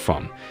cell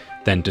phone,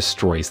 then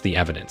destroys the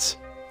evidence.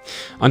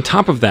 On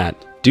top of that,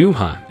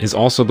 Do-ha is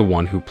also the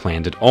one who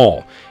planned it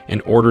all,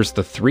 and orders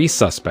the three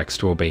suspects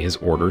to obey his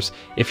orders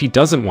if he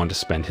doesn't want to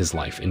spend his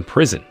life in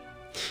prison.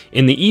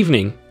 In the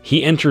evening,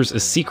 he enters a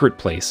secret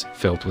place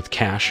filled with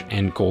cash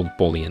and gold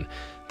bullion,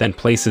 then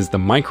places the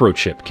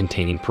microchip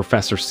containing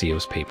Professor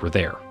Seo's paper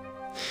there.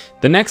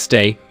 The next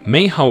day,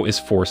 Mei-ho is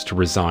forced to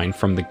resign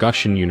from the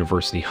Gushin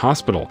University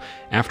Hospital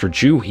after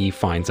Joo-hee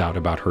finds out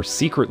about her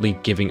secretly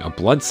giving a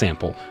blood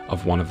sample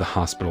of one of the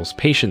hospital's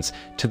patients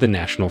to the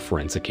National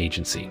Forensic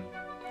Agency.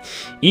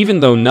 Even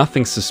though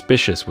nothing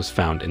suspicious was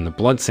found in the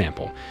blood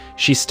sample,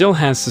 she still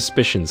has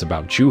suspicions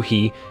about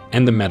Joo-hee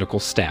and the medical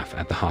staff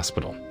at the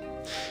hospital.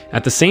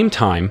 At the same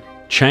time,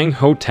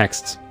 Chang-ho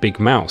texts Big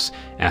Mouse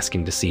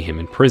asking to see him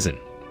in prison.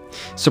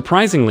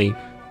 Surprisingly,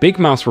 Big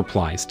Mouse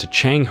replies to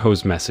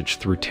Chang-ho's message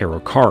through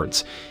tarot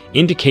cards,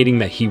 indicating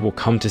that he will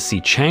come to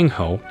see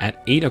Chang-ho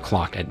at 8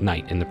 o'clock at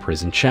night in the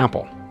prison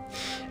chapel.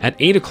 At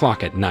 8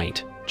 o'clock at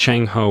night,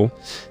 Chang-ho,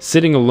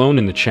 sitting alone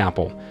in the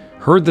chapel,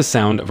 heard the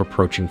sound of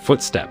approaching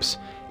footsteps,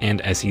 and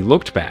as he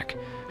looked back,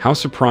 how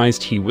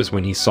surprised he was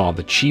when he saw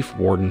the chief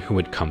warden who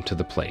had come to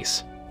the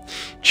place.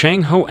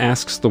 Chang-ho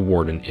asks the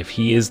warden if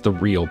he is the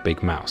real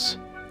Big Mouse.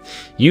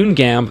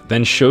 Yoon-gab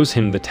then shows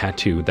him the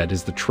tattoo that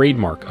is the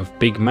trademark of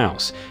Big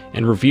Mouse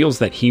and reveals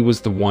that he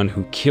was the one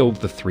who killed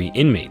the three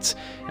inmates,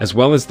 as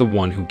well as the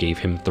one who gave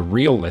him the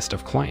real list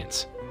of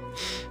clients.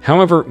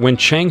 However, when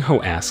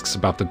Chang-ho asks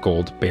about the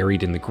gold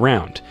buried in the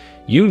ground,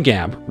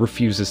 Yoon-gab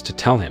refuses to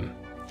tell him.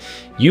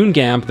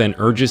 Yoon-gab then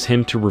urges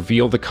him to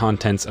reveal the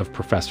contents of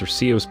Professor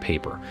Seo's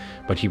paper,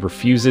 but he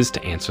refuses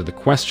to answer the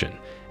question,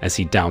 as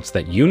he doubts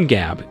that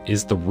Yoon-gab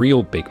is the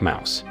real Big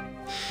Mouse.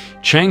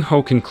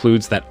 Chang-ho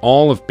concludes that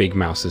all of Big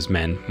Mouse's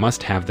men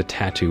must have the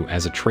tattoo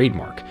as a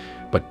trademark,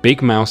 but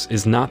Big Mouse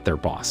is not their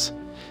boss.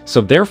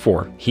 So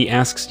therefore, he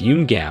asks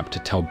Yoon-gab to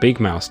tell Big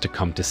Mouse to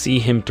come to see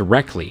him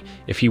directly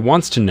if he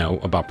wants to know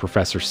about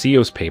Professor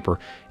Seo's paper,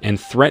 and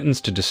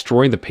threatens to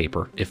destroy the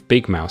paper if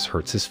Big Mouse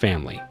hurts his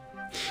family.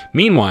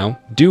 Meanwhile,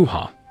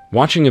 Do-ha,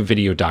 watching a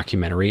video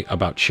documentary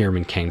about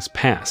Chairman Kang's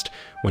past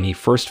when he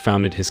first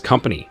founded his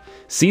company,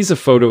 sees a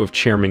photo of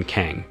Chairman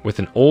Kang with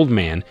an old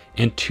man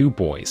and two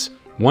boys,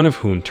 one of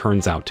whom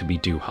turns out to be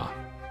Do-ha.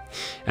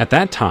 At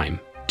that time,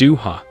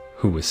 Do-ha,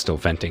 who was still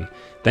venting,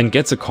 then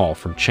gets a call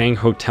from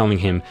Chang-ho telling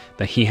him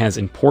that he has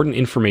important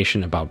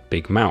information about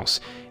Big Mouse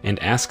and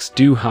asks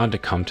Do-ha to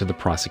come to the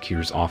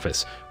prosecutor's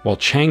office while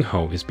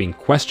Chang-ho is being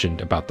questioned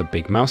about the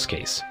Big Mouse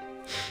case.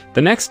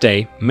 The next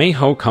day,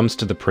 Mei-ho comes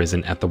to the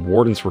prison at the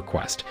warden's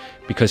request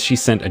because she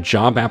sent a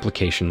job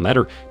application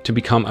letter to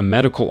become a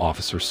medical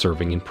officer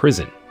serving in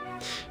prison.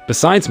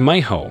 Besides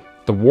Mei-ho,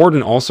 the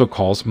warden also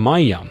calls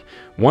Mai-young,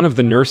 one of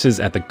the nurses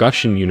at the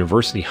Gushin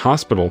University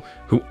Hospital,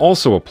 who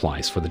also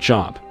applies for the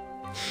job.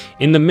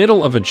 In the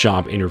middle of a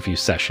job interview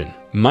session,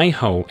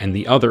 Mei-ho and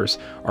the others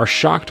are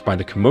shocked by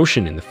the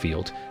commotion in the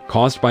field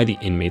caused by the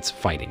inmates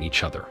fighting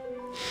each other.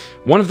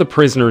 One of the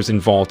prisoners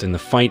involved in the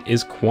fight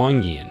is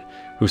Kwang Yin,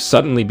 who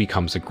suddenly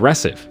becomes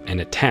aggressive and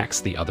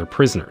attacks the other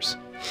prisoners.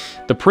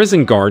 The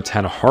prison guards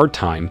had a hard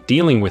time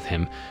dealing with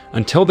him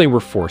until they were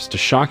forced to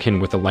shock him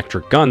with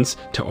electric guns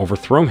to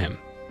overthrow him.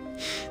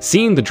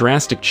 Seeing the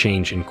drastic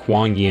change in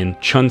Kwang Yin,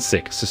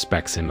 Chun-sik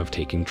suspects him of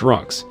taking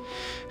drugs.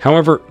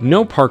 However,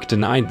 No Park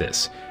denied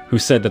this, who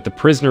said that the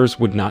prisoners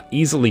would not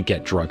easily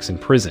get drugs in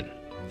prison,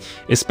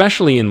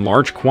 especially in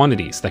large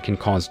quantities that can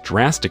cause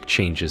drastic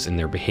changes in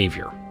their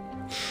behavior.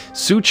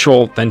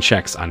 Su-chol then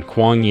checks on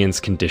Kwang Yin's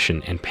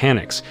condition and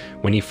panics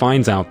when he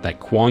finds out that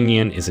Kwang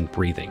Yin isn't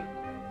breathing.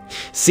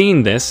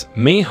 Seeing this,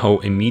 Mei-ho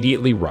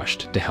immediately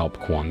rushed to help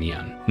Kwang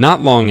Yin.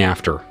 Not long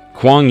after,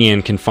 Kwang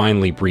Yin can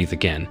finally breathe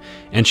again,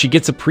 and she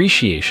gets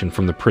appreciation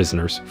from the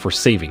prisoners for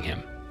saving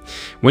him.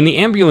 When the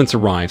ambulance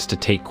arrives to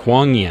take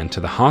Kwang Yin to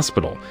the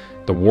hospital,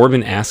 the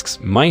warden asks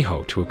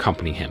Mei-ho to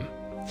accompany him.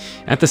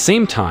 At the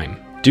same time,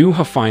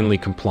 Do-ha finally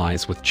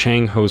complies with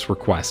Chang-ho's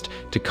request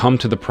to come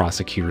to the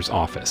prosecutor's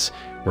office,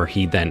 where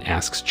he then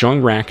asks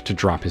Jung-rak to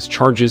drop his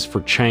charges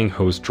for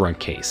Chang-ho's drug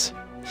case.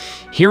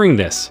 Hearing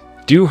this,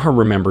 Do-ha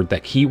remembered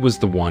that he was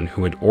the one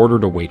who had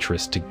ordered a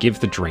waitress to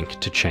give the drink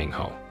to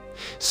Chang-ho.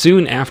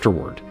 Soon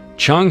afterward,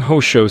 Chang-ho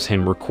shows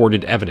him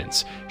recorded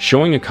evidence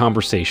showing a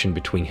conversation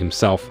between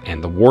himself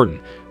and the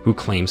warden, who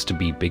claims to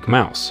be Big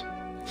Mouse.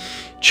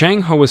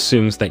 Chang-ho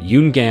assumes that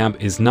Yoon-gab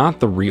is not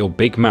the real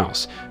Big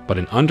Mouse, but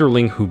an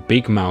underling who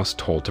Big Mouse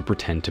told to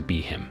pretend to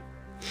be him.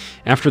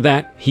 After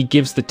that, he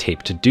gives the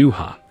tape to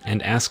Do-ha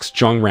and asks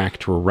Jung-rak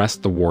to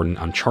arrest the warden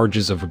on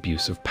charges of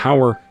abuse of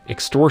power,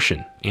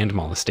 extortion, and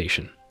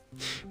molestation.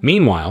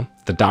 Meanwhile,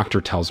 the doctor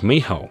tells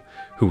Mei-ho,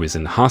 who is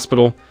in the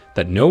hospital,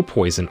 that no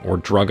poison or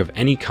drug of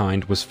any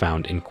kind was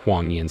found in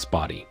Kwang Yin's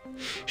body.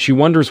 She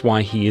wonders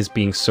why he is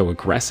being so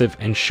aggressive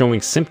and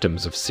showing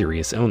symptoms of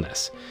serious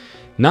illness.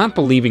 Not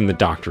believing the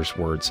doctor's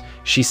words,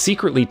 she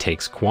secretly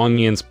takes Kwang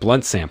Yin's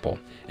blood sample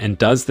and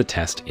does the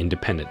test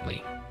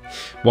independently.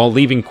 While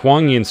leaving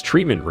Kwang Yin's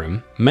treatment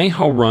room,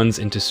 Mei-ho runs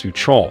into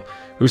Su-chol,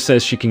 who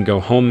says she can go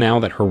home now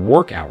that her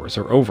work hours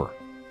are over.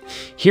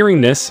 Hearing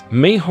this,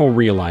 Mei-ho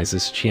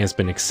realizes she has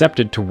been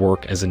accepted to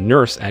work as a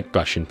nurse at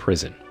Gushin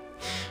Prison.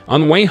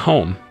 On the way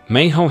home,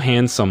 Mei-ho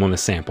hands someone a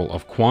sample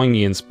of Kwang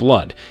Yin's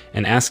blood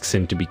and asks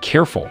him to be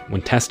careful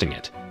when testing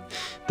it.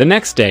 The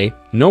next day,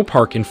 No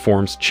Park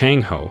informs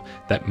Chang-ho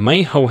that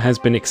Mei-ho has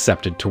been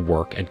accepted to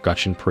work at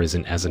Gushin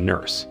Prison as a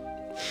nurse.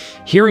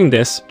 Hearing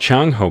this,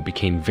 Chang-ho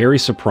became very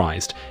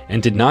surprised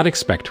and did not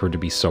expect her to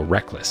be so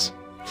reckless.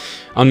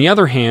 On the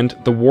other hand,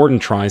 the warden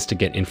tries to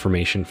get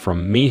information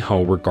from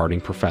Mei-ho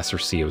regarding Professor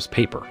Seo's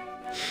paper.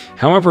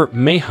 However,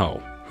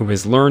 Mei-ho, who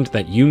has learned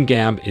that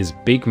Yoon-gab is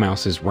Big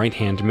Mouse's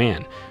right-hand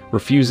man,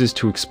 refuses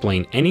to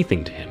explain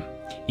anything to him,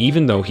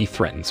 even though he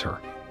threatens her.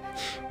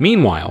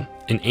 Meanwhile,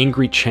 an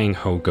angry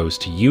Chang-ho goes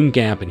to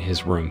Yoon-gab in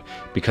his room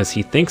because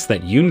he thinks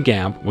that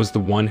Yoon-gab was the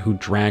one who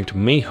dragged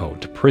Mei-ho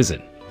to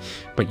prison.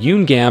 But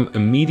Yoon-gab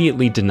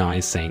immediately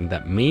denies, saying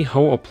that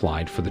Mei-ho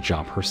applied for the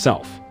job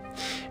herself.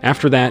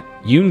 After that,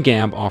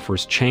 Yoon-gab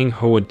offers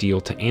Chang-ho a deal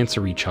to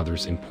answer each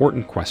other's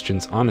important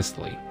questions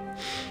honestly.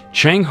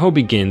 Chang-ho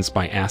begins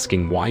by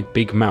asking why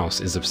Big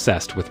Mouse is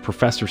obsessed with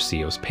Professor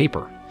Seo's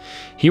paper.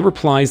 He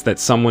replies that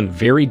someone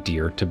very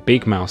dear to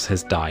Big Mouse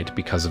has died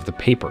because of the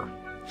paper.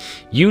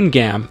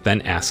 Yoon-gab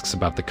then asks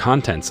about the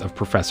contents of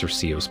Professor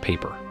Seo's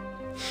paper.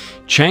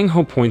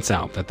 Chang-ho points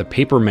out that the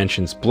paper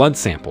mentions blood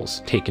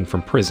samples taken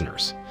from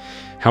prisoners.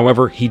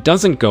 However, he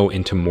doesn't go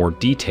into more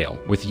detail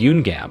with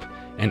Yoon-gab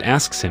and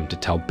asks him to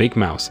tell Big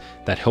Mouse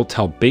that he'll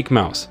tell Big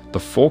Mouse the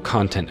full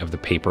content of the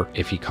paper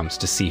if he comes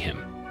to see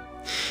him.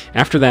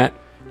 After that,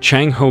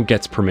 Chang-ho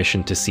gets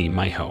permission to see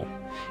Mei-ho,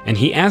 and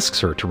he asks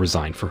her to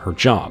resign for her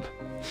job.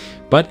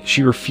 But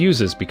she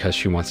refuses because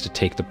she wants to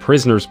take the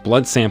prisoners'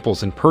 blood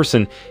samples in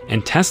person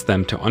and test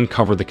them to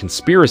uncover the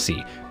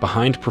conspiracy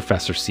behind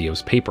Professor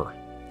Seo's paper.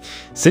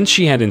 Since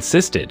she had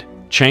insisted,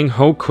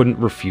 Chang-ho couldn't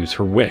refuse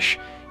her wish,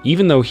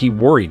 even though he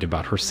worried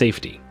about her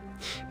safety.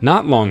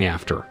 Not long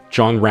after,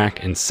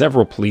 Jung-rak and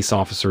several police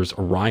officers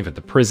arrive at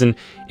the prison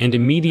and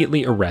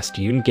immediately arrest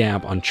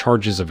Yoon-gab on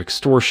charges of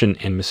extortion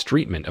and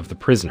mistreatment of the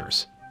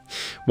prisoners.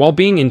 While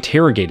being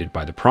interrogated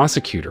by the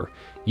prosecutor,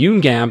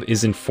 Yoon-gab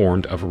is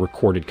informed of a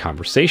recorded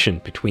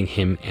conversation between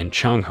him and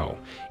Chang-ho,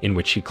 in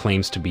which he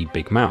claims to be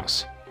Big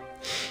Mouse.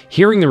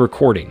 Hearing the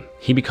recording,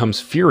 he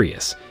becomes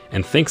furious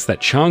and thinks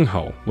that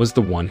Chang-ho was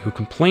the one who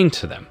complained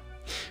to them.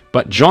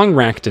 But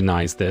Jung-rak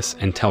denies this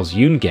and tells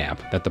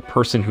Yoon-gab that the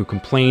person who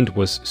complained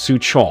was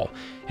Su-chol,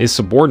 his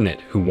subordinate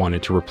who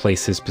wanted to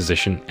replace his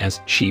position as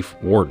chief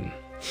warden.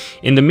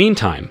 In the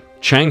meantime,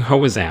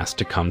 Chang-ho is asked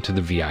to come to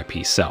the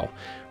VIP cell,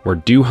 where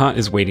Du-ha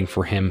is waiting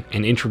for him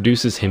and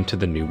introduces him to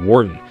the new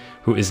warden,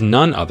 who is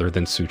none other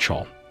than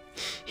Su-chol.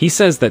 He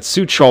says that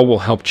Su-chol will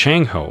help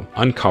Chang-ho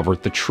uncover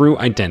the true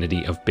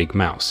identity of Big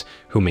Mouse,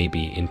 who may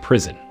be in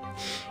prison.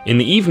 In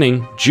the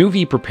evening,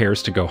 Juvie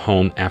prepares to go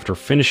home after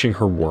finishing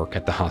her work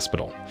at the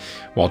hospital.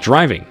 While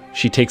driving,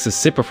 she takes a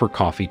sip of her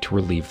coffee to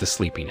relieve the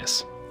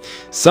sleepiness.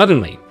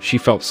 Suddenly, she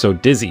felt so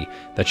dizzy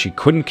that she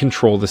couldn't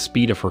control the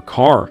speed of her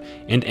car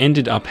and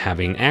ended up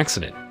having an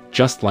accident,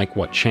 just like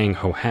what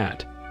Chang-ho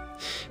had.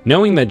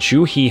 Knowing that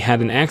Ju-hee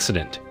had an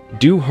accident,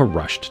 Du-ha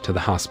rushed to the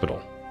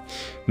hospital.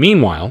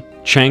 Meanwhile,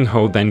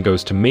 Chang-ho then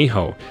goes to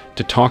Mei-ho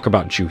to talk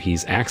about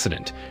Ju-hee's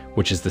accident,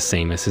 which is the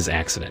same as his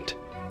accident.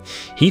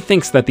 He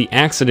thinks that the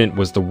accident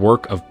was the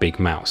work of Big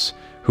Mouse,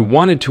 who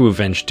wanted to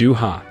avenge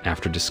Du-ha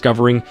after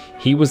discovering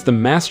he was the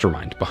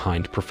mastermind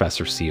behind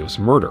Professor Seo's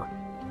murder.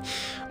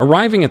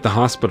 Arriving at the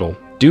hospital,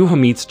 Du-ha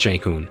meets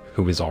Jae-hoon,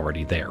 who is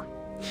already there.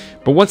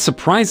 But what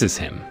surprises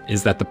him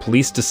is that the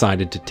police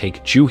decided to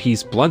take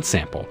Ju-hee's blood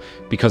sample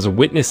because a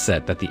witness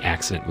said that the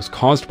accident was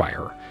caused by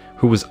her,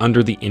 who was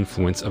under the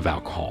influence of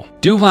alcohol.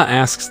 Du-ha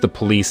asks the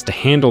police to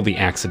handle the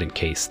accident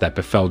case that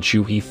befell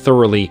Ju-hee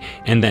thoroughly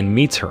and then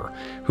meets her,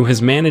 who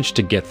has managed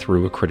to get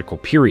through a critical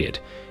period,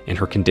 and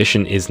her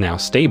condition is now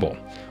stable,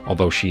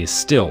 although she is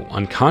still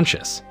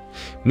unconscious.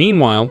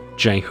 Meanwhile,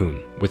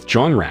 Jae-hoon, with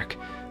Jong-rak,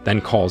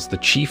 then calls the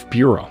chief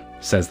bureau,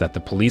 says that the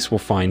police will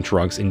find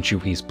drugs in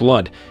Ju-hee's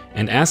blood,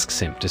 and asks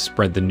him to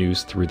spread the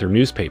news through their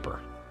newspaper.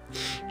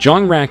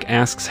 Jong-rak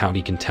asks how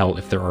he can tell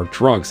if there are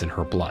drugs in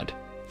her blood.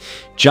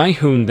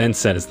 Jae-hoon then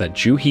says that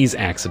Ju-hee's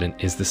accident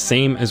is the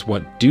same as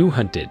what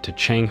Du-ha did to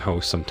Chang-ho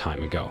some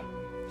time ago.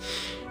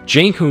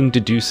 Jae-hoon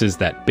deduces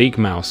that Big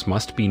Mouse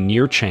must be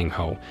near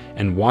Chang-ho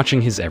and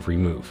watching his every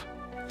move.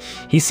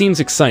 He seems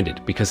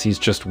excited because he's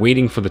just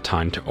waiting for the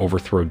time to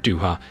overthrow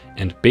Du-ha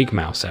and Big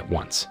Mouse at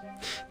once.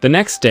 The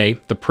next day,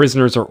 the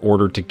prisoners are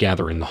ordered to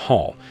gather in the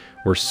hall,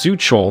 where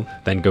Su-chol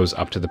then goes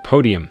up to the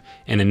podium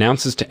and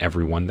announces to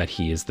everyone that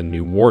he is the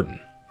new warden.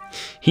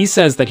 He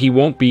says that he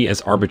won't be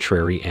as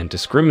arbitrary and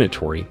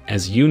discriminatory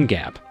as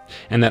Yoon-gab,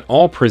 and that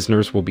all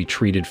prisoners will be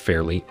treated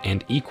fairly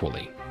and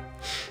equally.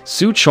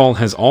 Su-chol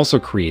has also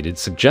created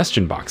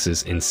suggestion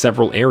boxes in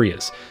several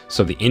areas,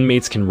 so the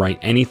inmates can write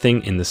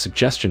anything in the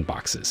suggestion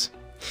boxes.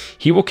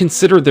 He will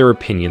consider their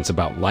opinions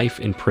about life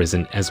in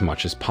prison as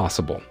much as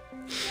possible.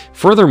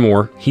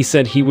 Furthermore, he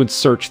said he would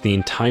search the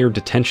entire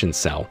detention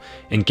cell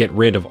and get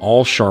rid of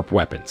all sharp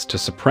weapons to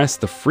suppress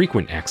the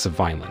frequent acts of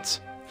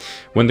violence.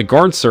 When the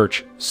guards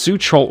search,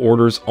 Su-chol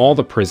orders all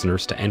the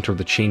prisoners to enter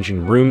the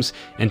changing rooms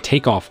and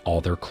take off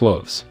all their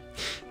clothes.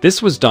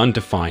 This was done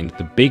to find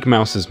the Big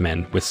Mouse's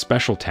men with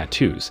special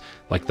tattoos,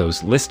 like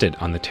those listed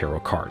on the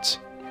tarot cards.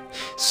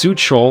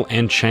 Su-chol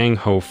and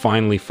Chang-ho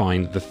finally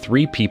find the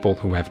 3 people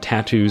who have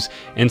tattoos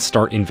and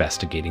start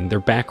investigating their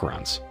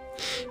backgrounds.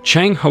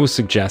 Chang-ho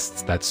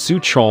suggests that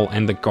Su-chol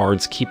and the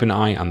guards keep an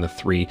eye on the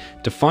 3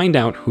 to find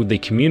out who they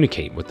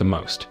communicate with the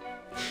most.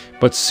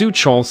 But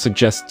Su-chol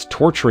suggests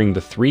torturing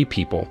the 3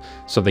 people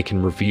so they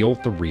can reveal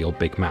the real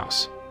Big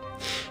Mouse.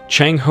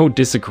 Chang-ho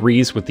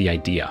disagrees with the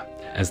idea,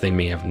 as they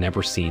may have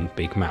never seen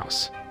Big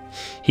Mouse.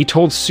 He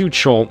told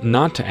Su-chol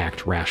not to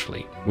act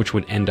rashly, which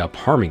would end up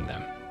harming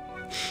them.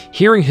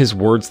 Hearing his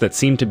words that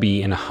seem to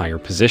be in a higher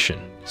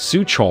position,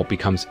 Su-chol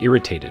becomes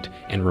irritated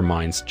and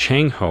reminds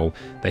Chang-ho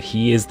that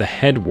he is the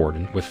head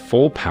warden with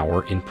full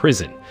power in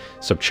prison,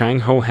 so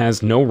Chang-ho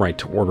has no right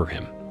to order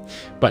him.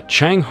 But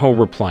Chang-ho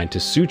replied to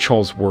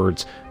Su-chol's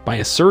words by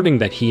asserting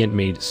that he had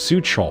made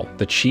Su-chol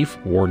the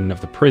chief warden of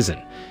the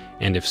prison,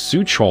 and if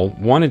Su-chol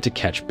wanted to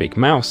catch Big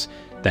Mouse,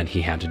 then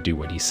he had to do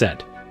what he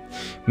said.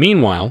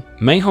 Meanwhile,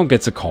 Mei-ho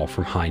gets a call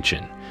from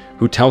Hai-jin,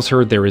 who tells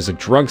her there is a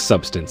drug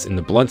substance in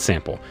the blood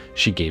sample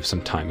she gave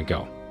some time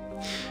ago.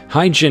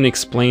 Hai-jin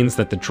explains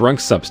that the drug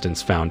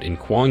substance found in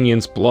Kwang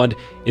Yin's blood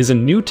is a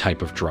new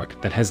type of drug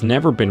that has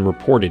never been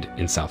reported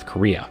in South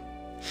Korea.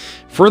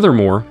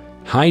 Furthermore,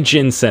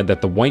 Hai-jin said that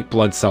the white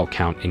blood cell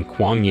count in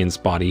Kwang Yin's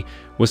body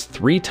was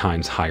 3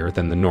 times higher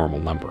than the normal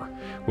number,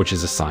 which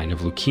is a sign of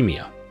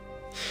leukemia.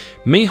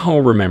 Mei-ho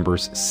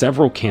remembers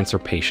several cancer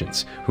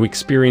patients who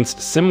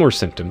experienced similar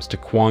symptoms to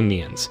Kwang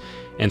Yin's,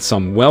 and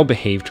some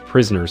well-behaved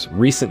prisoners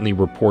recently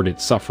reported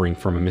suffering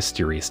from a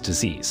mysterious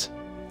disease.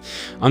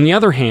 On the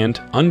other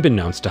hand,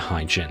 unbeknownst to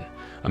Hai-jin,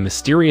 a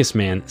mysterious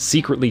man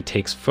secretly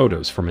takes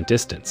photos from a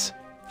distance.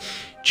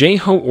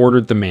 Jae-ho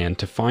ordered the man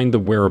to find the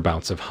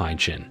whereabouts of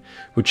Hai-jin,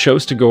 who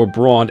chose to go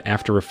abroad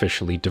after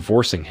officially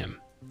divorcing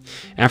him.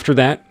 After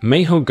that,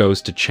 Mei-ho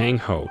goes to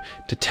Chang-ho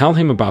to tell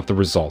him about the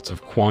results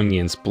of Kwang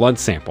Yin's blood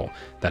sample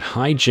that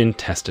Hai-jin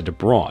tested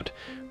abroad,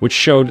 which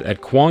showed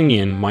that Kwang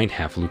Yin might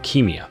have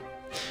leukemia.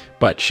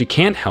 But she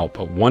can't help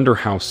but wonder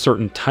how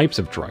certain types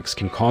of drugs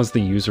can cause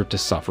the user to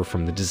suffer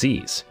from the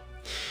disease.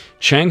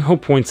 Chang-ho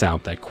points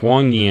out that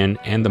Kwang Yin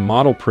and the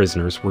model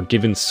prisoners were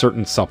given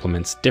certain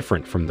supplements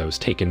different from those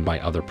taken by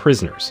other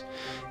prisoners.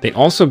 They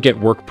also get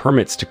work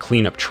permits to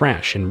clean up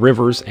trash in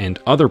rivers and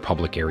other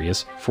public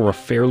areas for a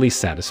fairly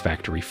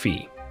satisfactory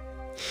fee.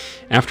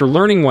 After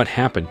learning what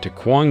happened to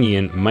Kwang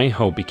Yin,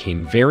 Mei-ho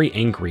became very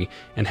angry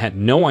and had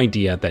no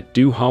idea that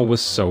Do-ha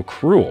was so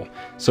cruel,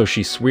 so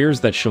she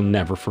swears that she'll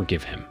never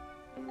forgive him.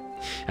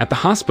 At the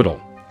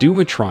hospital,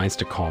 Do-ha tries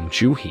to calm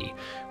Ju-hee,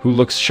 who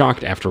looks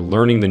shocked after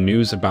learning the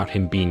news about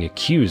him being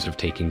accused of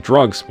taking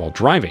drugs while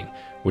driving,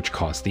 which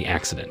caused the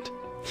accident.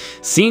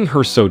 Seeing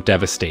her so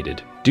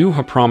devastated,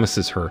 Do-ha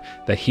promises her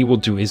that he will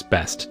do his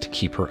best to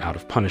keep her out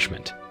of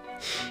punishment.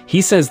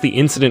 He says the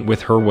incident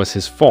with her was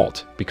his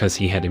fault because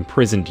he had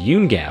imprisoned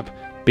Yoon-gab,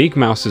 Big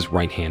Mouse's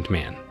right-hand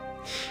man.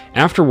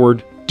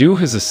 Afterward,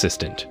 Do-ha's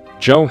assistant,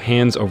 Jo,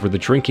 hands over the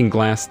drinking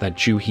glass that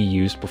Ju-hee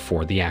used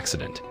before the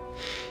accident.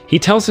 He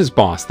tells his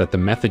boss that the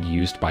method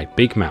used by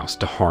Big Mouse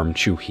to harm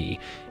Ju-hee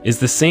is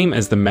the same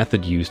as the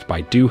method used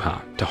by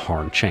Do-ha to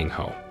harm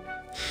Chang-ho.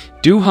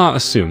 Do-ha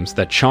assumes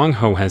that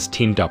Chang-ho has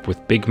teamed up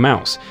with Big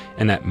Mouse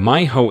and that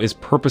Mei-ho is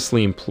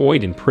purposely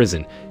employed in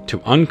prison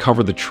to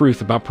uncover the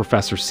truth about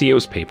Professor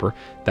Seo's paper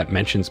that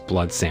mentions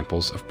blood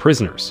samples of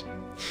prisoners.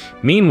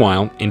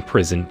 Meanwhile, in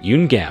prison,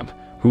 Yoon-gab,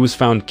 who was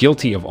found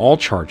guilty of all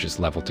charges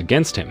leveled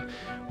against him,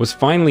 was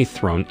finally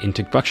thrown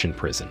into Guksin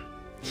prison.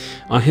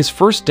 On his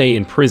first day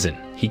in prison,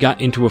 he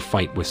got into a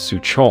fight with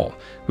Su-chol,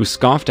 who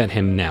scoffed at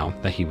him now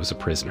that he was a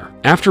prisoner.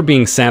 After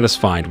being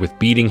satisfied with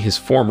beating his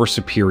former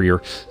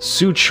superior,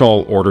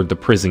 Su-chol ordered the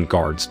prison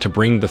guards to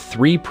bring the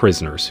 3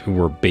 prisoners who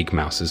were Big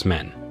Mouse's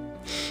men.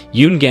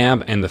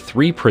 Yoon-gab and the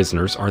 3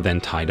 prisoners are then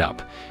tied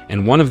up,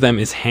 and one of them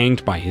is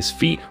hanged by his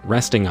feet,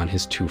 resting on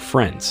his 2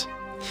 friends.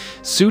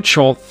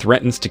 Su-chol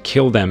threatens to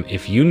kill them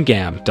if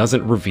Yoon-gab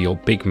doesn't reveal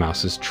Big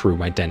Mouse's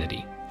true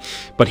identity.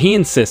 But he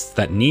insists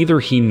that neither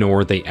he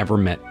nor they ever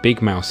met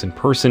Big Mouse in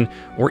person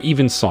or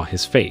even saw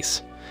his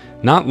face.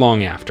 Not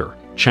long after,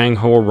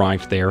 Chang-ho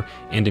arrived there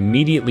and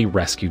immediately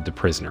rescued the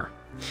prisoner.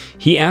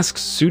 He asks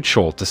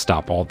Su-chol to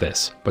stop all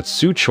this, but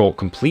Su-chol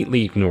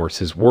completely ignores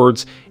his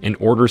words and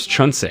orders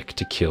Chun-sik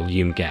to kill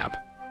Yoon-gab.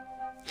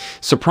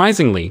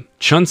 Surprisingly,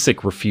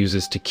 Chun-sik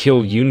refuses to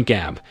kill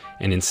Yoon-gab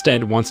and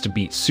instead wants to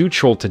beat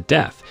Su-chol to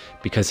death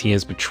because he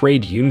has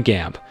betrayed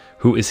Yoon-gab,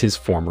 who is his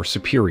former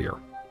superior.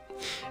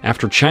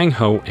 After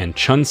Chang-ho and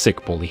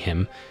Chun-sik bully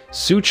him,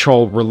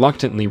 Su-chol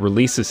reluctantly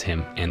releases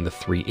him and the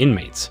 3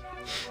 inmates.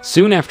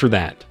 Soon after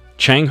that,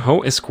 Chang-ho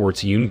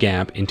escorts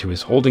Yoon-gab into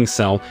his holding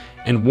cell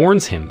and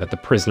warns him that the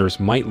prisoners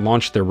might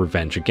launch their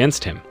revenge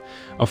against him,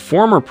 a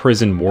former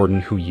prison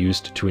warden who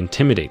used to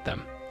intimidate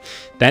them.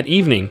 That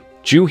evening,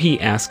 Ju-hee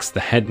asks the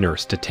head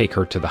nurse to take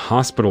her to the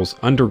hospital's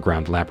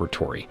underground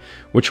laboratory,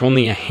 which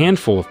only a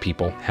handful of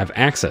people have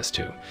access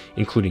to,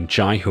 including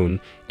Jae-hoon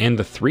and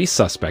the 3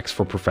 suspects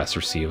for Professor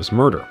Seo's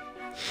murder.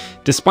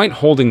 Despite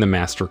holding the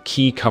master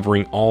key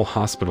covering all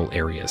hospital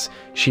areas,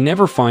 she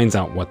never finds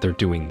out what they're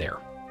doing there.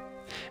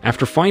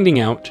 After finding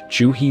out,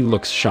 Ju-hee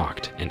looks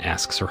shocked and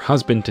asks her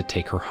husband to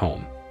take her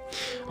home.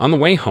 On the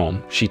way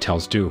home, she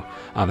tells Do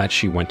that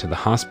she went to the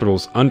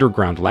hospital's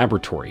underground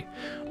laboratory,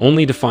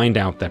 only to find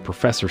out that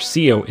Professor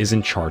Seo is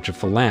in charge of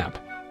the lab.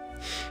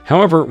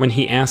 However, when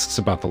he asks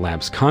about the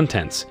lab's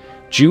contents,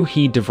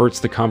 Ju-hee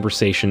diverts the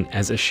conversation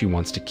as if she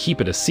wants to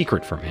keep it a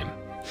secret from him.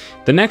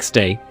 The next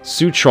day,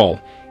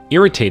 Su-chol,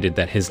 irritated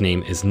that his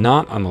name is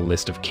not on the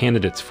list of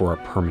candidates for a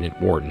permanent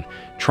warden,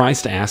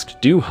 tries to ask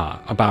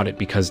Do-ha about it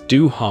because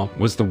Do-ha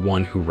was the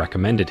one who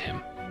recommended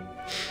him.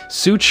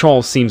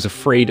 Su-chol seems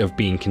afraid of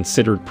being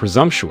considered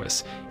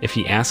presumptuous if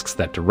he asks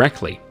that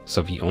directly,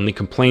 so he only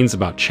complains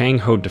about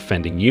Chang-ho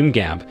defending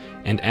Yoon-gab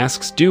and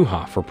asks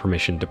Do-ha for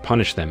permission to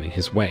punish them in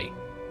his way.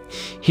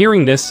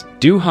 Hearing this,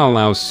 Do-ha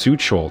allows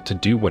Su-chol to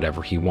do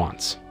whatever he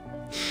wants.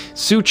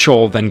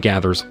 Su-chol then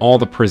gathers all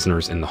the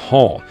prisoners in the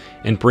hall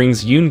and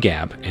brings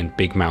Yoon-gab and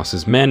Big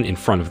Mouse's men in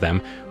front of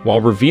them while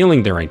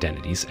revealing their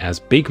identities as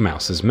Big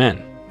Mouse's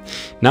men.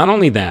 Not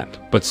only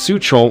that, but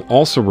Su-chol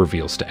also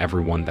reveals to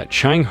everyone that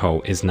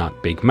Chang-ho is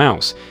not Big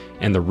Mouse,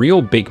 and the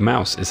real Big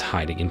Mouse is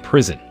hiding in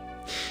prison.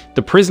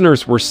 The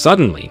prisoners were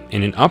suddenly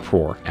in an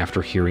uproar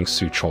after hearing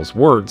Su-chol's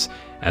words,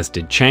 as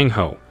did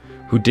Chang-ho,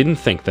 who didn't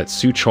think that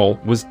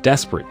Su-chol was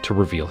desperate to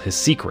reveal his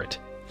secret.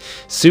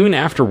 Soon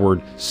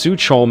afterward,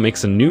 Su-chol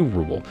makes a new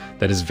rule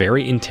that is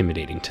very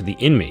intimidating to the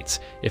inmates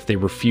if they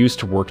refuse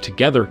to work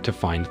together to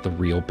find the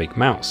real Big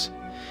Mouse.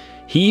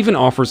 He even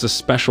offers a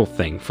special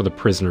thing for the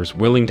prisoners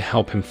willing to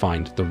help him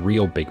find the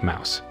real Big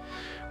Mouse.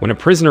 When a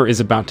prisoner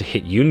is about to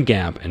hit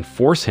Yoon-gab and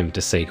force him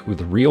to say who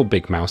the real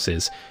Big Mouse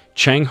is,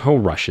 Chang-ho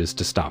rushes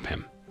to stop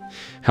him.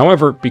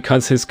 However,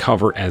 because his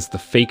cover as the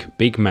fake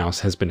Big Mouse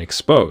has been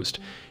exposed,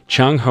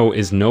 Chang-ho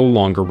is no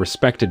longer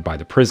respected by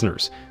the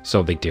prisoners,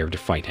 so they dare to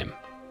fight him.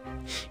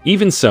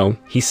 Even so,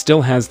 he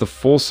still has the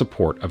full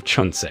support of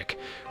Chun-sik,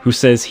 who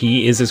says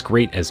he is as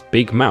great as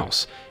Big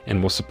Mouse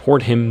and will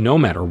support him no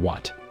matter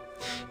what.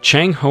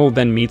 Chang-ho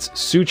then meets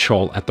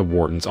Su-chol at the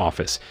warden's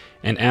office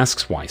and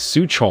asks why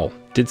Su-chol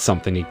did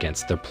something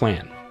against their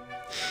plan.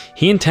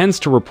 He intends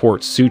to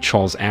report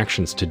Su-chol's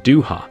actions to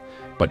Do-ha,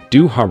 but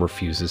Do-ha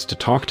refuses to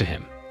talk to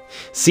him.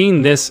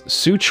 Seeing this,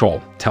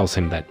 Su-chol tells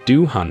him that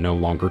Do-ha no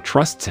longer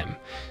trusts him,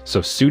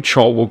 so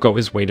Su-chol will go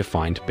his way to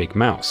find Big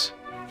Mouse.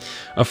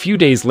 A few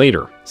days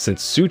later,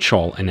 since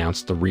Suchol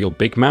announced the real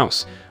Big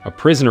Mouse, a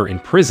prisoner in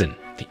prison,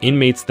 the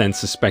inmates then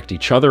suspect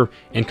each other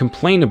and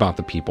complain about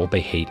the people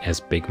they hate as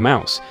Big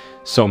Mouse,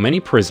 so many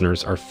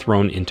prisoners are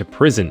thrown into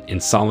prison in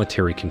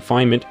solitary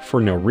confinement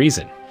for no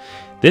reason.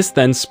 This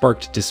then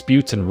sparked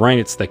disputes and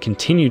riots that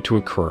continued to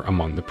occur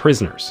among the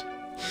prisoners.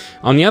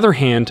 On the other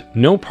hand,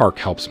 No Park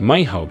helps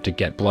Mei-ho to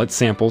get blood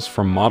samples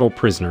from model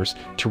prisoners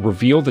to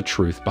reveal the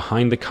truth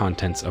behind the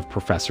contents of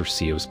Professor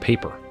Seo's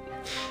paper.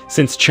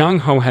 Since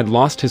Chang-ho had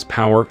lost his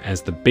power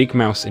as the Big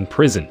Mouse in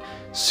prison,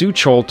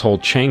 Suchol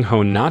told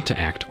Chang-ho not to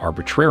act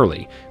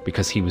arbitrarily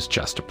because he was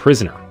just a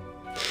prisoner.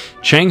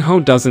 Chang-ho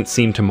doesn't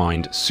seem to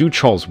mind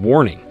Suchol's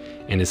warning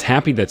and is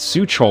happy that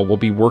Suchol will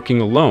be working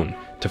alone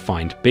to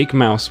find Big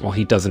Mouse while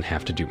he doesn't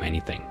have to do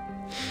anything.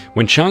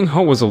 When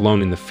Chang-ho was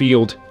alone in the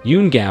field,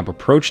 Yoon-gab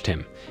approached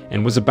him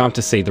and was about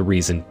to say the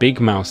reason Big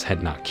Mouse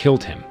had not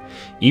killed him,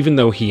 even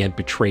though he had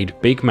betrayed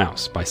Big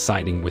Mouse by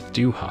siding with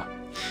Do-ha.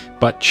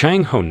 But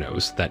Chang-ho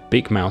knows that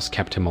Big Mouse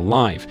kept him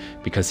alive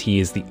because he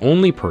is the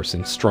only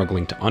person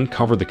struggling to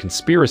uncover the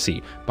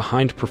conspiracy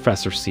behind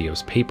Professor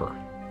Seo's paper.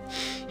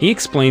 He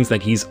explains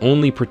that he's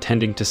only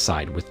pretending to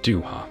side with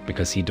Do-ha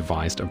because he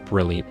devised a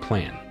brilliant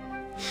plan.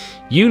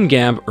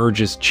 Yoon-gab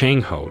urges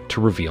Chang-ho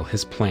to reveal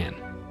his plan.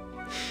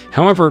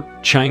 However,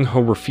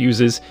 Chang-ho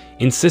refuses,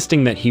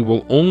 insisting that he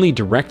will only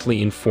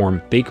directly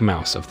inform Big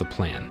Mouse of the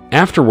plan.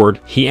 Afterward,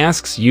 he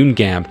asks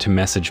Yoon-gab to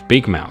message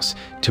Big Mouse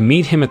to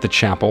meet him at the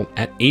chapel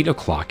at 8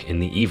 o'clock in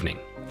the evening.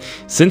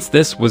 Since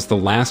this was the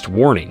last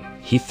warning,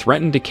 he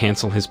threatened to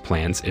cancel his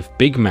plans if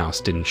Big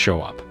Mouse didn't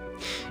show up.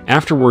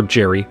 Afterward,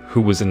 Jerry,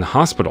 who was in the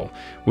hospital,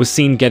 was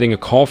seen getting a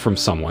call from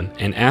someone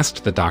and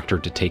asked the doctor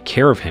to take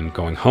care of him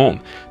going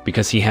home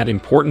because he had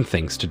important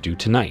things to do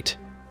tonight.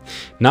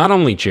 Not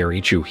only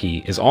Jerry,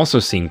 Joo-hee is also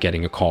seen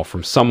getting a call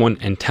from someone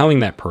and telling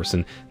that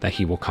person that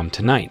he will come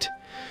tonight.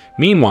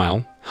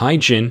 Meanwhile,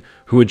 Hae-jin,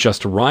 who had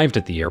just arrived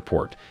at the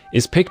airport,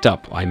 is picked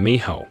up by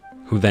Mei-ho,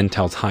 who then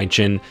tells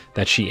Hae-jin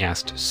that she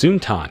asked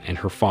Soon-tan and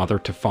her father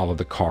to follow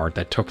the car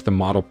that took the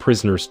model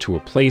prisoners to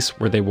a place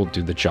where they will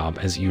do the job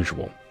as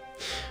usual.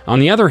 On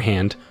the other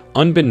hand,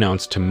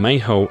 unbeknownst to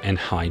Mei-ho and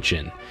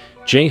Hae-jin,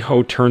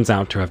 Jae-ho turns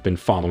out to have been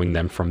following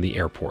them from the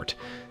airport,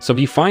 so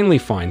he finally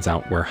finds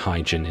out where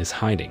Hae-jin is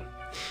hiding.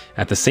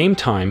 At the same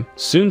time,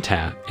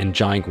 Soon-ta and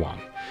Jae-gwang,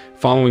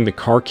 following the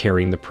car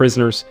carrying the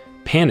prisoners,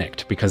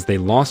 panicked because they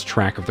lost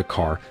track of the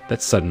car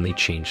that suddenly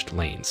changed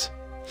lanes.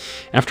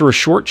 After a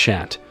short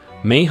chat,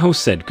 Mei-ho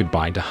said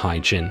goodbye to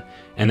Hae-jin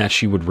and that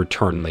she would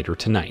return later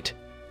tonight.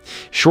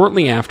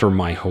 Shortly after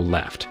Mei-ho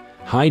left,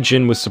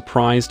 Hae-jin was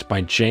surprised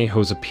by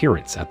Jae-ho's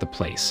appearance at the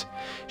place.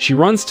 She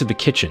runs to the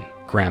kitchen,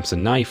 grabs a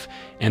knife,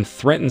 and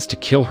threatens to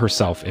kill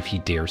herself if he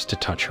dares to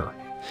touch her.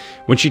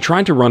 When she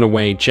tried to run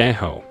away,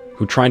 Jae-ho,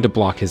 who tried to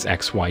block his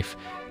ex-wife,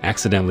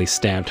 accidentally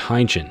stabbed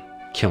Hae-jin,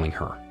 killing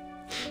her.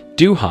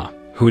 Do-ha,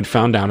 who had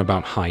found out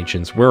about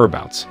Hae-jin's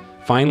whereabouts,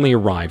 finally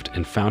arrived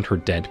and found her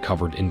dead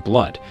covered in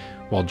blood,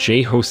 while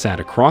Jae-ho sat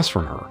across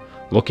from her,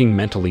 looking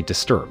mentally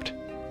disturbed.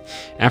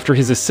 After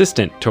his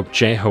assistant took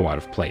Jae-ho out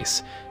of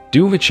place,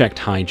 Do-ha checked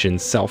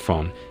Hae-jin's cell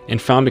phone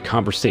and found a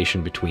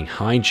conversation between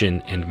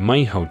Hae-jin and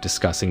Mei-ho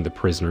discussing the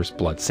prisoner's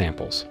blood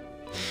samples.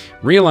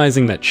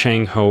 Realizing that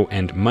Chang-ho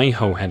and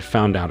Mei-ho had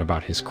found out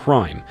about his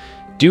crime,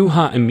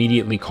 Do-ha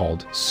immediately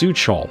called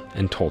Suchol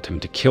and told him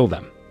to kill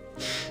them.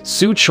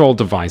 Suchol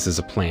devises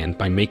a plan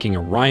by making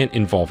a riot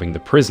involving the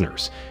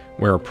prisoners,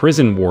 where a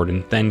prison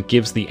warden then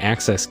gives the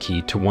access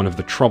key to one of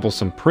the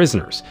troublesome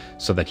prisoners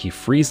so that he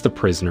frees the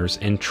prisoners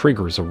and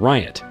triggers a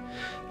riot.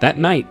 That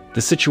night,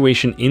 the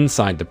situation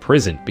inside the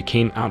prison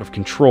became out of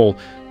control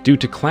due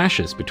to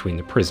clashes between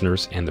the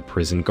prisoners and the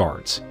prison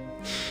guards.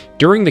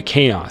 During the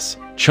chaos,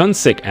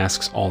 Chun-sik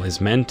asks all his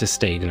men to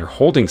stay in their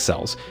holding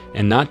cells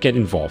and not get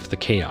involved in the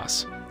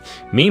chaos.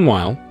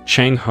 Meanwhile,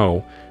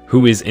 Chang-ho,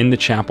 who is in the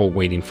chapel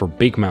waiting for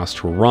Big Mouse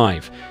to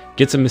arrive,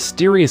 gets a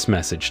mysterious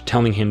message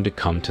telling him to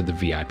come to the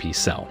VIP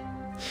cell.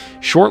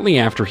 Shortly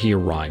after he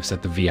arrives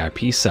at the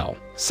VIP cell,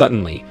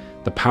 suddenly,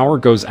 the power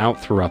goes out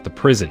throughout the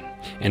prison,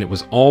 and it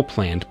was all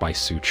planned by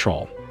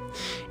Suchol.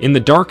 In the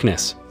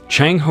darkness,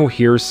 Chang-ho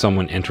hears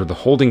someone enter the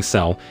holding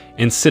cell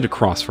and sit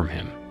across from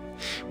him.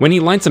 When he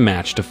lights a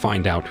match to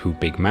find out who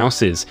Big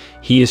Mouse is,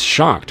 he is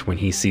shocked when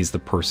he sees the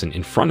person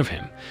in front of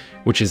him,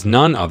 which is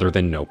none other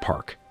than No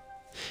Park.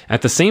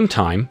 At the same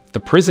time, the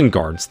prison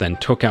guards then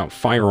took out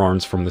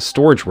firearms from the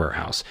storage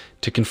warehouse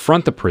to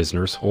confront the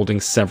prisoners, holding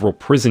several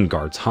prison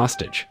guards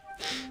hostage.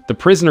 The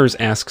prisoners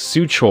ask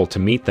Suchol to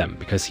meet them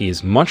because he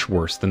is much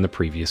worse than the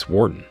previous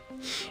warden.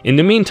 In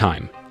the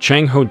meantime,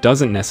 Chang-ho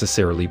doesn't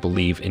necessarily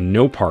believe in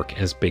No Park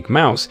as Big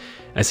Mouse,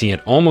 as he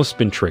had almost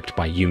been tricked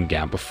by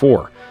Yoon-gab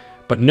before,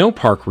 but No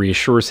Park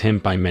reassures him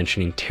by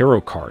mentioning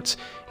tarot cards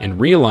and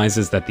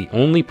realizes that the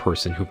only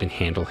person who can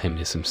handle him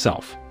is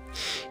himself.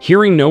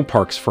 Hearing No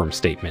Park's firm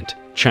statement,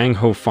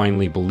 Chang-ho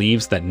finally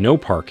believes that No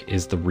Park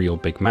is the real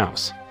Big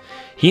Mouse.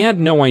 He had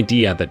no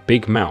idea that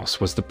Big Mouse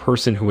was the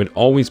person who had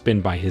always been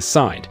by his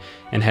side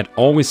and had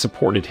always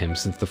supported him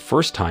since the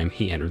first time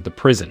he entered the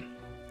prison.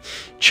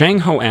 Chang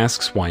Ho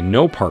asks why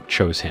No Park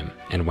chose him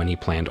and when he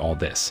planned all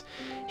this.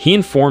 He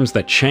informs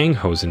that Chang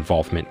Ho's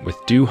involvement with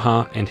Do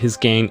Ha and his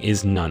gang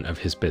is none of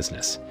his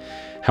business.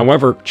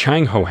 However,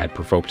 Chang Ho had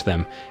provoked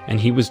them, and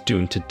he was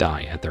doomed to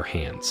die at their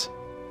hands.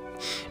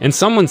 And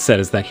someone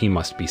says that he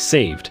must be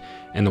saved,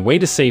 and the way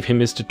to save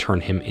him is to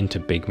turn him into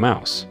Big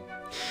Mouse.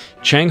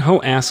 Chang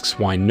Ho asks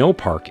why No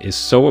Park is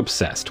so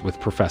obsessed with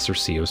Professor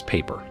Seo's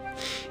paper.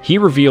 He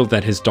revealed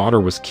that his daughter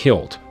was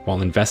killed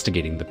while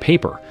investigating the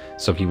paper,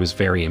 so he was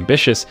very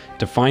ambitious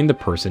to find the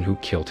person who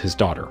killed his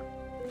daughter.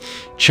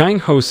 Chang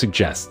Ho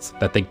suggests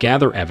that they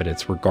gather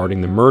evidence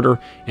regarding the murder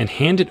and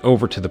hand it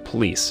over to the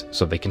police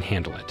so they can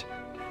handle it.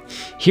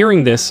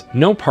 Hearing this,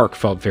 No Park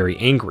felt very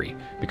angry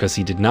because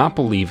he did not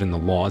believe in the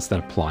laws that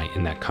apply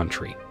in that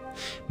country.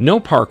 No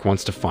Park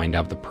wants to find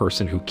out the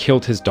person who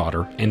killed his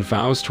daughter and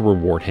vows to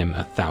reward him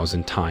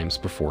 1,000 times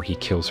before he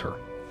kills her.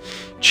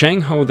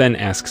 Chang Ho then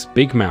asks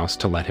Big Mouse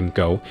to let him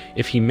go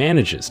if he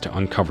manages to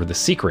uncover the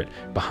secret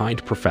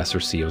behind Professor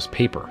Seo's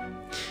paper.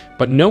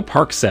 But No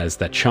Park says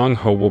that Chang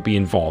Ho will be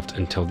involved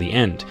until the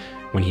end,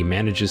 when he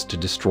manages to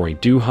destroy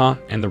Do Ha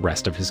and the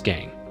rest of his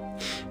gang.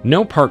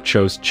 No Park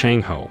chose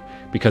Chang Ho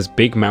because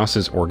Big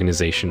Mouse's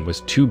organization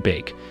was too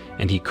big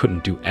and he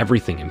couldn't do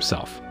everything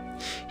himself.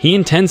 He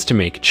intends to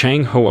make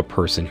Chang Ho a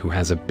person who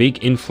has a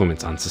big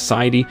influence on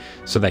society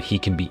so that he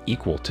can be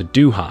equal to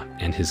Do Ha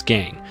and his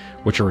gang,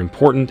 which are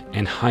important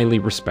and highly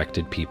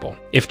respected people.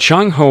 If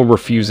Chang Ho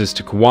refuses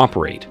to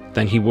cooperate,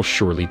 then he will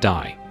surely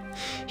die.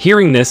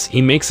 Hearing this,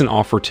 he makes an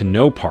offer to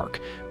No Park,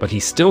 but he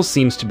still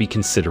seems to be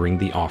considering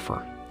the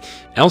offer.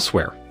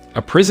 Elsewhere,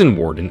 a prison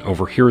warden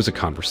overhears a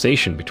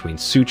conversation between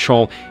Su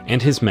Chol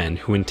and his men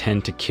who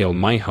intend to kill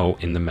Mai Ho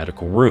in the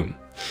medical room.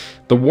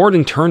 The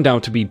warden turned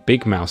out to be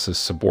Big Mouse's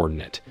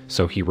subordinate,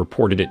 so he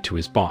reported it to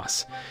his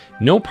boss.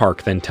 No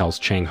Park then tells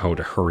Chang Ho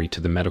to hurry to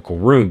the medical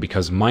room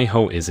because Mai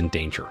Ho is in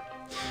danger.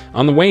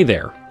 On the way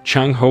there,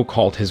 Chang Ho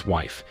called his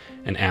wife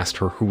and asked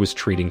her who was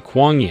treating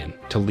Kwang Yin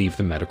to leave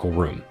the medical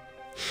room.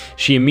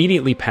 She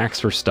immediately packs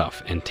her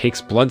stuff and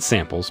takes blood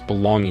samples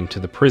belonging to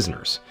the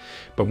prisoners.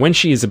 But when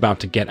she is about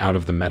to get out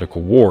of the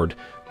medical ward,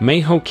 Mai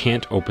Ho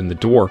can't open the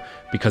door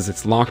because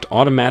it's locked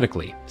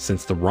automatically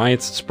since the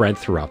riots spread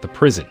throughout the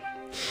prison.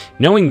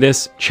 Knowing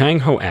this, Chang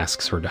Ho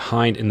asks her to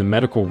hide in the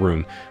medical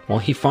room while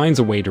he finds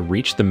a way to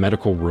reach the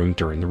medical room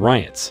during the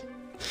riots.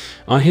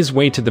 On his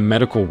way to the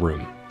medical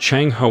room,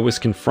 Chang Ho is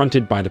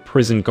confronted by the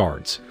prison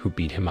guards who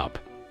beat him up.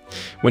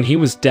 When he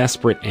was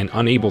desperate and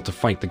unable to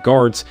fight the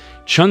guards,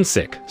 Chun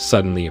Sik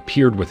suddenly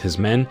appeared with his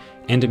men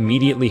and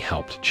immediately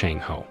helped Chang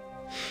Ho.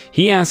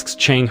 He asks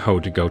Chang Ho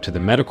to go to the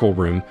medical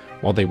room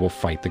while they will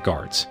fight the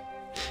guards.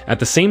 At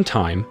the same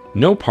time,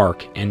 No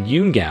Park and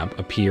Yoon Gab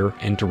appear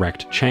and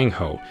direct Chang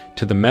Ho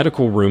to the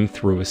medical room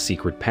through a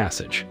secret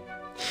passage.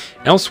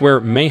 Elsewhere,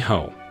 Mai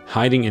Ho,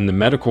 hiding in the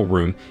medical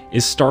room,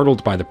 is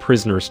startled by the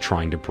prisoners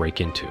trying to break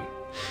into.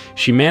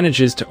 She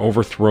manages to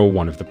overthrow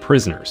one of the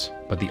prisoners,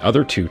 but the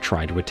other two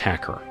try to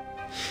attack her.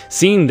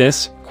 Seeing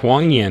this,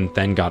 Kwang Yin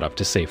then got up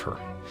to save her.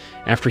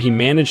 After he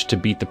managed to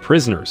beat the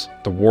prisoners,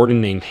 the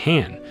warden named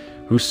Han,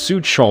 who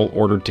Su Chol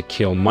ordered to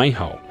kill Mai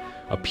Ho,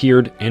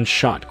 appeared and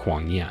shot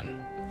Kwang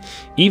Yin.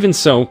 Even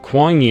so,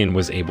 Kwang Yin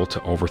was able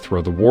to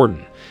overthrow the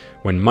warden.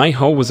 When Mai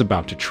Ho was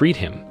about to treat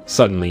him,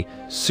 suddenly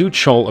Su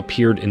Chol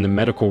appeared in the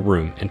medical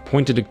room and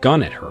pointed a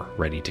gun at her,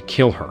 ready to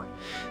kill her.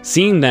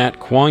 Seeing that,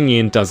 Kwang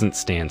Yin doesn't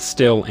stand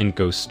still and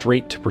goes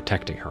straight to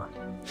protecting her.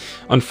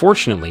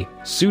 Unfortunately,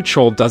 Su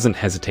Chol doesn't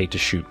hesitate to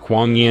shoot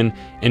Kwang Yin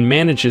and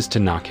manages to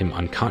knock him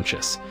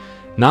unconscious.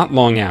 Not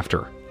long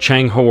after,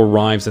 Chang Ho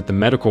arrives at the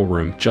medical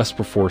room just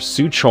before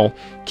Su Chol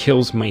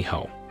kills Mai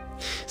Ho.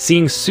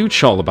 Seeing Su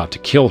Chol about to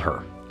kill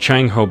her,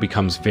 Chang Ho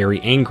becomes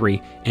very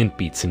angry and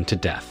beats him to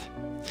death.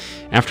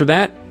 After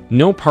that,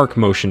 No Park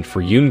motioned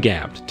for Yoon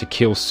Gab to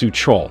kill Su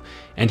Chol,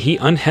 and he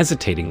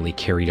unhesitatingly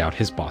carried out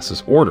his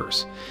boss's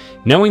orders.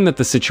 Knowing that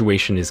the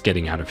situation is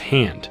getting out of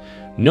hand,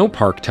 No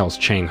Park tells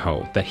Chang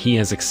Ho that he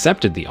has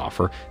accepted the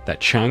offer that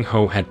Chang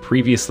Ho had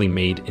previously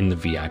made in the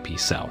VIP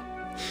cell.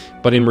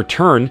 But in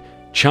return,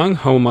 Chang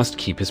Ho must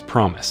keep his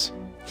promise.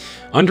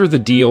 Under the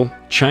deal,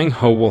 Chang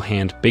Ho will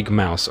hand Big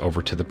Mouse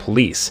over to the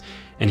police,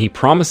 and he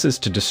promises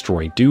to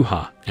destroy Do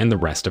Ha and the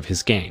rest of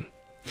his gang.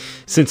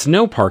 Since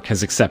No Park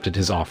has accepted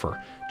his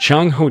offer,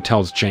 Chang Ho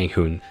tells Jae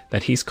Hoon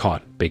that he's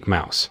caught Big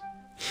Mouse.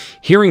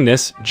 Hearing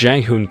this,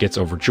 Jae Hoon gets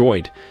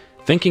overjoyed,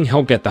 thinking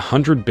he'll get the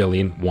 100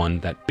 billion won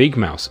that Big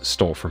Mouse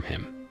stole from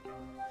him.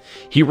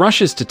 He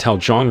rushes to tell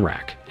Jong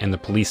Rak and the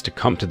police to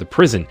come to the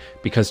prison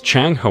because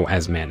Chang Ho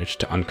has managed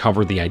to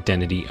uncover the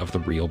identity of the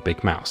real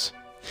Big Mouse.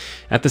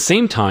 At the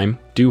same time,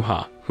 Do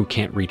Ha, who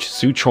can't reach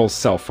Su Chol's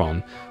cell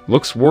phone,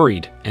 looks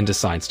worried and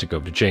decides to go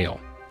to jail.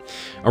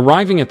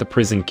 Arriving at the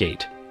prison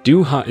gate,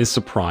 Do Ha is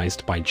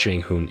surprised by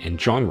Jae Hoon and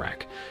Jong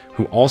Rak,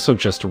 who also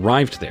just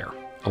arrived there,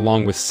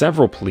 along with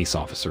several police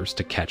officers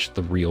to catch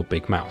the real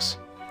Big Mouse.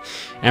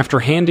 After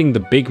handing the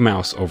Big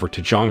Mouse over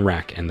to Jong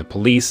Rak and the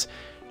police,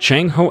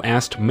 Chang Ho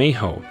asked Mai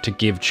Ho to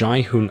give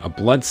Jae Hoon a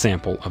blood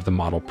sample of the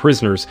model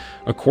prisoners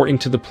according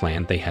to the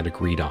plan they had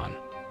agreed on.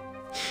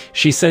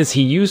 She says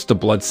he used the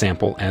blood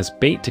sample as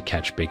bait to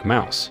catch Big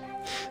Mouse.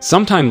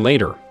 Sometime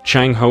later,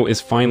 Chang Ho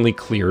is finally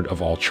cleared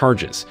of all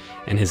charges,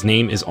 and his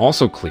name is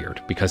also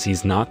cleared because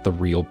he's not the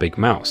real Big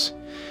Mouse.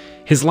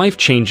 His life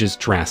changes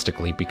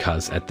drastically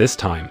because, at this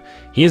time,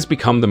 he has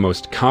become the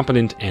most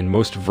competent and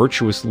most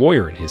virtuous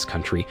lawyer in his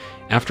country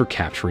after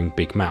capturing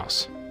Big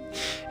Mouse.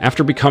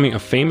 After becoming a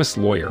famous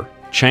lawyer,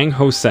 Chang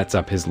Ho sets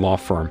up his law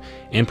firm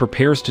and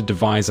prepares to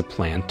devise a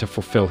plan to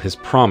fulfill his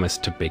promise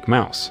to Big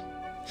Mouse.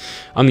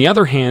 On the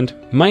other hand,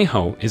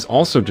 Mei-ho is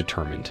also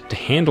determined to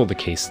handle the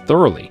case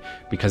thoroughly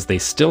because they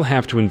still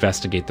have to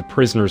investigate the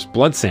prisoner's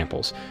blood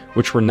samples,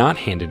 which were not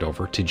handed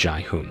over to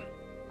Jae-hoon.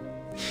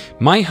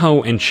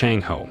 Mei-ho and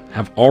Chang Ho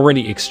have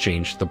already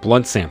exchanged the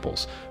blood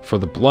samples for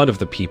the blood of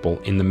the people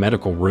in the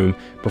medical room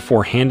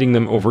before handing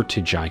them over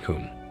to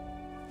Jae-hoon.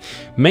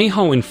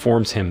 Mei-ho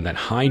informs him that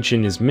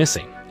Hai-jin is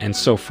missing, and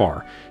so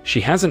far,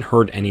 she hasn't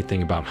heard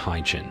anything about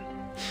Hai-jin.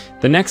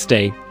 The next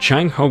day,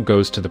 Chang Ho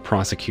goes to the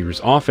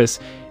prosecutor's office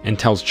and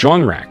tells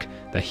Jong-rak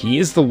that he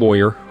is the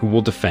lawyer who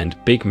will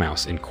defend Big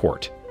Mouse in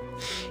court.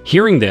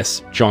 Hearing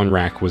this,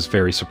 Jong-rak was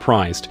very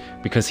surprised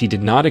because he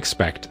did not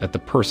expect that the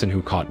person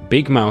who caught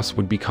Big Mouse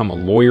would become a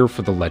lawyer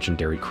for the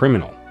legendary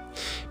criminal.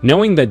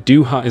 Knowing that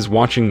Do-ha is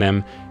watching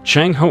them,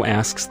 Chang Ho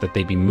asks that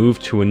they be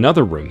moved to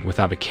another room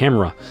without a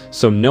camera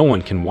so no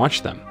one can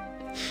watch them.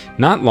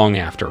 Not long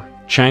after,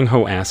 Chang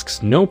Ho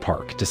asks No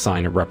Park to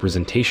sign a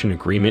representation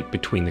agreement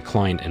between the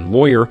client and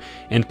lawyer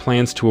and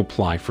plans to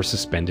apply for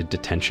suspended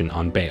detention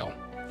on bail.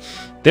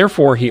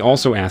 Therefore, he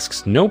also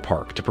asks No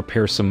Park to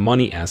prepare some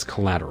money as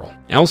collateral.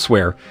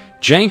 Elsewhere,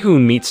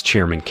 Jae-hoon meets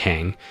Chairman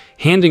Kang,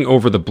 handing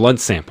over the blood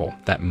sample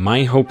that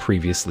Mei-ho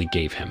previously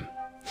gave him.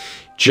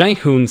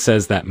 Jae-hoon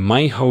says that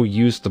Mei-ho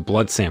used the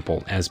blood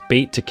sample as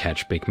bait to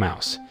catch Big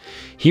Mouse.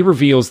 He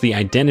reveals the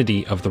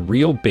identity of the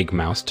real Big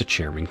Mouse to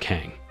Chairman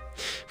Kang.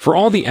 For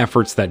all the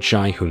efforts that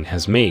Jae-hoon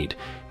has made,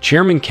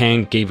 Chairman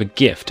Kang gave a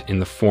gift in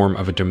the form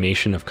of a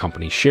donation of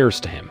company shares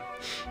to him.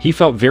 He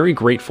felt very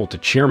grateful to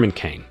Chairman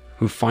Kang,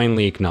 who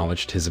finally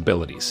acknowledged his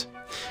abilities.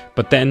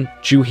 But then,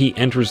 Joo-hee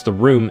enters the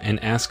room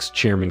and asks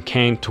Chairman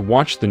Kang to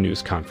watch the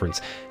news conference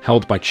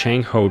held by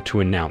Chang Ho to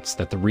announce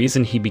that the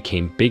reason he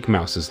became Big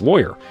Mouse's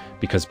lawyer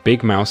because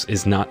Big Mouse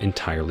is not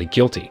entirely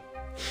guilty.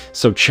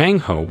 So Chang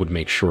Ho would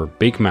make sure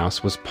Big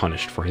Mouse was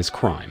punished for his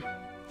crime.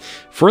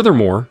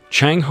 Furthermore,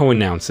 Chang Ho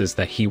announces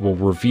that he will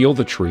reveal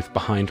the truth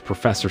behind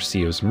Professor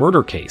Seo's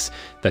murder case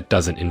that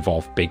doesn't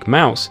involve Big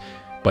Mouse,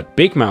 but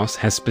Big Mouse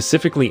has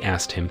specifically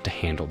asked him to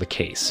handle the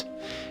case.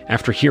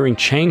 After hearing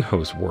Chang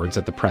Ho's words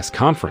at the press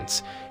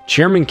conference,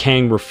 Chairman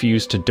Kang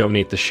refused to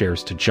donate the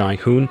shares to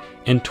Jae-hoon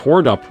and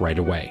tore it up right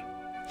away.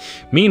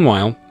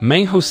 Meanwhile,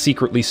 Mei-ho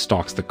secretly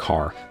stalks the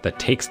car that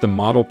takes the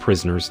model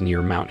prisoners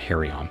near Mount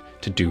Harion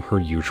to do her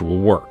usual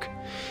work.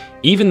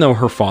 Even though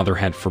her father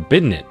had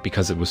forbidden it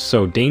because it was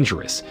so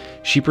dangerous,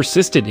 she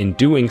persisted in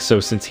doing so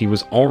since he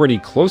was already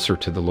closer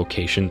to the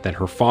location than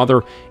her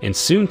father and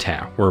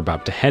Soon-ta were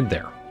about to head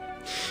there.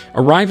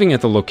 Arriving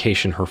at the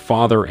location her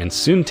father and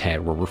Soon-ta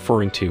were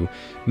referring to,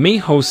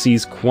 Mei-ho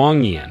sees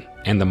Kwang Yin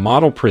and the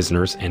model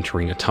prisoners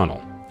entering a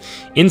tunnel.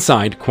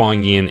 Inside,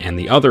 Kwang Yin and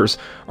the others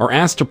are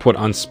asked to put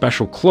on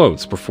special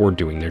clothes before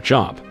doing their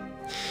job.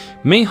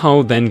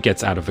 Mei-ho then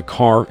gets out of the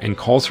car and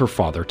calls her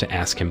father to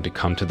ask him to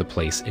come to the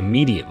place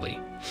immediately.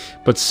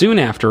 But soon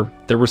after,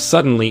 there was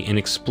suddenly an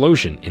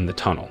explosion in the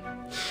tunnel.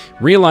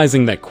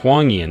 Realizing that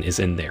Kwang Yin is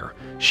in there,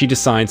 she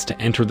decides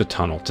to enter the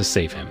tunnel to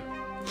save him.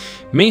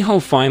 Mei-ho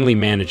finally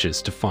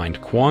manages to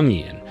find Kwang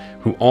Yin,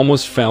 who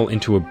almost fell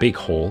into a big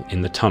hole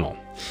in the tunnel.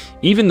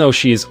 Even though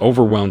she is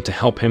overwhelmed to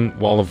help him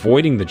while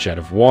avoiding the jet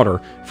of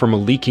water from a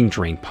leaking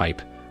drain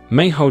pipe,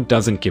 Mei-ho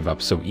doesn't give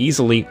up so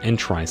easily and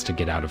tries to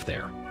get out of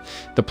there.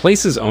 The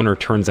place's owner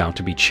turns out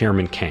to be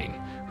Chairman Kang,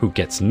 who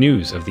gets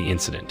news of the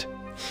incident.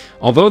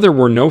 Although there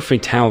were no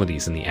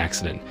fatalities in the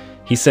accident,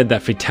 he said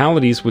that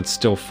fatalities would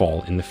still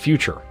fall in the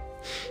future.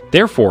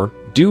 Therefore,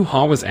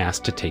 Do-ha was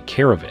asked to take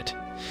care of it.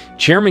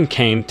 Chairman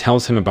Kang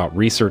tells him about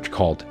research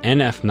called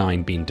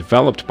NF9 being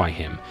developed by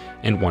him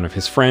and one of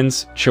his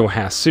friends, Cho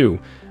Ha-soo,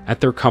 at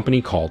their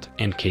company called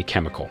NK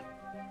Chemical.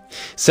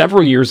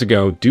 Several years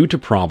ago, due to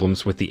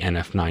problems with the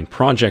NF9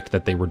 project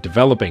that they were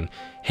developing,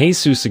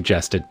 Hae-soo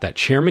suggested that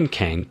Chairman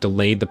Kang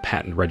delayed the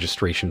patent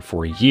registration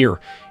for a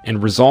year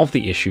and resolve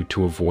the issue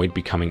to avoid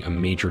becoming a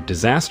major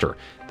disaster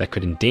that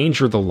could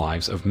endanger the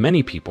lives of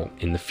many people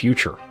in the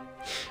future.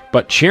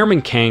 But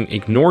Chairman Kang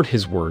ignored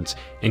his words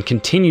and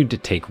continued to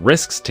take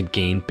risks to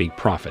gain big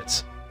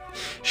profits.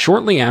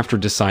 Shortly after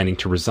deciding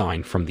to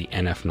resign from the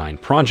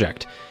NF9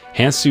 project,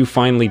 Hae-soo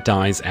finally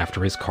dies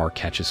after his car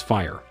catches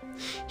fire.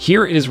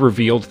 Here it is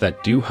revealed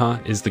that Do-ha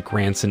is the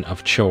grandson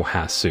of Cho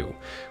Ha-soo,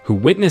 who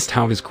witnessed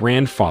how his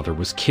grandfather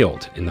was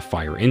killed in the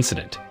fire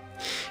incident.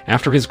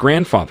 After his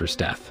grandfather's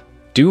death,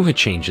 Do-ha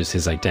changes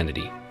his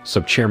identity,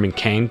 so Chairman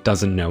Kang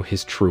doesn't know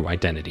his true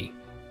identity.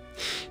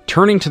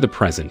 Turning to the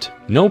present,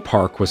 No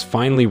Park was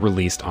finally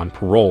released on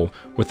parole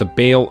with a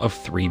bail of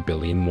 3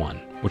 billion won,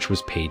 which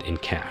was paid in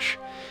cash.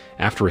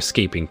 After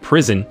escaping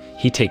prison,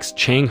 he takes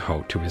Chang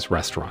Ho to his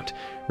restaurant,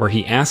 where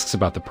he asks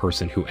about the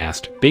person who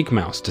asked Big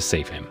Mouse to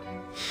save him.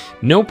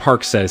 No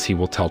Park says he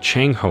will tell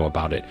Chang Ho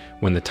about it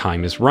when the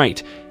time is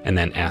right, and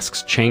then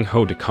asks Chang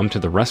Ho to come to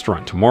the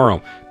restaurant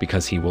tomorrow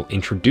because he will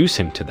introduce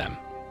him to them.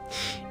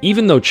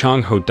 Even though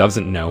Chang Ho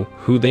doesn't know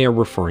who they are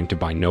referring to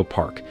by No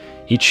Park,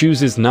 he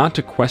chooses not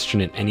to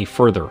question it any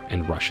further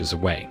and rushes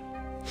away.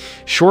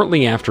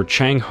 Shortly after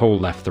Chang Ho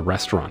left the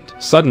restaurant,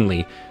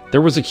 suddenly,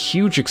 there was a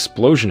huge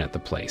explosion at the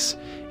place,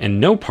 and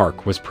No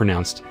Park was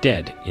pronounced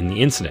dead in the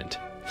incident.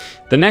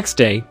 The next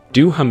day,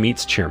 Do-ha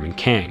meets Chairman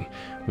Kang,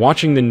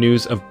 watching the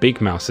news of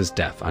Big Mouse's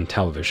death on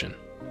television.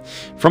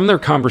 From their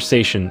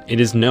conversation, it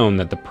is known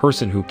that the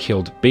person who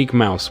killed Big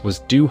Mouse was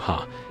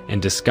Do-ha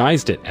and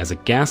disguised it as a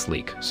gas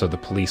leak so the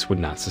police would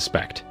not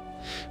suspect.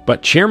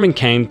 But Chairman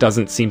Kang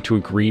doesn't seem to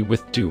agree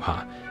with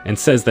Do-ha and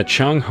says that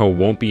Chang Ho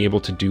won't be able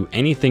to do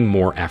anything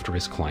more after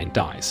his client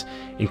dies,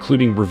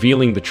 including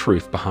revealing the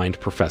truth behind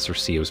Professor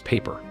Seo's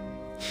paper.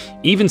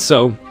 Even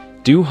so,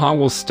 Do-ha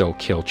will still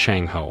kill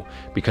Chang Ho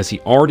because he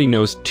already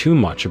knows too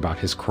much about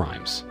his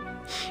crimes.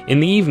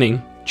 In the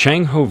evening,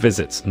 Chang Ho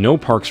visits No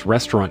Park's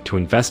restaurant to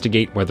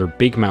investigate whether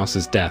Big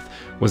Mouse's death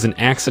was an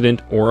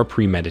accident or a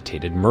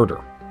premeditated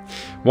murder.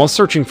 While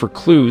searching for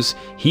clues,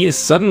 he is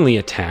suddenly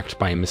attacked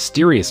by a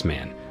mysterious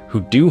man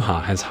who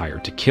Do-ha has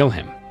hired to kill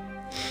him.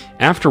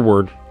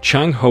 Afterward,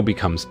 Chang Ho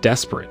becomes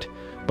desperate,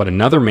 but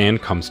another man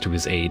comes to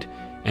his aid,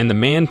 and the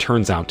man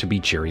turns out to be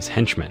Jerry's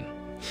henchman.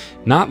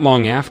 Not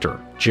long after,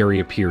 Jerry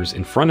appears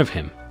in front of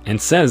him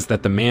and says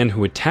that the man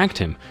who attacked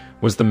him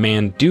was the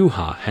man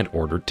Do-ha had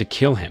ordered to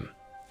kill him.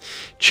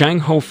 Chang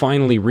Ho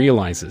finally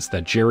realizes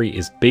that Jerry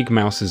is Big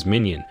Mouse's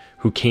minion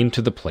who came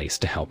to the place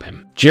to help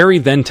him. Jerry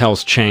then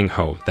tells Chang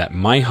Ho that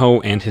Mai-ho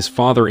and his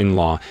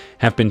father-in-law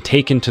have been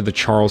taken to the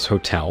Charles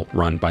Hotel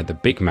run by the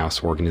Big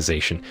Mouse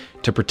organization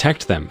to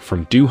protect them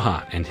from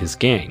Do-ha and his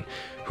gang,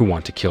 who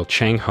want to kill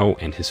Chang Ho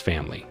and his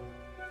family.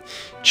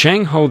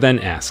 Chang Ho then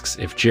asks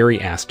if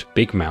Jerry asked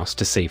Big Mouse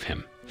to save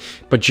him,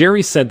 but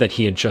Jerry said that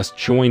he had just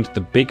joined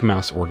the Big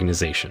Mouse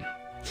organization.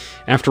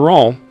 After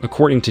all,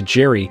 according to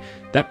Jerry,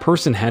 that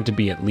person had to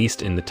be at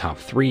least in the top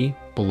 3,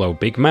 below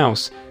Big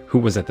Mouse, who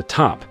was at the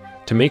top,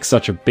 to make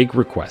such a big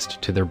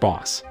request to their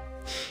boss.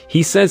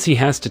 He says he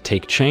has to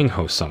take Chang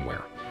Ho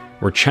somewhere,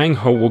 where Chang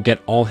Ho will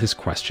get all his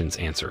questions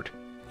answered.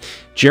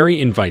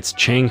 Jerry invites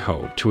Chang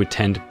Ho to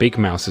attend Big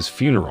Mouse's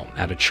funeral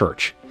at a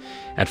church.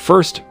 At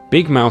first,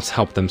 Big Mouse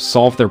helped them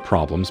solve their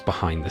problems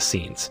behind the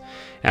scenes.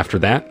 After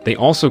that, they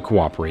also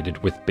cooperated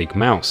with Big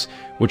Mouse,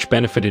 which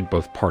benefited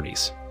both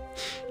parties.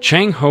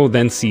 Chang Ho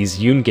then sees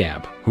Yoon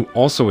Gab, who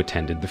also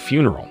attended the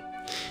funeral.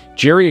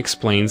 Jerry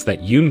explains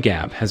that Yoon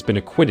Gab has been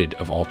acquitted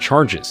of all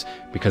charges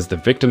because the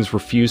victims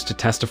refused to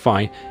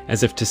testify,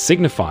 as if to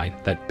signify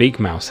that Big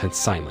Mouse had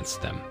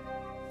silenced them.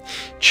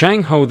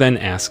 Chang Ho then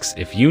asks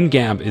if Yoon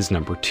Gab is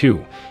number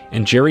 2,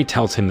 and Jerry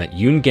tells him that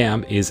Yoon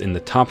Gab is in the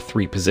top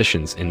 3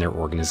 positions in their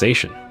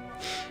organization.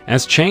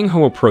 As Chang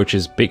Ho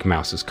approaches Big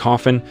Mouse's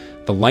coffin,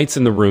 the lights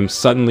in the room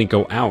suddenly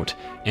go out,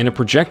 and a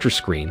projector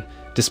screen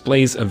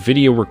displays a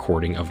video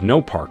recording of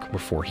No Park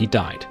before he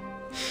died.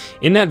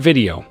 In that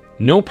video,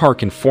 No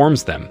Park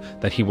informs them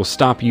that he will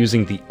stop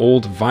using the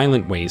old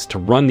violent ways to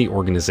run the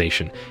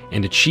organization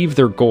and achieve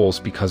their goals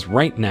because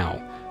right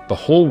now, the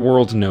whole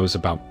world knows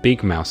about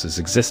Big Mouse's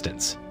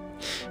existence.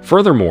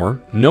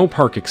 Furthermore, No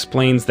Park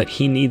explains that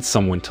he needs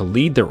someone to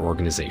lead their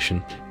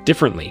organization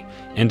differently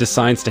and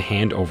decides to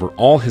hand over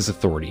all his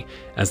authority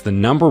as the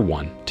number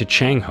 1 to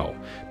Chang Ho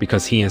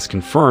because he has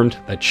confirmed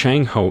that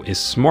Chang Ho is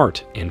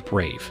smart and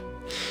brave.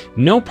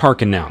 No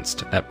Park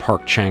announced that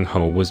Park Chang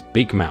Ho was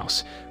Big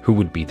Mouse, who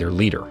would be their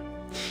leader.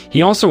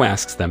 He also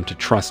asks them to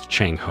trust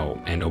Chang Ho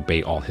and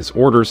obey all his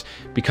orders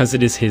because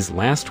it is his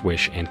last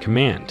wish and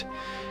command.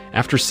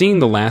 After seeing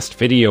the last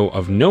video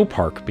of No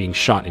Park being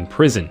shot in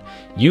prison,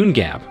 Yoon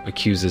Gab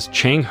accuses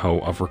Chang Ho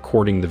of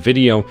recording the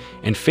video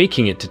and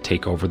faking it to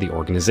take over the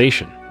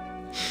organization.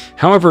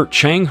 However,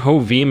 Chang Ho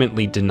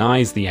vehemently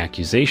denies the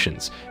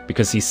accusations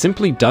because he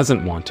simply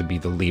doesn't want to be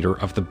the leader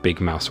of the Big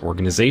Mouse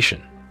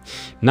organization.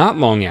 Not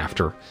long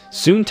after,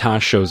 Soon-ta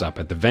shows up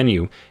at the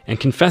venue and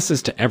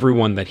confesses to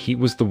everyone that he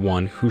was the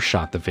one who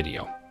shot the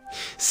video.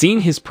 Seeing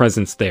his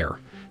presence there,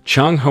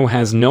 Chang Ho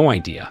has no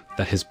idea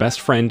that his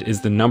best friend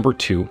is the number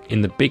 2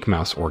 in the Big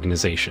Mouse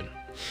organization.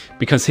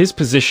 Because his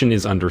position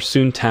is under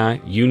Soon-ta,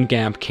 Yoon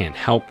Gab can't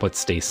help but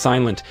stay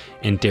silent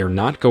and dare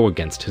not go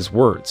against his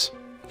words.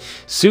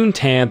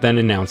 Soon-ta then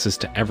announces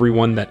to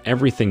everyone that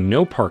everything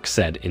No Park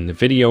said in the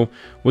video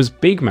was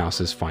Big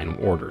Mouse's final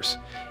orders,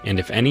 and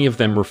if any of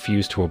them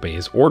refuse to obey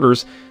his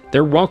orders,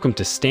 they're welcome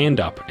to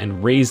stand up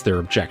and raise their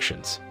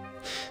objections.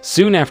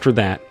 Soon after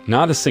that,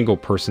 not a single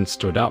person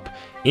stood up,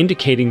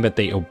 indicating that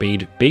they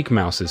obeyed Big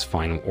Mouse's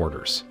final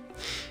orders.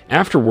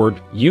 Afterward,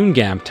 Yoon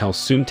Gab tells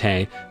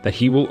Soon-ta that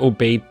he will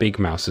obey Big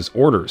Mouse's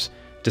orders,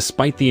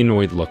 despite the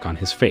annoyed look on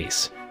his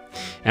face.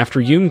 After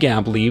Yoon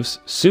Gab leaves,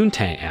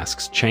 Soon-ta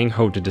asks Chang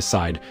Ho to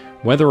decide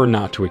whether or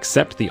not to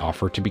accept the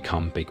offer to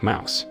become Big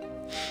Mouse.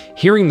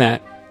 Hearing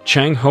that,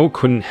 Chang Ho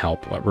couldn't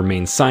help but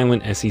remain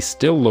silent as he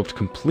still looked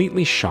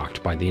completely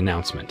shocked by the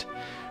announcement.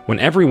 When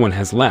everyone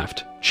has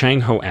left,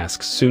 Chang Ho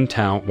asks Sun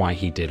Tao why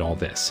he did all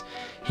this.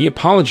 He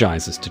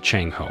apologizes to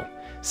Chang Ho,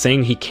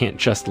 saying he can't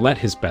just let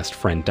his best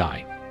friend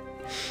die.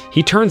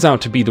 He turns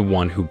out to be the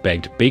one who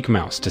begged Big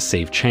Mouse to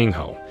save Chang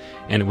Ho,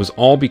 and it was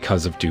all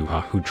because of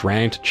Du-ha who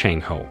dragged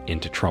Chang Ho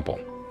into trouble.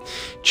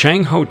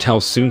 Chang Ho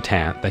tells Sun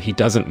Tao that he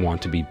doesn't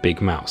want to be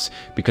Big Mouse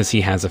because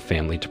he has a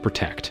family to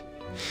protect.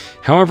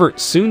 However,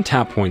 Sun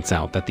Tao points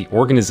out that the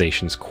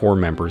organization's core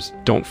members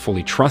don't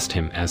fully trust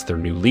him as their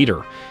new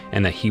leader,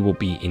 and that he will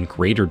be in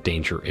greater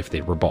danger if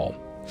they rebel.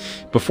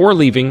 Before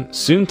leaving,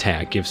 Sun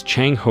Tao gives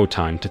Chang Ho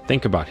time to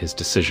think about his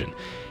decision,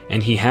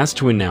 and he has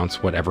to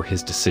announce whatever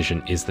his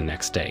decision is the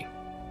next day.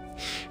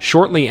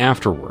 Shortly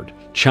afterward,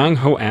 Chang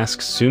Ho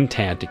asks Sun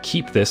Tao to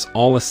keep this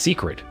all a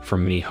secret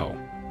from Mi-ho.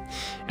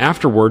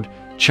 Afterward,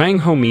 Chang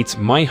Ho meets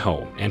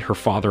Mi-ho and her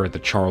father at the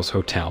Charles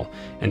Hotel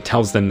and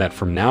tells them that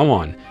from now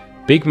on,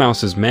 Big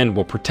Mouse's men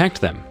will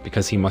protect them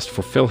because he must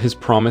fulfill his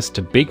promise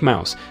to Big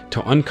Mouse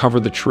to uncover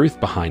the truth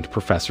behind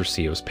Professor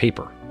Sio's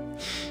paper.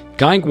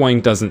 Guy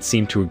Guang doesn't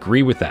seem to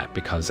agree with that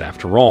because,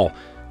 after all,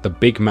 the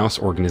Big Mouse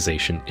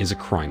organization is a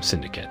crime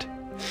syndicate.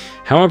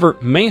 However,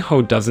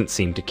 Mi-ho doesn't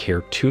seem to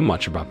care too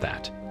much about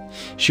that.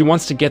 She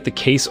wants to get the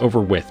case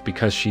over with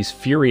because she's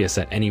furious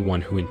at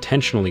anyone who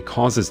intentionally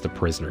causes the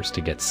prisoners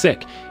to get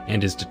sick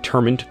and is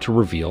determined to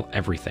reveal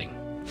everything.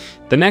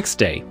 The next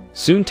day,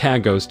 Sun Tao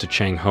goes to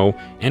Chang Ho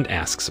and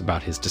asks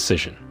about his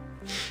decision.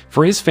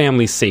 For his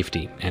family's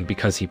safety and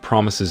because he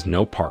promises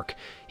no Park,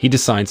 he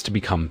decides to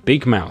become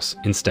Big Mouse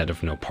instead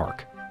of No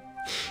Park.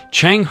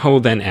 Chang Ho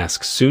then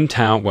asks Sun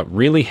Tao what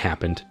really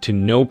happened to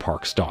No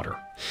Park's daughter.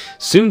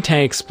 Sun Tao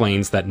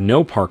explains that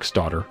No Park's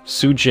daughter,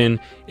 Su Jin,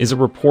 is a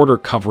reporter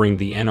covering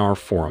the NR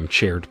forum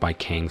chaired by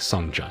Kang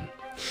Sung-jun.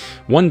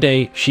 One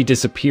day, she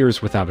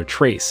disappears without a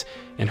trace,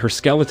 and her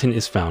skeleton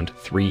is found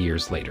 3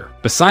 years later.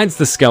 Besides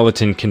the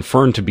skeleton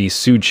confirmed to be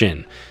Su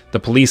Jin, the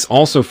police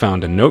also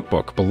found a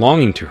notebook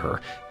belonging to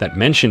her that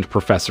mentioned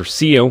Professor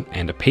Sio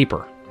and a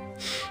paper.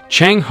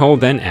 Chang Ho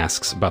then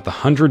asks about the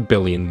 100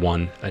 billion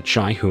won that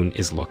Jai-hoon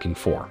is looking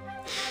for.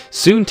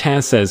 Sun Tao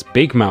says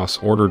Big Mouse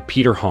ordered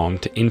Peter Hong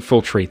to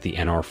infiltrate the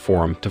NR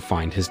forum to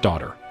find his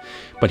daughter,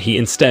 but he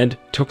instead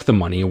took the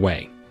money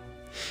away.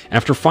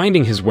 After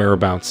finding his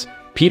whereabouts,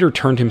 Peter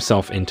turned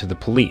himself into the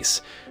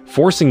police,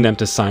 forcing them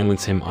to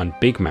silence him on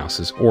Big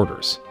Mouse's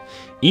orders.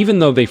 Even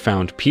though they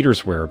found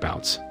Peter's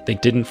whereabouts, they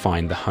didn't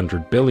find the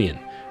 100 billion,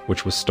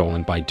 which was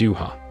stolen by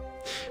Du-ha.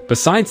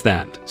 Besides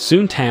that,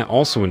 Sun Tao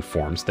also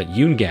informs that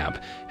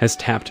Yoon-gab has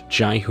tapped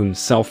Jai-hoon's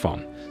cell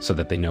phone so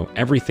that they know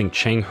everything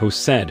Chang Ho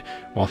said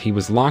while he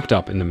was locked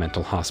up in the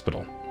mental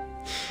hospital.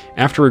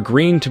 After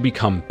agreeing to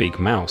become Big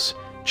Mouse,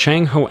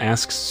 Chang Ho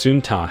asks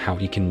Sun Tao how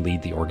he can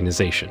lead the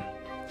organization.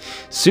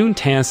 Sun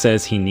Tao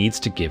says he needs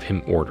to give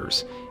him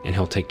orders, and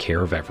he'll take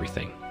care of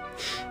everything.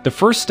 The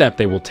first step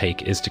they will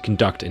take is to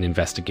conduct an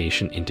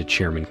investigation into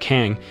Chairman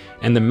Kang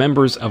and the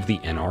members of the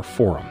NR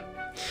Forum.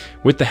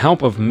 With the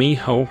help of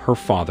Mi-ho, her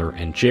father,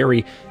 and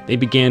Jerry, they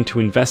began to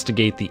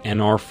investigate the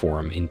NR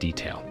Forum in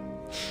detail.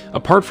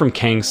 Apart from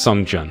Kang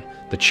Sung-jun,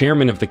 the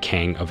chairman of the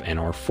Kang of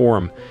NR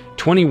Forum,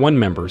 21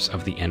 members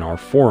of the NR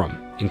Forum,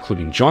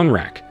 including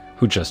Jong-rak,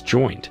 who just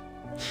joined.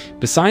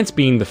 Besides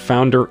being the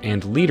founder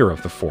and leader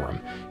of the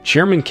forum,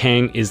 Chairman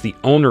Kang is the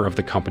owner of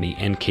the company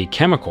NK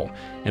Chemical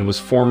and was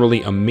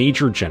formerly a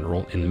major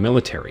general in the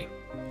military.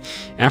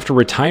 After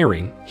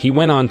retiring, he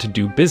went on to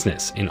do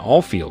business in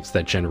all fields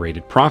that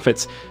generated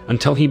profits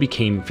until he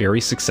became very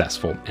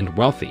successful and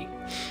wealthy.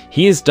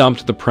 He is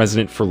dubbed the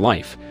President for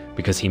Life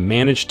because he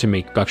managed to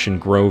make Gukshin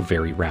grow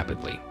very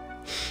rapidly.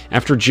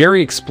 After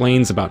Jerry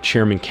explains about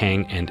Chairman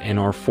Kang and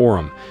NR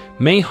Forum,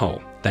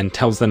 Mi-ho then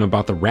tells them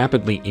about the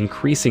rapidly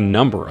increasing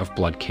number of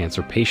blood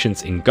cancer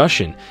patients in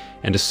Gukshin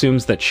and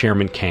assumes that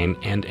Chairman Kang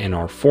and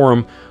NR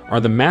Forum are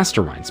the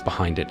masterminds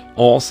behind it,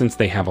 all since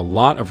they have a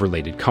lot of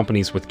related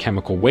companies with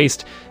chemical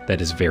waste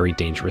that is very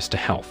dangerous to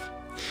health.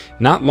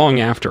 Not long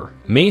after,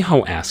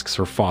 Mi-ho asks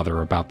her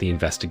father about the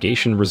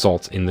investigation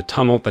results in the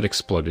tunnel that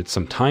exploded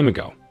some time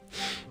ago.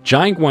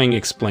 Jai Guang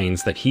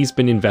explains that he's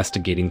been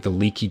investigating the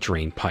leaky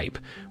drain pipe,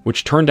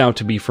 which turned out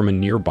to be from a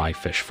nearby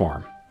fish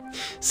farm.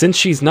 Since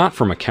she's not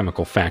from a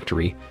chemical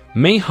factory,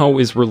 Mi-ho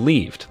is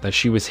relieved that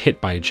she was hit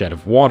by a jet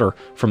of water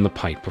from the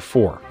pipe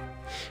before.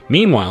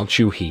 Meanwhile,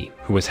 Ju-hee,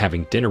 who was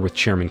having dinner with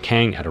Chairman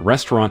Kang at a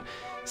restaurant,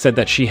 said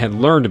that she had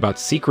learned about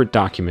secret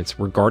documents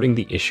regarding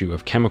the issue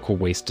of chemical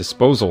waste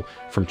disposal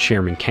from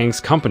Chairman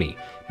Kang's company,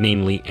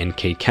 namely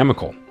NK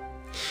Chemical.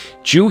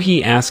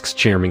 Ju-hee asks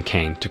Chairman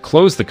Kang to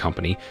close the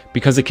company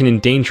because it can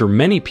endanger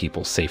many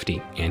people's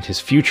safety and his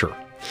future.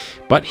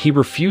 But he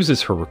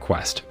refuses her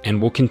request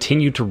and will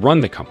continue to run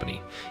the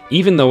company,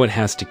 even though it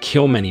has to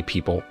kill many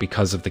people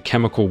because of the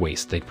chemical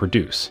waste they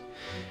produce.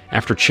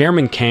 After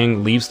Chairman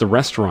Kang leaves the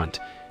restaurant,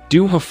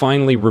 Du-ha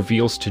finally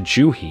reveals to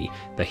Ju-hee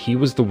that he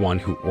was the one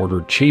who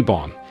ordered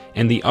Chaebong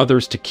and the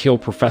others to kill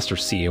Professor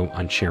Sio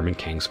on Chairman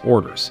Kang's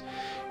orders.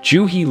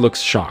 Joo-hee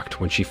looks shocked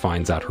when she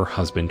finds out her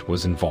husband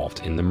was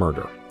involved in the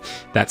murder.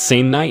 That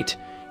same night,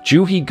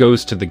 Joo-hee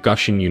goes to the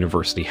Gushin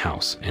University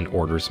house and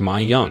orders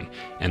Ma-young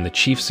and the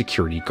chief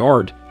security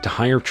guard to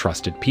hire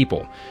trusted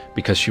people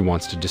because she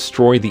wants to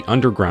destroy the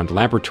underground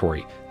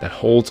laboratory that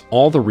holds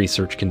all the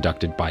research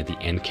conducted by the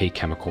NK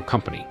Chemical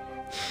Company.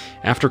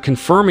 After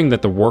confirming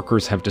that the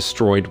workers have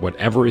destroyed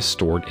whatever is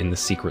stored in the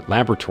secret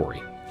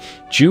laboratory,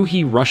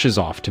 Joo-hee rushes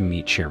off to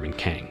meet Chairman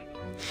Kang.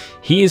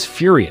 He is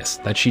furious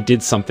that she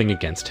did something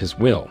against his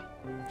will.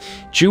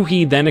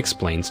 Joo-hee then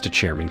explains to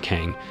Chairman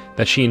Kang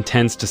that she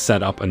intends to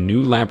set up a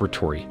new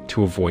laboratory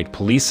to avoid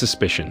police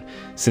suspicion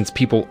since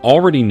people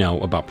already know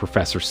about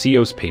Professor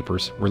Seo's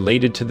papers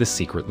related to the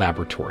secret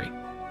laboratory.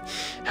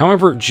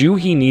 However,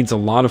 Joo-hee needs a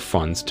lot of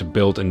funds to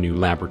build a new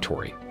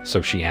laboratory,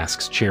 so she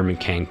asks Chairman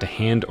Kang to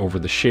hand over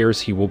the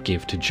shares he will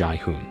give to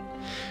Jae-hoon.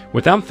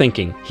 Without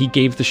thinking, he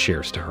gave the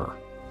shares to her.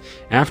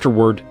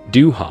 Afterward,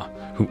 Do-ha,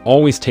 who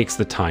always takes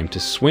the time to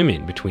swim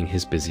in between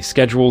his busy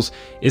schedules,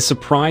 is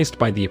surprised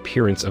by the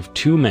appearance of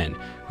two men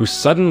who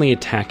suddenly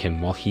attack him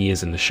while he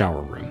is in the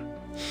shower room.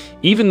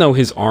 Even though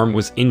his arm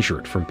was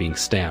injured from being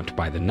stabbed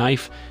by the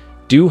knife,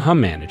 Do-ha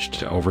managed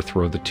to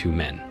overthrow the two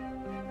men.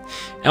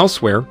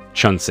 Elsewhere,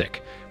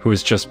 Chun-sik, who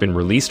has just been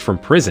released from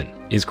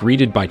prison, is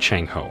greeted by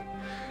Chang-ho,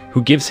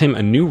 who gives him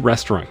a new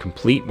restaurant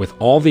complete with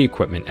all the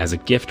equipment as a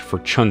gift for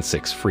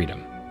Chun-sik's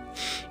freedom.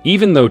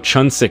 Even though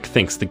Chun-sik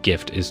thinks the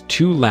gift is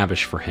too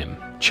lavish for him,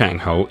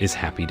 Chang-ho is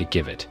happy to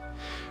give it.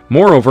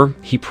 Moreover,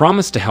 he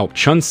promised to help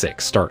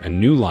Chun-sik start a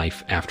new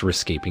life after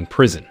escaping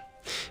prison.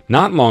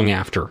 Not long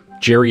after,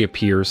 Jerry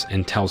appears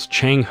and tells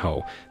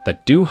Chang-ho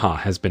that Do-ha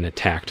has been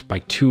attacked by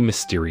two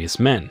mysterious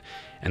men,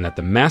 and that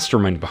the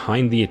mastermind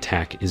behind the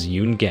attack is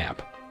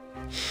Yoon-gab.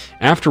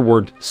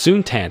 Afterward,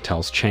 Soon-ta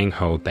tells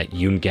Chang-ho that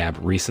Yoon-gab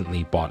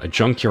recently bought a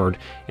junkyard,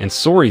 and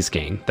Sori's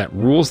gang that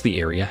rules the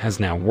area has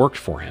now worked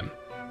for him.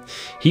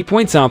 He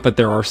points out that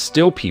there are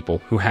still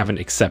people who haven't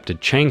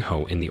accepted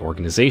Chang-ho in the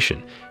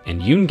organization,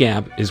 and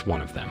Yoon-gab is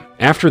one of them.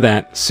 After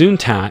that,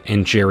 Soon-ta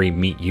and Jerry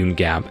meet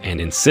Yoon-gab and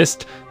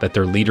insist that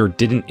their leader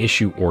didn't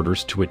issue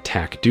orders to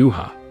attack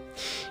Do-ha.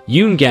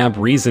 Yoon-gab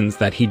reasons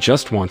that he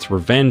just wants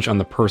revenge on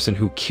the person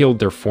who killed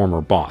their former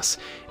boss,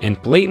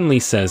 and blatantly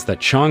says that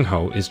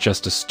Chang-ho is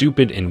just a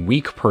stupid and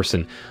weak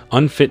person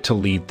unfit to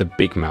lead the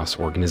Big Mouse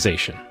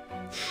organization.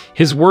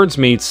 His words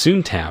made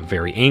Soon-ta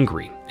very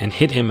angry and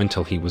hit him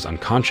until he was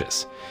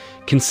unconscious.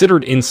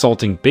 Considered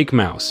insulting Big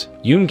Mouse,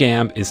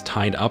 Yoon-gab is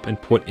tied up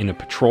and put in a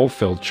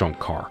patrol-filled junk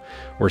car,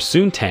 where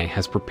Soon-ta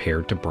has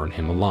prepared to burn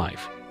him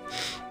alive.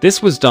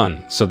 This was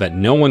done so that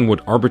no one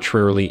would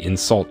arbitrarily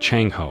insult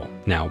Chang-ho,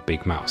 now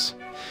Big Mouse.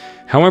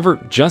 However,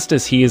 just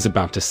as he is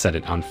about to set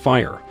it on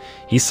fire,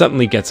 he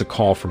suddenly gets a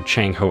call from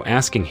Chang-ho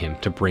asking him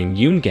to bring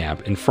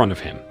Yoon-gab in front of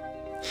him.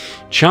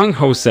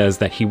 Chang-ho says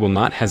that he will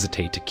not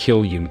hesitate to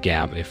kill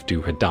Yoon-gab if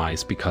Do-ha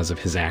dies because of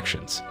his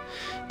actions.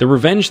 The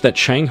revenge that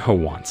Chang-ho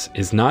wants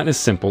is not as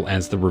simple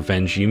as the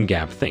revenge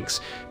Yoon-gab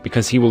thinks,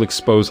 because he will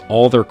expose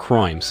all their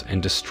crimes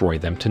and destroy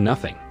them to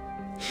nothing.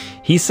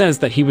 He says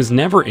that he was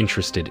never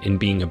interested in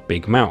being a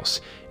big mouse,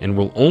 and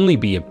will only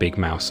be a big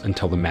mouse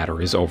until the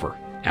matter is over,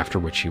 after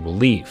which he will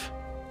leave.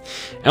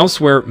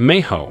 Elsewhere,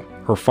 Mei-ho,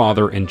 her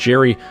father, and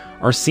Jerry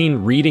are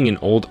seen reading an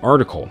old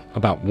article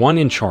about one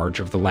in charge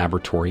of the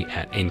laboratory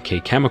at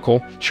NK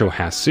Chemical, Cho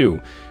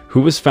Ha-soo,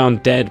 who was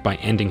found dead by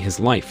ending his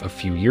life a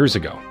few years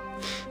ago.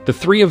 The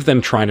three of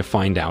them try to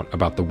find out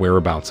about the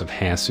whereabouts of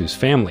Ha-soo's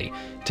family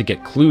to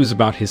get clues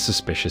about his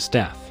suspicious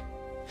death.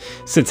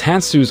 Since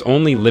Ha-soo's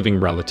only living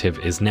relative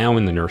is now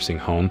in the nursing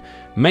home,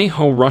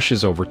 Mei-ho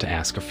rushes over to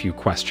ask a few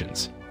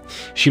questions.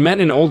 She met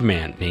an old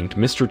man named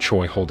Mr.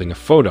 Choi holding a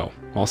photo,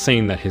 while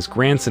saying that his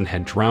grandson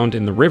had drowned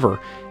in the river,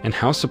 and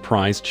how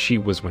surprised she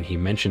was when he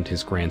mentioned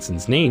his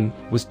grandson's name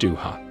was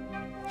Do-ha.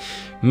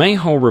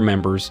 Mei-ho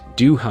remembers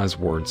Do-ha's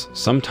words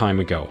some time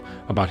ago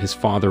about his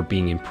father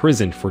being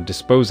imprisoned for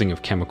disposing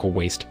of chemical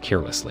waste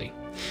carelessly.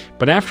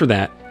 But after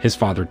that, his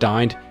father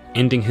died,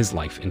 ending his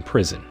life in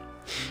prison.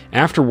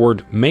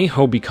 Afterward,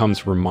 Mei-ho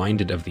becomes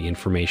reminded of the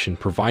information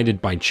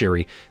provided by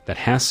Jerry that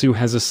Ha-soo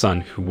has a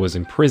son who was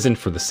imprisoned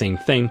for the same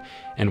thing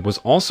and was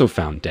also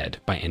found dead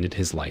by ending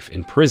his life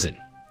in prison.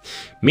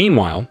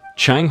 Meanwhile,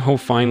 Chang-ho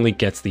finally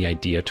gets the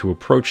idea to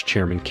approach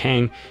Chairman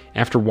Kang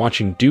after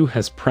watching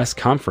Do-ha's press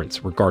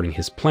conference regarding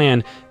his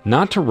plan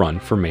not to run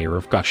for mayor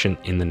of Gushin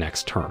in the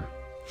next term.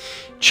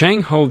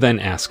 Chang-ho then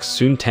asks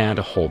Soon-ta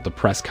to hold the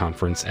press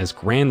conference as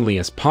grandly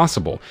as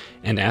possible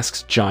and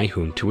asks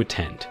Jae-hoon to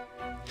attend.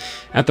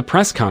 At the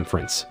press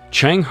conference,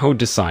 Chang-ho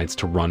decides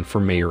to run for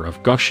mayor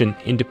of Gushin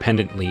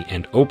independently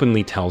and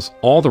openly tells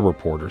all the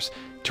reporters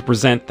to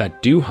present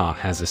that Do-ha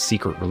has a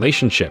secret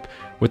relationship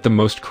with the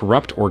most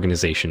corrupt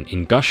organization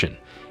in Gushin,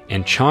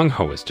 and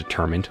Chang-ho is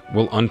determined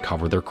will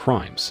uncover their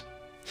crimes.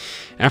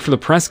 After the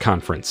press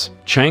conference,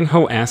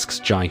 Chang-ho asks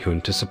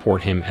Jae-hoon to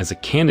support him as a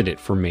candidate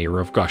for mayor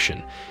of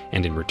Gushin,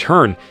 and in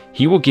return,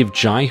 he will give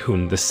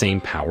Jae-hoon the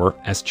same power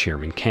as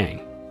Chairman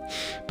Kang.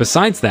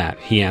 Besides that,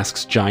 he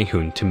asks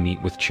Jae-hoon to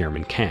meet with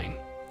Chairman Kang.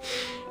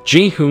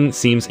 Jae-hoon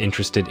seems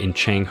interested in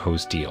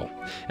Chang-ho's deal,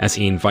 as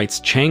he invites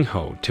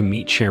Chang-ho to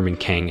meet Chairman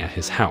Kang at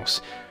his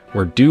house,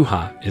 where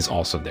Do-ha is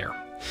also there.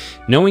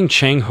 Knowing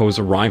Chang-ho's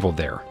arrival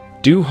there,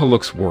 Do-ha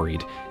looks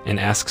worried and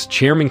asks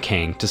Chairman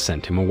Kang to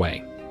send him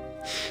away.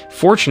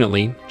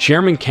 Fortunately,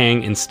 Chairman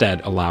Kang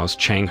instead allows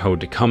Chang-ho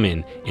to come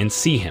in and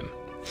see him.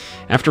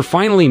 After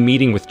finally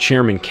meeting with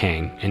Chairman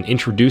Kang and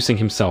introducing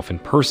himself in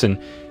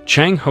person,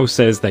 Chang-ho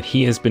says that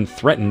he has been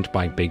threatened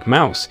by Big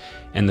Mouse,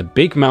 and the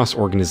Big Mouse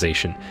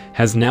organization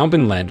has now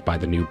been led by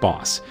the new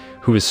boss,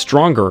 who is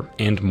stronger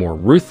and more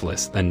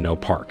ruthless than No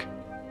Park.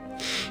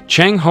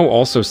 Chang-ho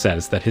also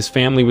says that his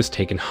family was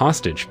taken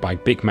hostage by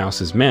Big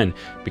Mouse's men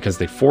because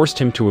they forced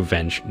him to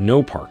avenge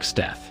No Park's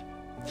death.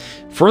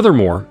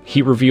 Furthermore,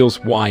 he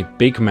reveals why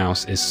Big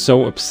Mouse is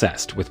so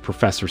obsessed with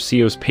Professor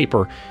Seo's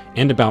paper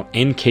and about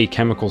NK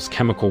Chemical's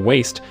chemical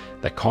waste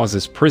that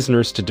causes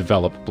prisoners to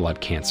develop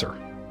blood cancer.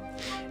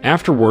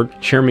 Afterward,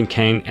 Chairman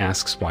Kang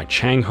asks why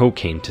Chang-ho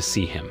came to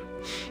see him.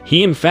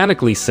 He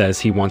emphatically says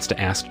he wants to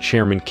ask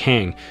Chairman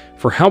Kang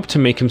for help to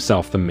make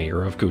himself the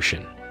mayor of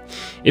Gushin.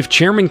 If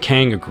Chairman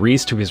Kang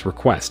agrees to his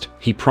request,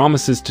 he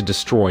promises to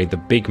destroy the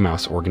Big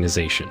Mouse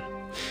organization.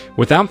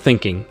 Without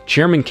thinking,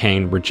 Chairman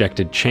Kang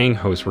rejected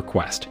Chang-ho's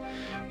request.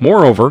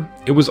 Moreover,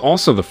 it was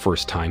also the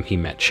first time he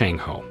met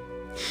Chang-ho.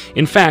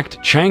 In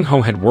fact,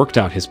 Chang-ho had worked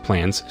out his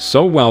plans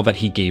so well that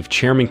he gave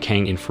Chairman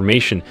Kang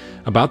information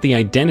about the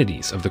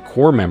identities of the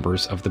core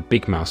members of the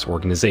Big Mouse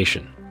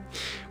organization.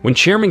 When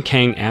Chairman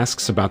Kang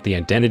asks about the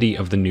identity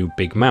of the new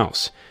Big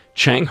Mouse,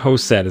 Chang-ho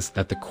says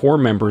that the core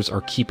members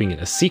are keeping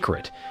it a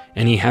secret,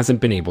 and he hasn't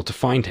been able to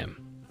find him.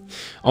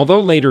 Although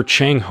later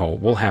Chang-ho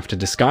will have to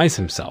disguise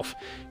himself,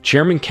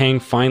 Chairman Kang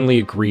finally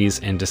agrees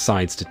and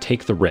decides to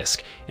take the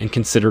risk and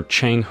consider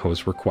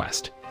Chang-ho's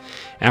request.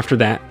 After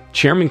that,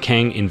 Chairman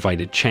Kang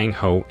invited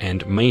Chang-ho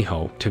and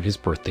Mei-ho to his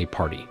birthday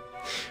party.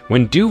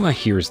 When Do-ha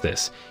hears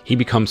this, he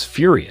becomes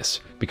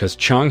furious because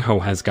Chang-ho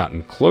has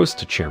gotten close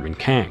to Chairman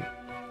Kang.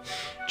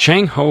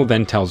 Chang-ho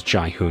then tells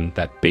Jae-hoon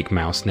that Big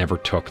Mouse never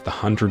took the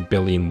 100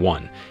 billion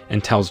won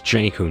and tells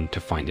Jae-hoon to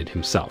find it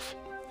himself.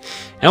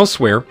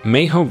 Elsewhere,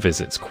 Mei-ho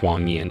visits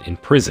Kwang Yin in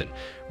prison,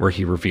 where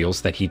he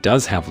reveals that he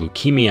does have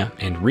leukemia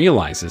and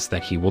realizes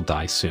that he will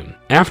die soon.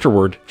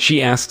 Afterward,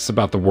 she asks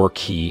about the work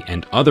he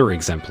and other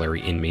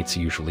exemplary inmates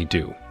usually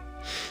do.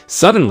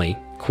 Suddenly,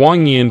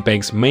 Kwang Yin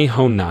begs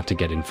Mei-ho not to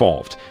get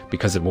involved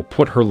because it will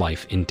put her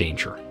life in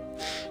danger.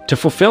 To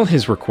fulfill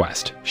his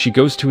request, she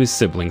goes to his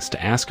siblings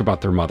to ask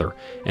about their mother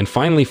and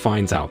finally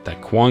finds out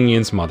that Kwang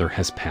Yin's mother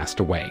has passed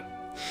away.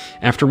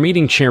 After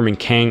meeting Chairman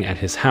Kang at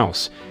his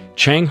house,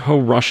 Chang-ho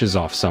rushes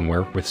off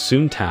somewhere with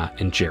Sun-ta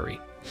and Jerry.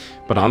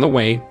 But on the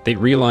way, they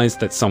realize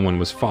that someone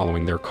was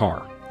following their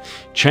car.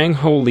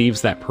 Chang-ho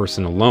leaves that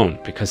person alone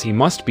because he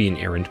must be an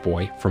errand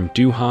boy from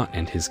Do-ha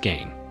and his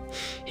gang.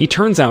 He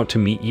turns out to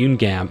meet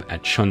Yoon-gab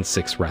at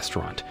Chun-sik's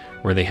restaurant,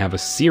 where they have a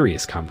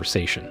serious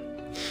conversation.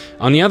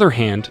 On the other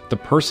hand, the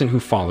person who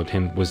followed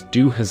him was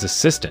Do-ha's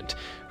assistant,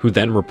 who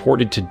then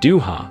reported to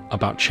Do-ha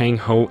about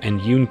Chang-ho and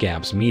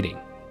Yoon-gab's meeting.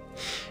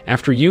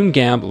 After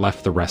Yoon-gab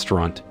left the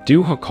restaurant,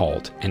 Do-ha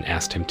called and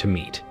asked him to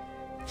meet.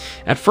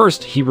 At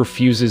first, he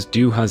refuses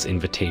Do-ha's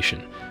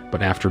invitation,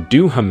 but after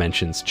Do-ha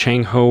mentions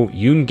Chang-ho,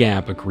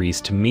 Yoon-gab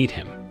agrees to meet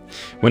him.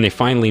 When they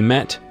finally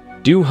met,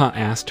 Do-ha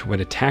asked who had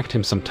attacked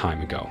him some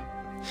time ago.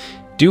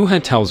 Do-ha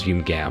tells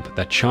Yoon-gab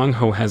that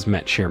Chang-ho has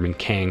met Chairman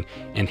Kang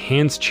and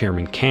hands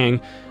Chairman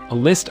Kang a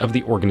list of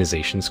the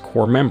organization's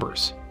core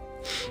members.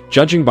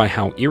 Judging by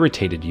how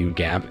irritated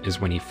Yoon-gab is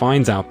when he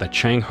finds out that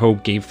Chang-ho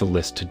gave the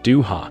list to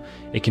Do-ha,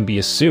 it can be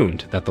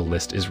assumed that the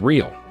list is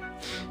real.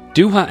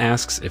 Do-ha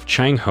asks if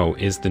Chang-ho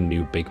is the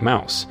new Big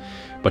Mouse,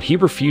 but he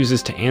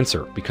refuses to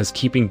answer because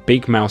keeping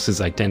Big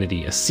Mouse's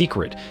identity a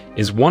secret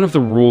is one of the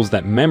rules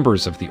that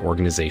members of the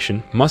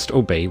organization must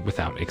obey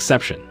without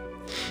exception.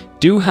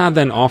 Do-ha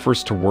then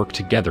offers to work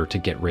together to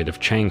get rid of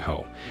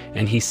Chang-ho,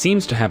 and he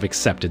seems to have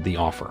accepted the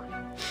offer.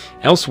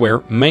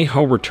 Elsewhere,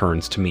 Mei-ho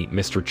returns to meet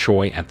Mr.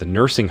 Choi at the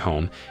nursing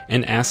home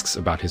and asks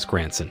about his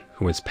grandson,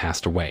 who has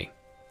passed away.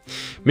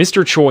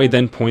 Mr. Choi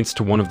then points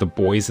to one of the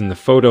boys in the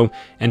photo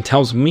and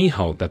tells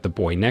Mei-ho that the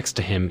boy next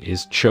to him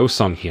is Cho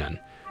Sung-hyun,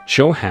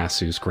 Cho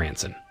Ha-soo's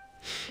grandson.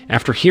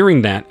 After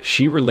hearing that,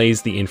 she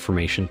relays the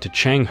information to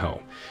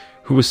Chang-ho,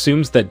 who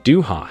assumes that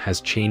Do-ha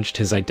has changed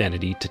his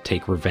identity to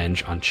take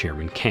revenge on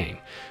Chairman Kang,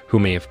 who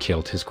may have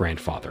killed his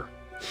grandfather.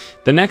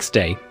 The next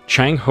day,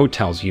 Chang-ho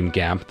tells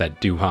Yoon-gab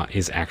that Do-ha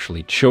is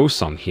actually Cho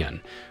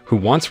Sung-hyun, who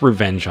wants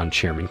revenge on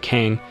Chairman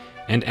Kang,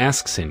 and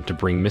asks him to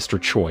bring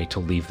Mr. Choi to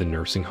leave the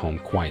nursing home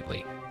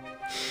quietly.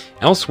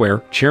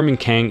 Elsewhere, Chairman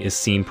Kang is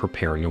seen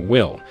preparing a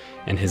will,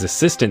 and his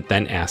assistant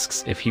then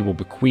asks if he will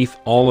bequeath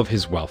all of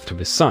his wealth to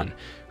his son,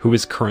 who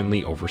is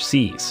currently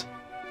overseas.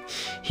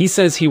 He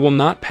says he will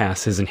not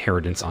pass his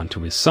inheritance on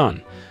to his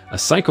son, a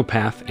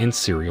psychopath and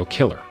serial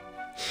killer.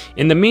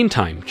 In the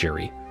meantime,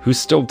 Jerry, who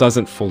still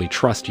doesn't fully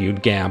trust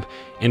Yoon-gab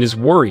and is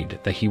worried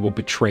that he will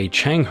betray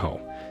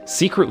Chang-ho,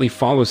 secretly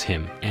follows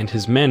him and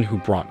his men who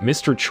brought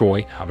Mr.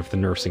 Choi out of the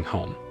nursing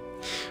home.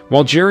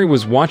 While Jerry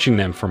was watching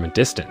them from a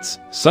distance,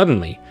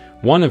 suddenly,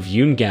 one of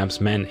Yoon Gab's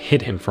men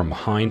hit him from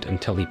behind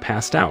until he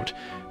passed out,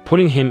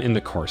 putting him in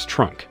the car's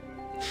trunk.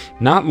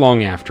 Not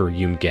long after,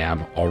 Yoon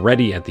Gab,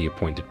 already at the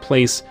appointed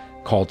place,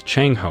 called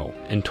Chang Ho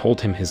and told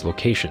him his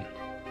location.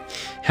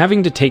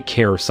 Having to take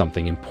care of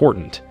something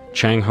important,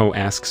 Chang Ho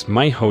asks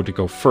Mai Ho to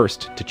go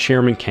first to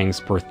Chairman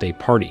Kang's birthday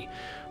party,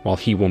 while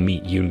he will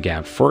meet Yoon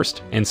Gab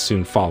first and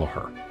soon follow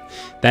her.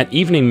 That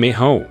evening, Mai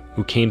Ho,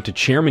 who came to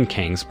Chairman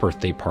Kang's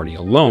birthday party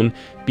alone,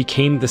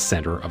 became the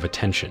center of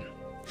attention.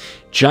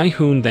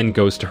 Jae-hoon then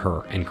goes to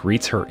her and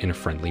greets her in a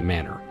friendly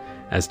manner,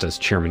 as does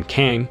Chairman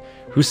Kang,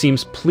 who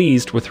seems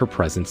pleased with her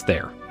presence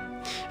there.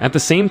 At the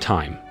same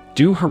time,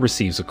 Do-ha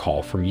receives a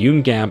call from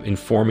Yoon Gab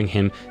informing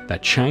him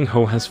that Chang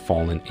Ho has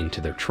fallen into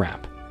their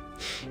trap.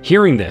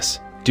 Hearing this,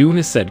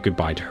 Do-ha said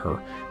goodbye to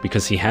her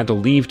because he had to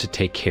leave to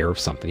take care of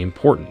something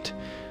important.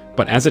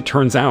 But as it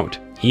turns out,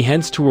 he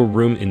heads to a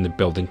room in the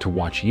building to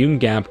watch Yoon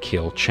Gab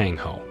kill Chang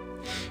Ho.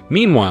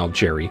 Meanwhile,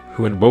 Jerry,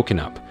 who had woken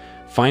up,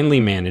 finally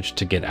managed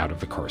to get out of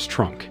the car's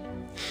trunk.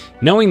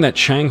 Knowing that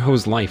Chang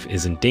Ho's life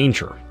is in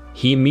danger,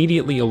 he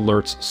immediately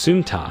alerts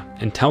Soon-ta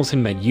and tells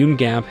him that Yoon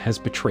Gab has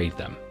betrayed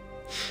them.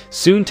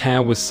 Soon-ta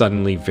was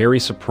suddenly very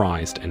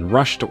surprised and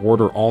rushed to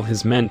order all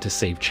his men to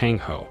save Chang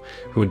Ho,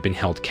 who had been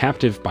held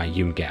captive by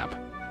Yoon Gab.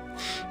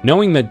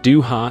 Knowing that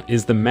Do-ha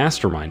is the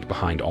mastermind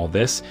behind all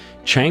this,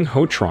 Chang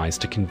Ho tries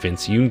to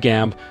convince Yoon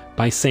Gab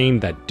by saying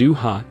that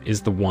Do-ha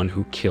is the one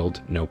who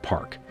killed No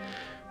Park.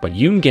 But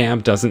Yoon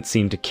Gab doesn't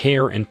seem to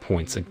care and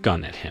points a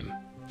gun at him.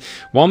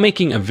 While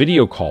making a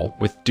video call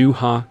with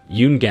Do-ha,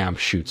 Yoon Gab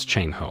shoots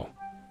Chang Ho.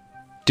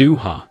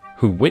 Do-ha,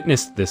 who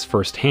witnessed this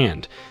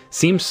firsthand,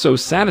 seems so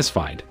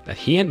satisfied that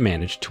he had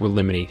managed to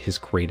eliminate his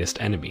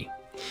greatest enemy.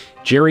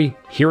 Jerry,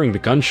 hearing the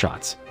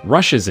gunshots,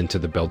 rushes into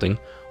the building,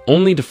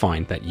 only to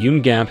find that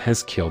Yoon Gab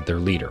has killed their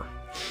leader.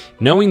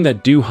 Knowing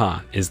that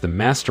Do-ha is the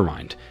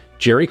mastermind,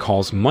 Jerry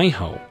calls Mai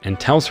Ho and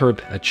tells her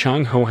that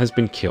Chang Ho has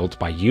been killed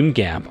by Yoon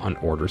Gab on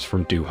orders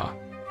from Do-ha.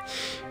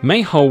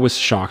 Mai Ho was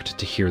shocked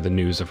to hear the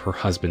news of her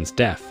husband's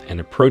death and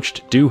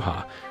approached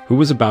Do-ha, who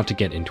was about to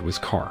get into his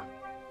car.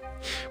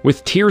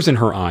 With tears in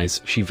her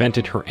eyes, she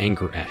vented her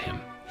anger at him,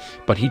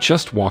 but he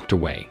just walked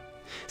away.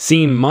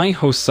 Seeing Mai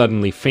Ho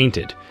suddenly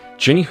fainted,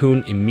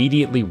 Jae-hoon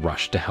immediately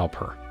rushed to help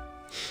her.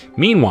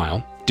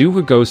 Meanwhile,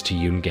 Do-ha goes to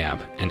Yoon Gab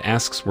and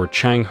asks where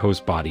Chang Ho's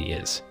body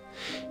is.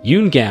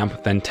 Yoon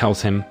Gab then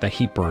tells him that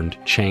he burned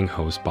Chang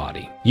Ho's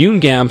body. Yoon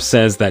Gab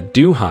says that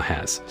Do-ha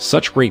has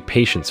such great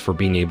patience for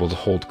being able to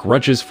hold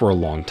grudges for a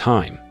long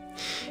time.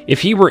 If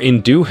he were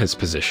in Do-ha's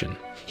position,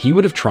 he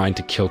would have tried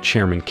to kill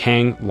Chairman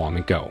Kang long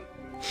ago.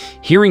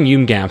 Hearing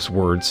Yoon Gab's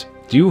words,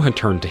 Do-ha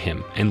turned to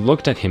him and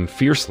looked at him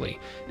fiercely,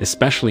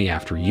 especially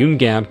after Yoon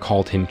Gab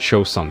called him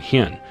Cho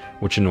Sung-hyun,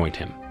 which annoyed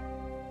him.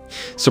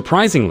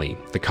 Surprisingly,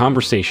 the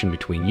conversation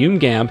between Yoon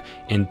Gab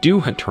and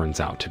Do-ha turns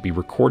out to be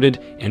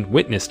recorded and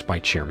witnessed by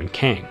Chairman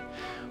Kang,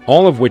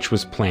 all of which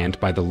was planned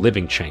by the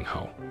living Chang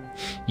Ho.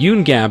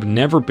 Yoon Gab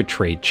never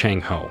betrayed Chang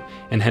Ho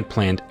and had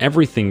planned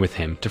everything with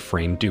him to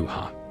frame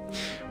Do-ha.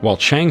 While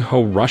Chang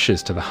Ho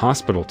rushes to the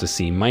hospital to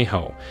see Mai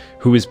Ho,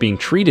 who is being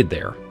treated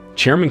there,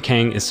 Chairman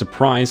Kang is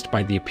surprised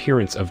by the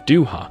appearance of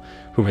Do-ha,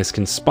 who has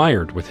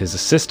conspired with his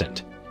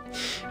assistant.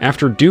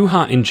 After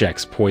Do-ha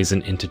injects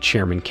poison into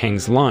Chairman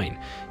Kang's line,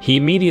 he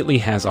immediately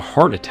has a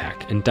heart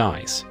attack and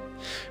dies.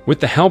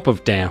 With the help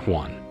of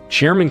Da-hwan,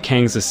 Chairman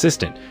Kang's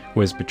assistant, who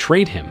has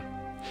betrayed him,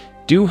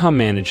 Do-ha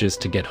manages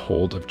to get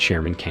hold of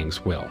Chairman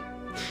Kang's will.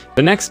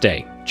 The next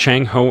day,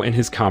 Chang Ho and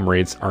his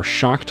comrades are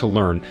shocked to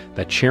learn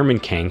that Chairman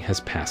Kang has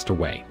passed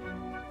away.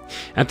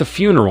 At the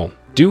funeral,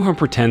 Do-ha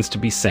pretends to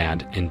be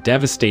sad and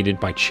devastated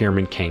by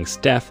Chairman Kang's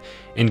death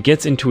and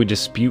gets into a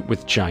dispute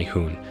with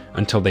Jae-hoon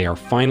until they are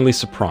finally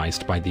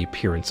surprised by the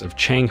appearance of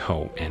Chang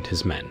Ho and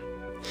his men.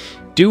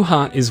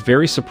 Do-ha is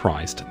very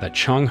surprised that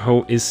Chang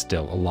Ho is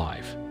still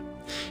alive.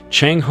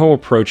 Chang Ho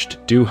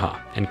approached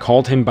Do-ha and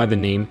called him by the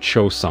name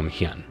Cho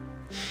Sung-hyun.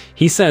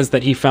 He says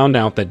that he found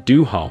out that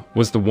Do-ha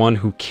was the one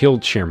who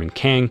killed Chairman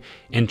Kang,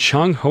 and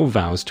Chang Ho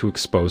vows to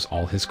expose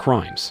all his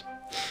crimes.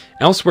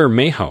 Elsewhere,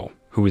 Mai Ho,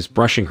 who is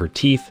brushing her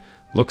teeth,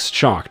 looks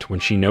shocked when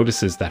she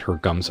notices that her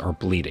gums are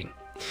bleeding.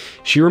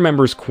 She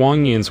remembers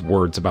Kwang Yin's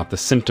words about the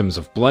symptoms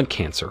of blood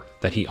cancer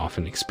that he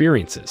often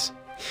experiences.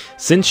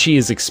 Since she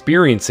is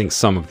experiencing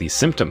some of these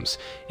symptoms,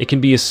 it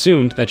can be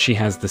assumed that she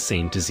has the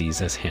same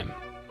disease as him.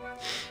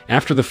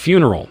 After the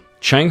funeral,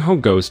 Chang Ho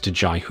goes to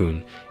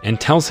Jae-hoon and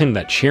tells him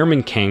that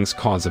Chairman Kang's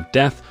cause of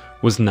death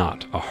was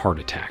not a heart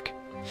attack.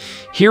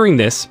 Hearing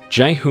this,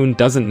 Jae-hoon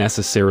doesn't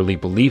necessarily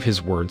believe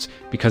his words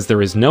because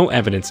there is no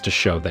evidence to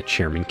show that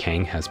Chairman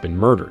Kang has been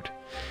murdered.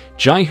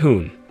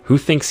 Jae-hoon, who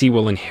thinks he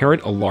will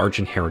inherit a large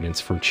inheritance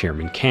from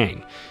Chairman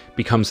Kang,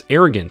 becomes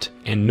arrogant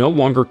and no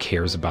longer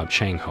cares about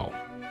Chang Ho.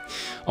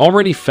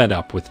 Already fed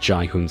up with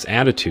Jae-hoon's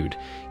attitude,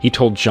 he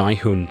told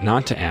Jae-hoon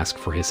not to ask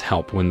for his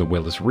help when the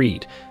will is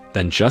read,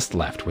 then just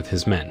left with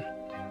his men.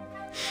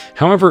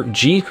 However,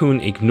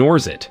 Jae-hoon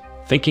ignores it,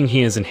 thinking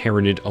he has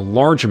inherited a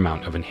large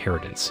amount of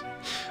inheritance.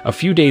 A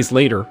few days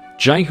later,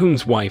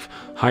 Jae-hoon's wife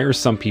hires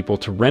some people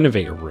to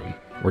renovate a room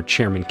where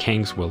Chairman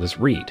Kang's will is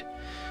read.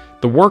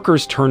 The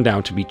workers turned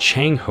out to be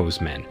Chang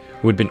Ho's men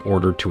who had been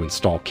ordered to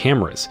install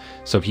cameras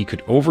so he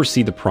could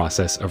oversee the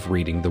process of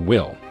reading the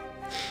will.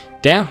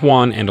 Da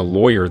Huan and a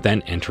lawyer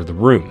then enter the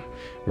room,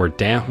 where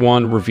Da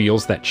Huan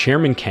reveals that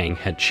Chairman Kang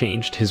had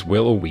changed his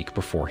will a week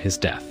before his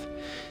death.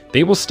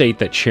 They will state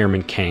that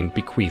Chairman Kang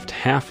bequeathed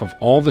half of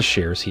all the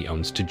shares he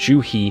owns to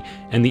Ju He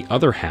and the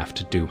other half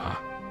to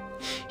Du-ha.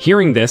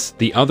 Hearing this,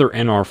 the other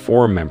NR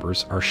Forum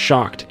members are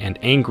shocked and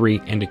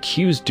angry and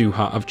accuse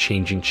Du-ha of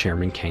changing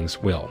Chairman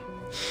Kang's will.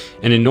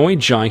 An annoyed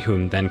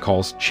Ji-hoon then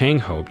calls Chang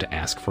Ho to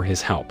ask for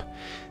his help.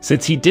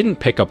 Since he didn't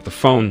pick up the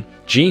phone,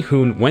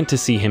 Ji-hoon went to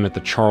see him at the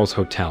Charles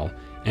Hotel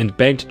and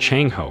begged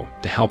Chang Ho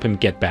to help him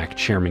get back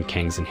Chairman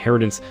Kang's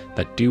inheritance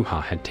that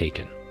Du-ha had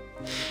taken.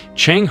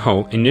 Chang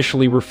Ho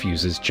initially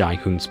refuses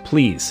Ji-hoon's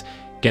pleas,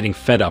 getting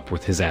fed up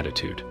with his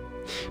attitude.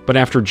 But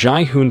after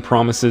Ji-hoon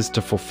promises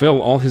to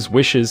fulfill all his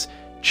wishes,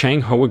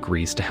 Chang Ho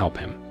agrees to help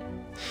him.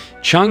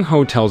 Chang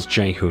Ho tells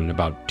Ji-hoon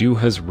about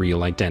Du-ha's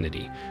real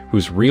identity,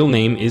 whose real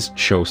name is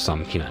Cho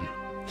Sung-hyun.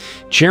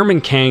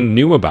 Chairman Kang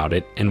knew about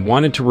it and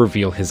wanted to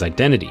reveal his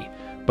identity,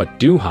 but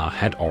Du-ha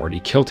had already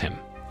killed him.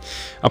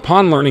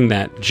 Upon learning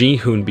that,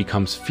 Ji-hoon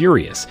becomes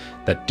furious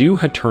that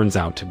Du-ha turns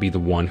out to be the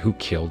one who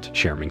killed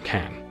Chairman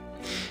Kang.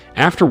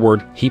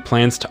 Afterward, he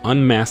plans to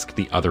unmask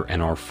the other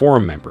NR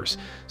Forum members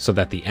so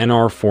that the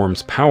NR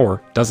Forum's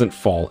power doesn't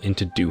fall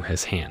into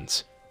Du-ha's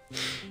hands.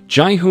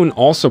 Ji-hoon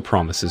also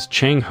promises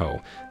Chang Ho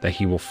that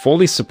he will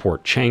fully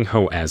support Chang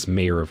Ho as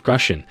mayor of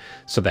Gushin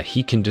so that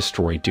he can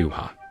destroy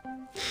Du-ha.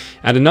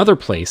 At another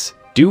place,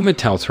 Du-ha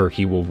tells her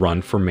he will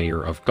run for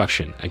mayor of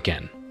Gushin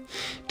again.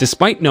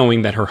 Despite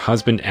knowing that her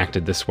husband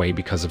acted this way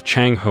because of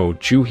Chang Ho,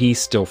 Ju-hee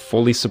still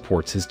fully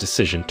supports his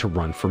decision to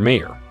run for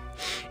mayor.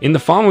 In the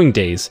following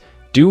days,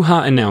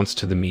 Du-ha announced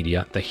to the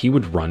media that he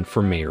would run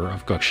for mayor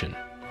of Gushin.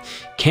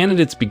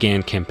 Candidates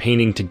began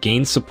campaigning to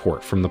gain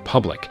support from the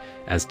public,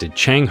 as did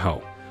Chang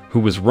Ho, who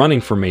was running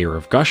for mayor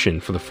of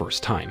Gushin for the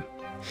first time.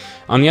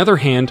 On the other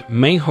hand,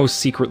 Mei-ho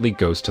secretly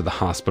goes to the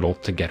hospital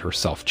to get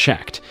herself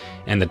checked,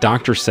 and the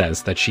doctor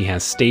says that she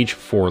has stage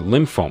 4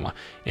 lymphoma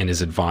and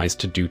is advised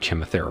to do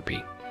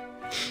chemotherapy.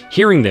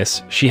 Hearing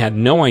this, she had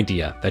no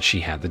idea that she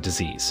had the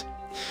disease.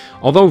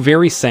 Although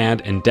very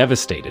sad and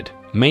devastated,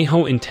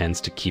 Mei-ho intends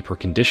to keep her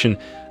condition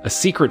a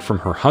secret from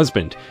her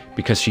husband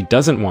because she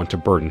doesn't want to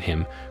burden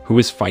him, who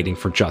is fighting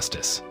for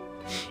justice.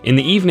 In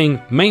the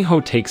evening, Mei-ho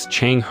takes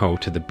Chang Ho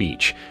to the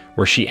beach,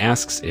 where she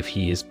asks if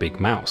he is Big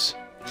Mouse.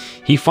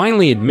 He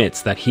finally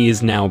admits that he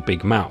is now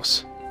Big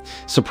Mouse.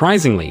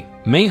 Surprisingly,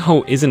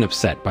 Mei-ho isn't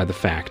upset by the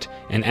fact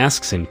and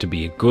asks him to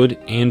be a good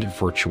and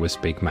virtuous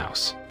Big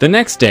Mouse. The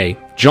next day,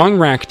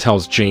 Jong-rak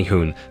tells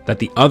Jae-hoon that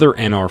the other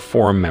NR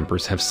Forum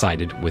members have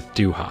sided with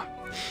Du-ha.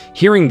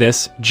 Hearing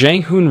this,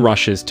 Jae-hoon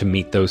rushes to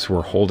meet those who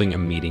are holding a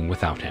meeting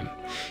without him.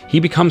 He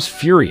becomes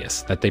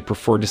furious that they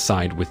prefer to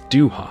side with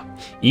Du-ha,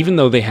 even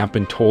though they have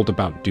been told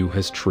about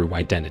Du-ha's true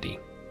identity.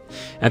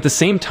 At the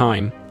same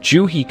time,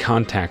 Ju-hee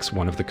contacts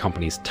one of the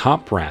company's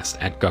top brass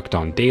at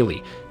Gukdong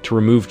Daily to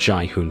remove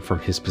Jae-hoon from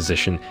his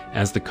position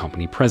as the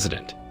company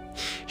president.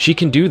 She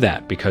can do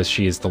that because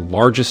she is the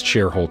largest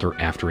shareholder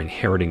after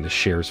inheriting the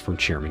shares from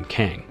Chairman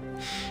Kang.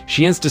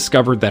 She has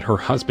discovered that her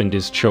husband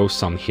is Cho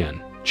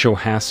Sung-hyun, Cho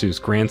Ha-soo's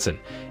grandson,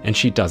 and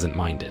she doesn't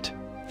mind it.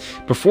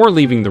 Before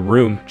leaving the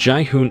room,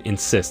 Jae-hoon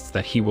insists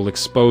that he will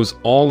expose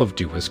all of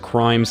Du-ha's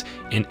crimes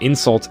and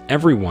insults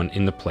everyone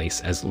in the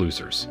place as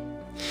losers.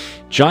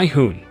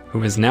 Jae-hoon,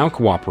 who has now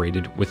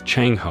cooperated with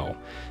Chang Ho,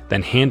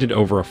 then handed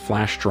over a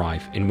flash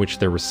drive in which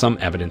there was some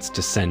evidence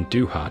to send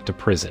Du-ha to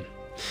prison.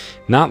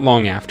 Not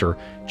long after,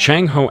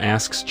 Chang Ho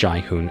asks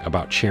Jae-hoon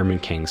about Chairman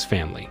Kang's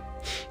family.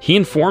 He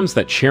informs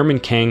that Chairman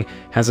Kang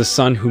has a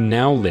son who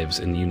now lives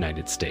in the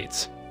United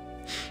States.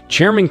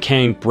 Chairman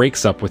Kang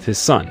breaks up with his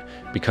son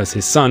because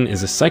his son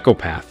is a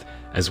psychopath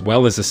as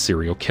well as a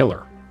serial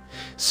killer.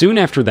 Soon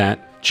after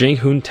that,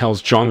 Jae-hoon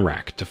tells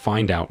Jong-rak to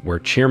find out where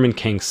Chairman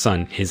Kang's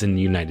son is in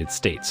the United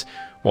States,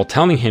 while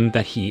telling him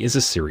that he is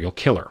a serial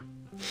killer.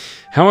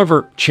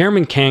 However,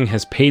 Chairman Kang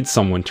has paid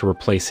someone to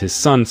replace his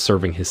son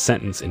serving his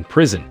sentence in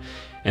prison,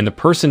 and the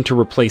person to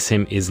replace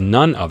him is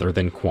none other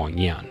than Kwang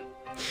Yan.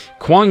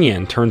 Kwang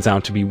Yan turns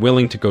out to be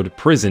willing to go to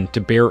prison to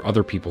bear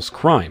other people's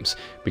crimes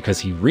because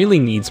he really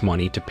needs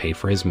money to pay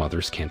for his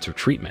mother's cancer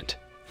treatment.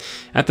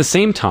 At the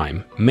same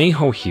time,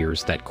 Mei-ho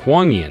hears that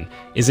Kwang Yan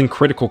is in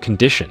critical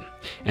condition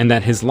and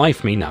that his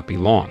life may not be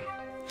long.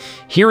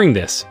 Hearing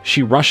this,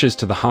 she rushes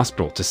to the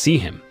hospital to see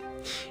him.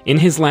 In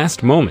his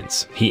last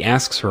moments, he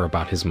asks her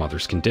about his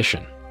mother's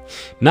condition.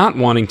 Not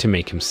wanting to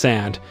make him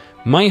sad,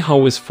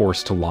 Mei-ho is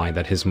forced to lie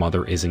that his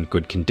mother is in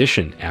good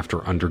condition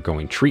after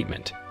undergoing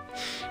treatment.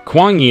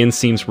 Kwang Yan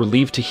seems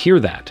relieved to hear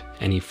that,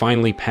 and he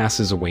finally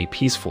passes away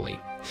peacefully.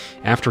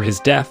 After his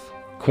death,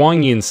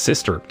 Kwang Yan's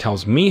sister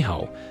tells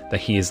Mei-ho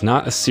that he is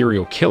not a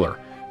serial killer,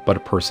 but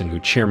a person who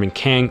Chairman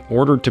Kang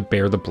ordered to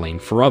bear the blame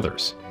for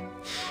others.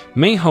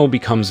 Mei-ho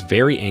becomes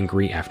very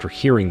angry after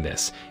hearing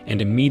this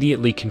and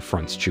immediately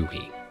confronts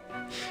Ju-hee.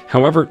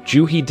 However,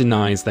 Ju-hee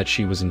denies that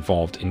she was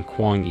involved in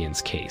Kwang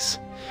Yan's case.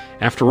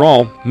 After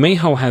all,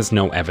 Meiho has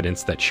no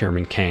evidence that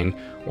Chairman Kang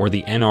or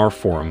the NR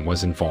Forum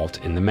was involved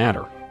in the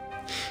matter.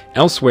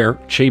 Elsewhere,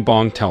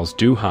 Chaebong tells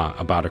Du-ha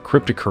about a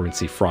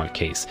cryptocurrency fraud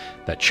case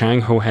that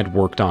Chang-ho had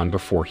worked on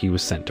before he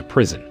was sent to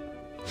prison.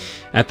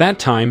 At that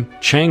time,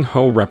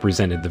 Chang-ho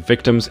represented the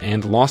victims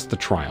and lost the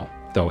trial,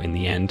 though in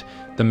the end,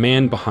 the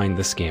man behind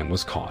the scam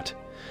was caught.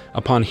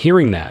 Upon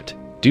hearing that,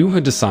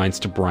 Du-ha decides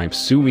to bribe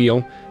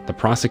Soo-il, the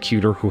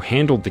prosecutor who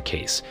handled the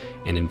case,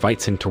 and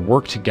invites him to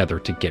work together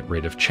to get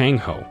rid of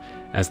Chang-ho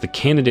as the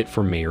candidate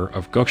for mayor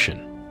of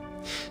Goshen.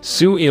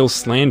 Soo-il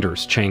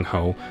slanders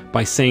Chang-ho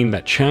by saying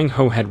that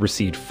Chang-ho had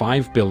received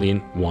 5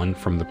 billion won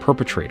from the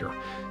perpetrator,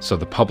 so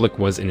the public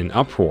was in an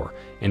uproar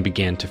and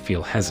began to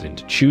feel hesitant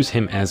to choose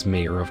him as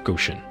mayor of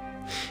Goshen.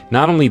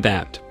 Not only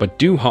that, but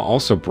Du-ha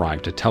also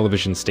bribed a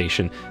television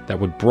station that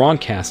would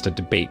broadcast a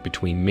debate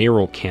between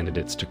mayoral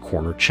candidates to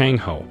corner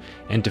Chang-ho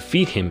and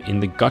defeat him in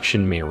the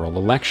Goshen mayoral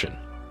election.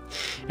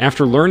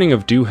 After learning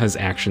of Du-ha's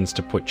actions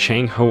to put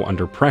Chang-ho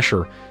under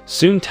pressure,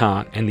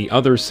 Sun-ta and the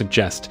others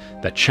suggest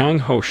that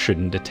Chang-ho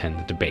shouldn't attend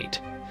the debate.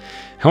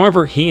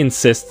 However, he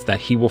insists that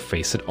he will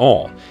face it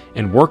all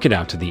and work it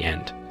out to the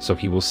end, so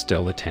he will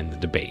still attend the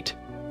debate.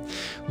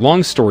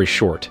 Long story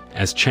short,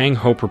 as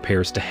Chang-ho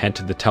prepares to head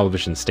to the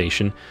television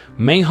station,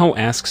 Meiho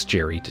asks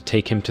Jerry to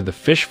take him to the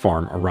fish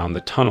farm around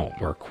the tunnel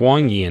where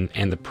Kwang Yin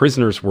and the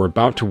prisoners were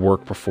about to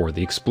work before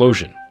the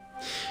explosion.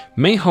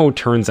 Meiho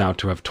turns out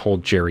to have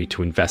told Jerry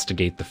to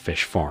investigate the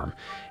fish farm,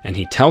 and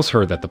he tells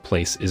her that the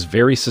place is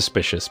very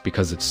suspicious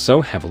because it's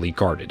so heavily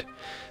guarded.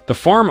 The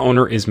farm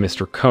owner is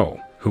Mr. Ko,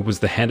 who was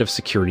the head of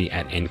security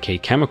at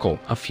NK Chemical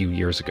a few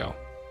years ago.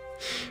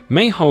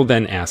 Meiho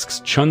then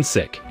asks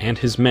Chun-sik and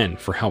his men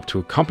for help to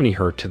accompany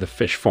her to the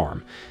fish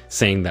farm,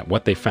 saying that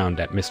what they found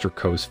at Mr.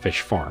 Ko's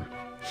fish farm.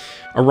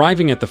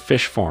 Arriving at the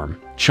fish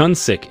farm,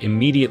 Chun-sik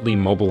immediately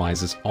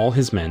mobilizes all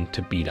his men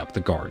to beat up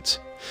the guards.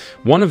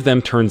 One of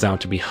them turns out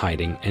to be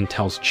hiding and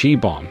tells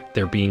Chaebong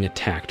they're being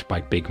attacked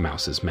by Big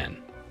Mouse's men.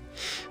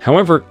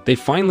 However, they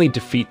finally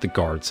defeat the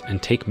guards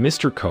and take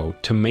Mr. Ko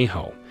to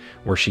Meiho,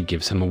 where she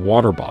gives him a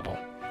water bottle.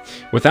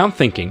 Without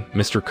thinking,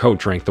 Mr. Ko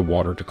drank the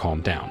water to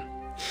calm down.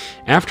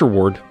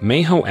 Afterward,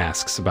 Meiho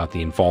asks about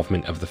the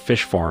involvement of the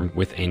fish farm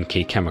with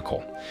NK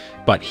Chemical,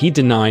 but he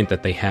denied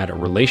that they had a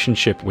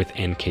relationship with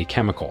NK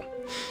Chemical.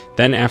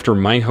 Then after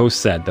Meiho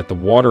said that the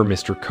water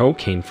Mr. Ko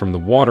came from the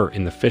water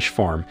in the fish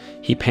farm,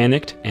 he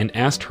panicked and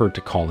asked her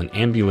to call an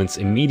ambulance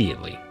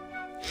immediately.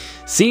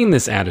 Seeing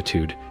this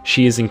attitude,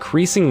 she is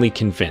increasingly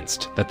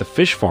convinced that the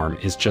fish farm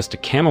is just a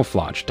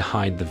camouflage to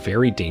hide the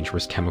very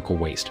dangerous chemical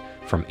waste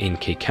from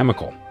NK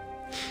Chemical.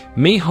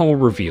 Meiho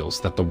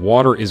reveals that the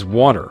water is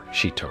water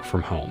she took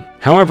from home.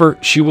 However,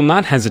 she will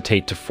not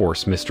hesitate to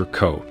force Mr.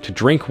 Ko to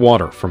drink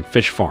water from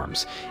fish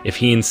farms if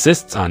he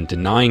insists on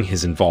denying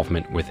his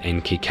involvement with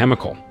NK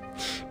Chemical.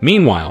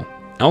 Meanwhile,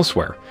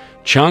 elsewhere,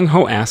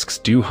 Chang-ho asks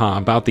Du-ha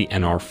about the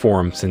NR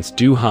Forum since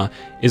Du-ha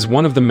is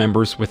one of the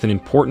members with an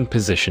important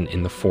position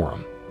in the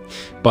forum.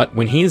 But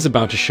when he is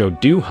about to show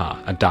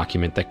Du-ha a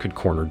document that could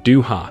corner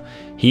Du-ha,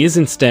 he is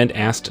instead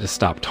asked to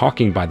stop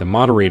talking by the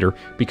moderator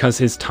because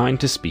his time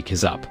to speak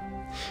is up.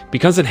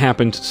 Because it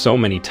happened so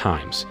many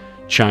times,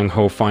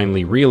 Chang-ho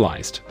finally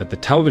realized that the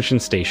television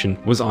station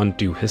was on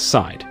Du-ha's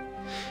side.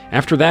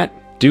 After that,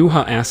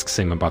 Du-ha asks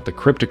him about the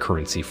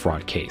cryptocurrency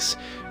fraud case,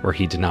 where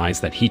he denies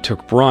that he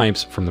took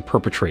bribes from the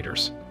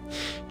perpetrators.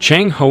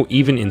 Chang-ho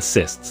even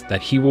insists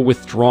that he will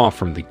withdraw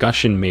from the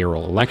Goshen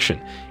mayoral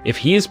election if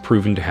he is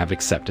proven to have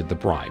accepted the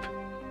bribe.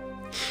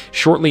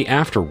 Shortly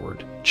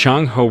afterward,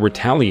 Chang-ho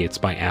retaliates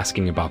by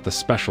asking about the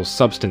special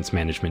substance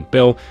management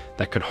bill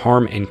that could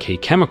harm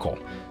NK Chemical,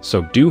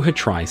 so Du-ha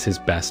tries his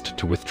best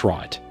to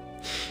withdraw it.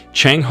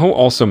 Chang-ho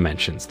also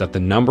mentions that the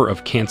number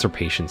of cancer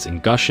patients in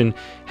Goshen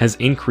has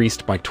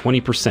increased by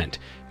 20%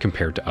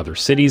 compared to other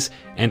cities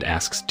and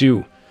asks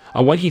Du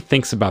what he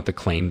thinks about the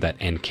claim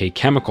that NK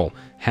Chemical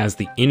has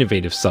the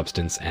innovative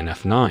substance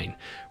NF9,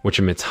 which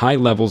emits high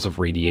levels of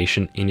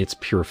radiation in its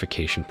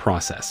purification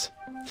process.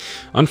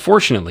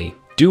 Unfortunately,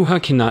 Du-ha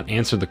cannot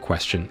answer the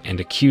question and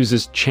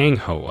accuses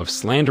Chang-ho of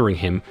slandering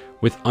him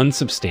with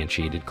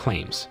unsubstantiated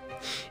claims.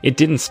 It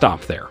didn't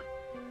stop there.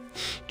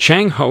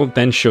 Chang-ho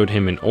then showed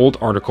him an old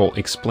article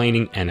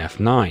explaining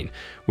NF9,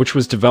 which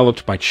was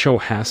developed by Cho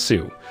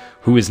Ha-soo,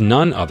 who is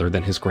none other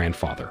than his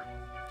grandfather.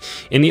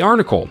 In the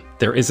article,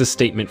 there is a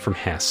statement from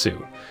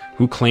Ha-soo,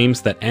 who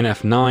claims that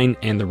NF9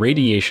 and the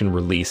radiation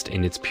released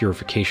in its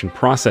purification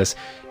process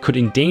could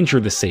endanger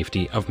the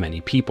safety of many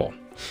people.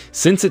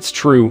 Since it's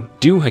true,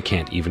 Du-ha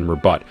can't even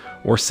rebut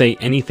or say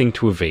anything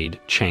to evade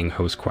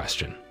Chang-ho's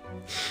question.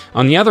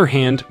 On the other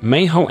hand,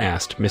 Meiho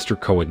asked Mr.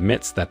 Ko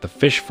admits that the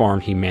fish farm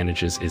he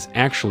manages is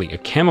actually a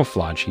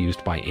camouflage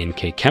used by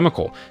NK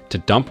Chemical to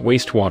dump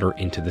wastewater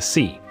into the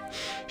sea.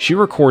 She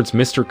records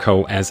Mr.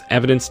 Ko as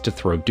evidence to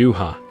throw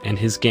Du-ha and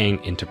his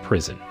gang into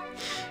prison.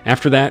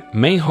 After that,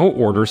 Meiho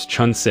orders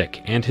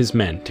Chun-sik and his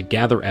men to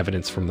gather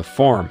evidence from the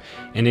farm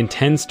and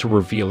intends to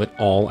reveal it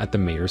all at the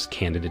mayor's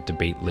candidate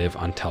debate live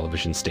on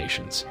television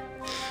stations.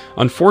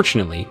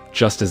 Unfortunately,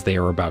 just as they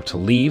are about to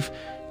leave,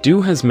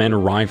 Du-ha's men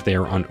arrive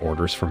there on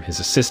orders from his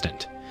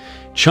assistant.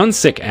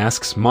 Chun-sik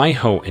asks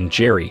Mi-ho and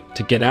Jerry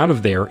to get out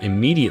of there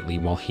immediately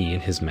while he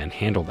and his men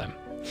handle them.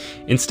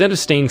 Instead of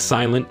staying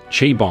silent,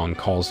 Chaebong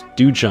calls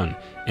Du-jun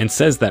and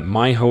says that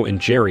Mi-ho and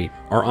Jerry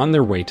are on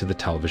their way to the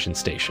television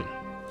station.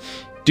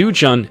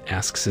 Du-jun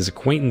asks his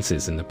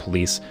acquaintances in the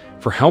police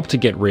for help to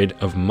get rid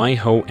of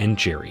Mi-ho and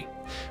Jerry,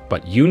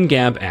 but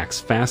Yoon-gab acts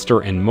faster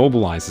and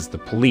mobilizes the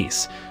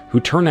police, who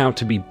turn out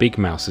to be Big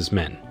Mouse's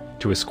men,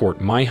 to escort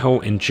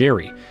Mi-ho and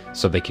Jerry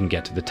so they can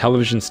get to the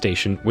television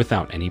station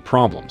without any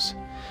problems.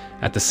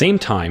 At the same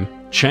time,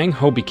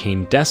 Chang-ho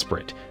became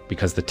desperate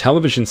because the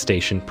television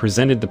station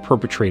presented the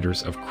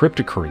perpetrators of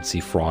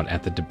cryptocurrency fraud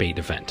at the debate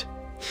event.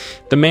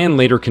 The man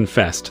later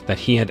confessed that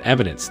he had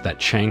evidence that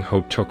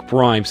Chang-ho took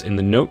bribes in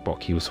the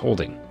notebook he was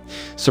holding.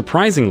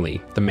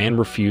 Surprisingly, the man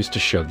refused to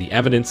show the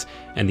evidence,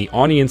 and the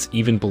audience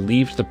even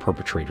believed the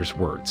perpetrator's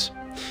words.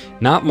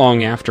 Not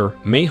long after,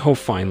 Mi-ho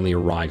finally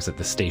arrives at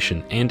the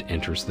station and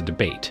enters the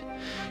debate.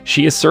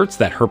 She asserts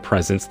that her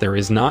presence there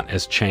is not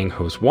as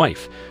Chang-ho's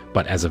wife,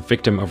 but as a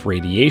victim of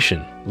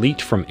radiation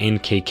leaked from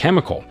NK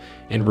Chemical,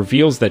 and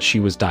reveals that she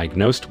was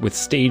diagnosed with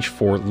stage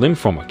 4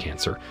 lymphoma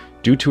cancer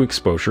due to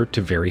exposure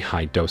to very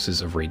high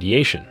doses of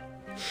radiation.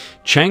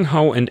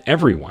 Chang-ho and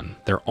everyone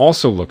there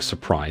also look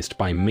surprised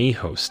by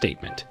Mi-ho's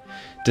statement.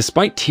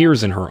 Despite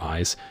tears in her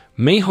eyes,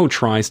 Mi-ho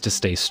tries to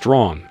stay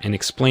strong and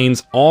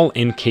explains all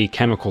NK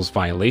Chemical's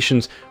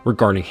violations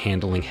regarding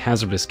handling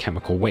hazardous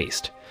chemical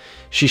waste.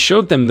 She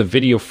showed them the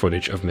video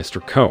footage of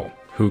Mr. Ko,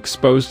 who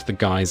exposed the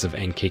guys of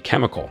NK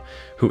Chemical,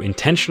 who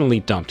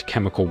intentionally dumped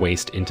chemical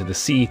waste into the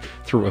sea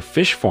through a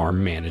fish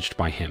farm managed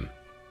by him.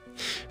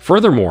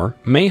 Furthermore,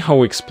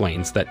 Mi-ho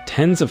explains that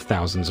tens of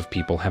thousands of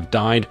people have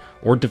died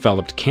or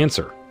developed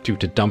cancer due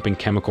to dumping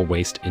chemical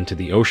waste into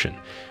the ocean,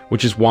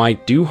 which is why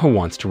Du-ha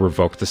wants to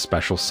revoke the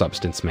Special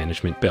Substance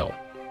Management Bill.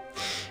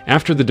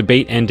 After the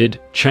debate ended,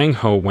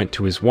 Chang-ho went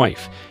to his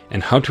wife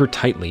and hugged her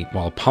tightly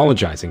while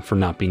apologizing for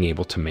not being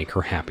able to make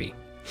her happy.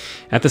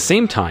 At the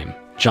same time,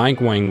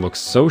 Jae-gwang looks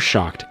so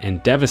shocked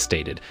and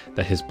devastated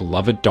that his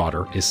beloved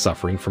daughter is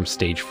suffering from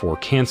stage 4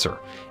 cancer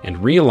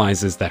and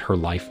realizes that her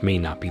life may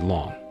not be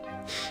long.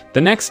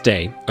 The next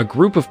day, a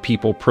group of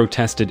people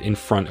protested in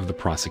front of the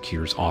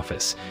prosecutor's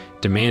office,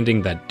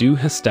 demanding that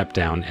Du-ha step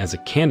down as a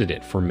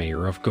candidate for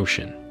mayor of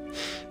Goshen.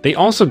 They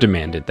also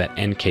demanded that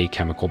NK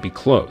Chemical be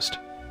closed.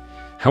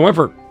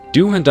 However,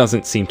 Du-ha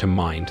doesn't seem to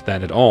mind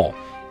that at all,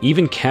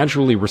 even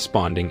casually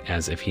responding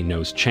as if he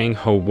knows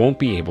Chang-ho won't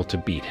be able to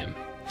beat him.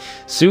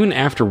 Soon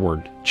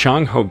afterward,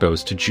 Chang-ho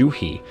goes to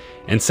Ju-hee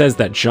and says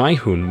that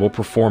Jae-hoon will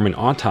perform an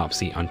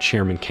autopsy on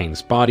Chairman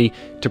Kang's body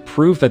to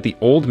prove that the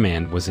old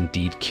man was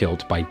indeed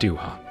killed by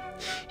Du-ha.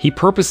 He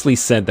purposely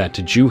said that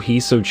to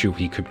Ju-hee so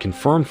Ju-hee could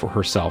confirm for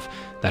herself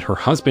that her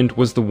husband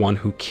was the one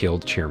who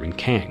killed Chairman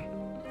Kang.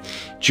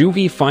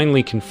 Ju-hee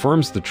finally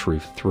confirms the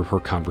truth through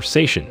her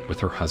conversation with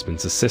her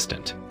husband's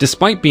assistant.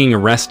 Despite being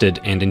arrested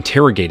and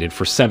interrogated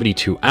for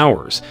 72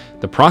 hours,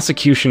 the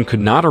prosecution could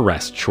not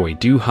arrest Choi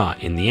Du-ha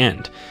in the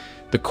end.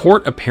 The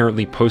court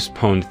apparently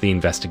postponed the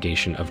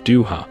investigation of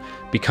Du-ha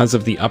because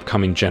of the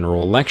upcoming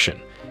general election,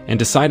 and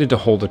decided to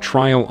hold a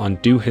trial on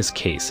Du-ha's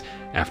case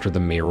after the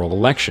mayoral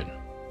election.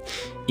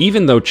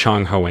 Even though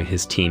Chang-ho and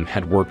his team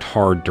had worked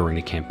hard during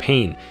the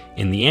campaign,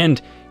 in the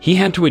end, he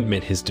had to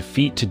admit his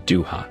defeat to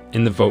Du-ha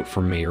in the vote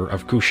for mayor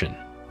of Goshen.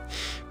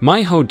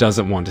 Mi-ho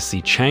doesn't want to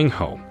see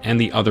Chang-ho and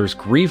the others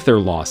grieve their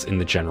loss in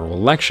the general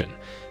election,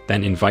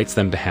 then invites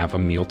them to have a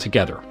meal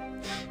together.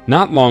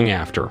 Not long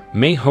after,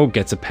 Mi-ho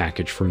gets a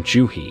package from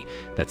Ju-hee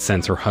that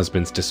sends her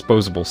husband's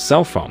disposable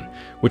cell phone,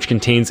 which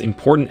contains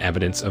important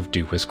evidence of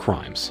Du-ha's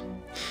crimes.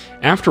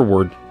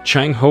 Afterward,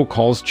 Chang-ho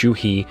calls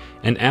Ju-hee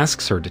and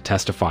asks her to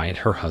testify at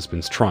her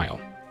husband's trial.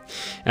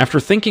 After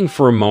thinking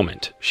for a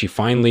moment, she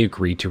finally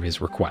agreed to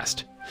his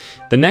request.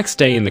 The next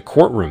day in the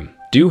courtroom,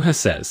 Du-ha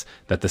says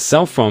that the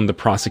cell phone the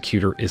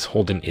prosecutor is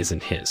holding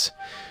isn't his.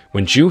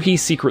 When Ju-hee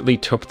secretly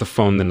took the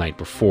phone the night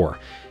before,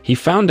 he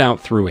found out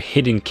through a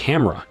hidden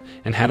camera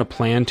and had a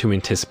plan to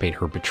anticipate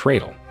her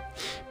betrayal.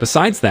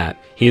 Besides that,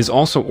 he has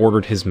also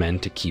ordered his men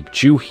to keep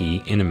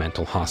Ju-hee in a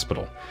mental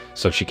hospital,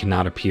 so she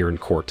cannot appear in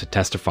court to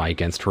testify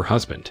against her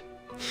husband.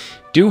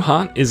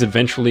 Du-ha is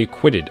eventually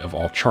acquitted of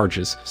all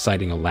charges,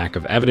 citing a lack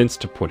of evidence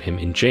to put him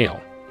in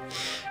jail.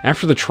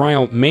 After the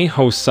trial,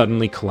 Mi-ho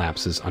suddenly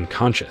collapses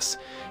unconscious.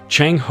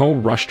 Chang-ho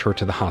rushed her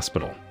to the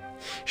hospital.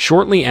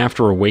 Shortly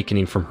after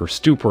awakening from her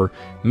stupor,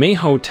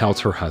 Mi-ho tells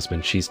her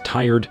husband she's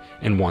tired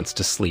and wants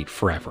to sleep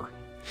forever.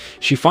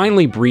 She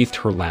finally breathed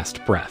her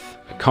last breath,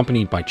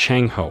 accompanied by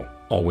Chang-ho,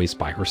 always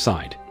by her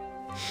side.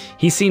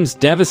 He seems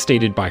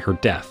devastated by her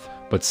death,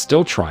 but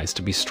still tries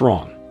to be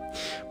strong.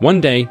 One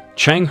day,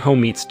 Chang-ho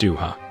meets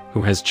Du-ha,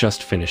 who has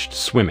just finished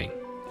swimming.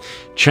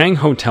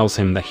 Chang-ho tells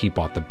him that he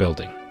bought the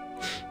building.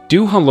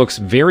 Du-ha looks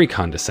very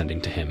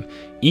condescending to him,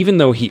 even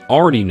though he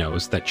already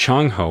knows that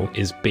Chang-ho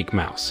is Big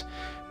Mouse,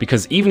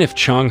 because even if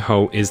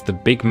Chang-ho is the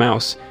Big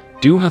Mouse,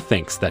 Du-ha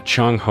thinks that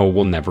Chang-ho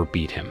will never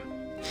beat him.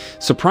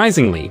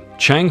 Surprisingly,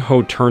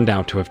 Chang-ho turned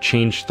out to have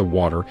changed the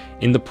water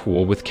in the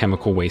pool with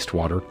chemical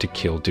wastewater to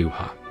kill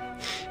Du-ha.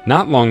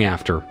 Not long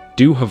after,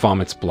 Du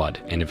vomits blood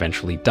and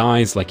eventually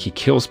dies like he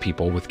kills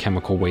people with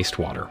chemical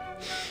wastewater.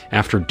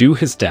 After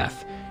Du's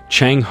death,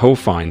 Chang Ho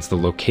finds the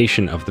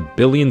location of the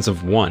billions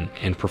of one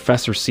and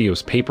Professor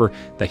Seo's paper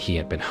that he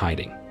had been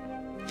hiding.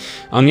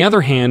 On the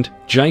other hand,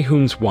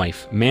 Jae-hoon's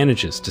wife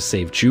manages to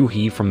save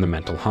Ju-hee from the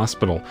mental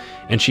hospital,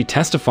 and she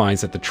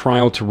testifies at the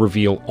trial to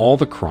reveal all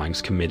the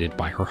crimes committed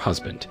by her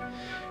husband.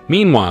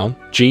 Meanwhile,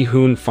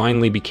 Jae-hoon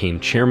finally became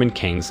Chairman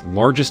Kang's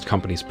largest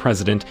company's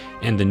president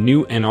and the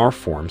new NR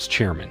Forum's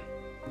chairman.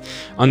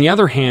 On the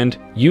other hand,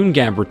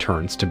 Yoon-gab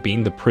returns to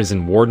being the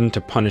prison warden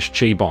to punish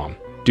Jae-bong,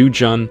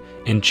 Do-jun,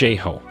 and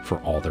Jae-ho for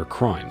all their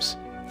crimes.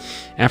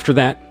 After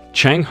that,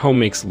 Chang Ho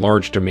makes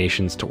large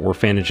donations to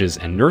orphanages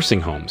and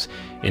nursing homes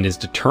and is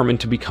determined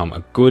to become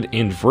a good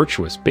and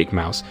virtuous big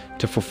mouse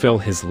to fulfill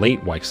his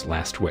late wife's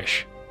last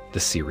wish. The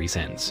series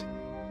ends.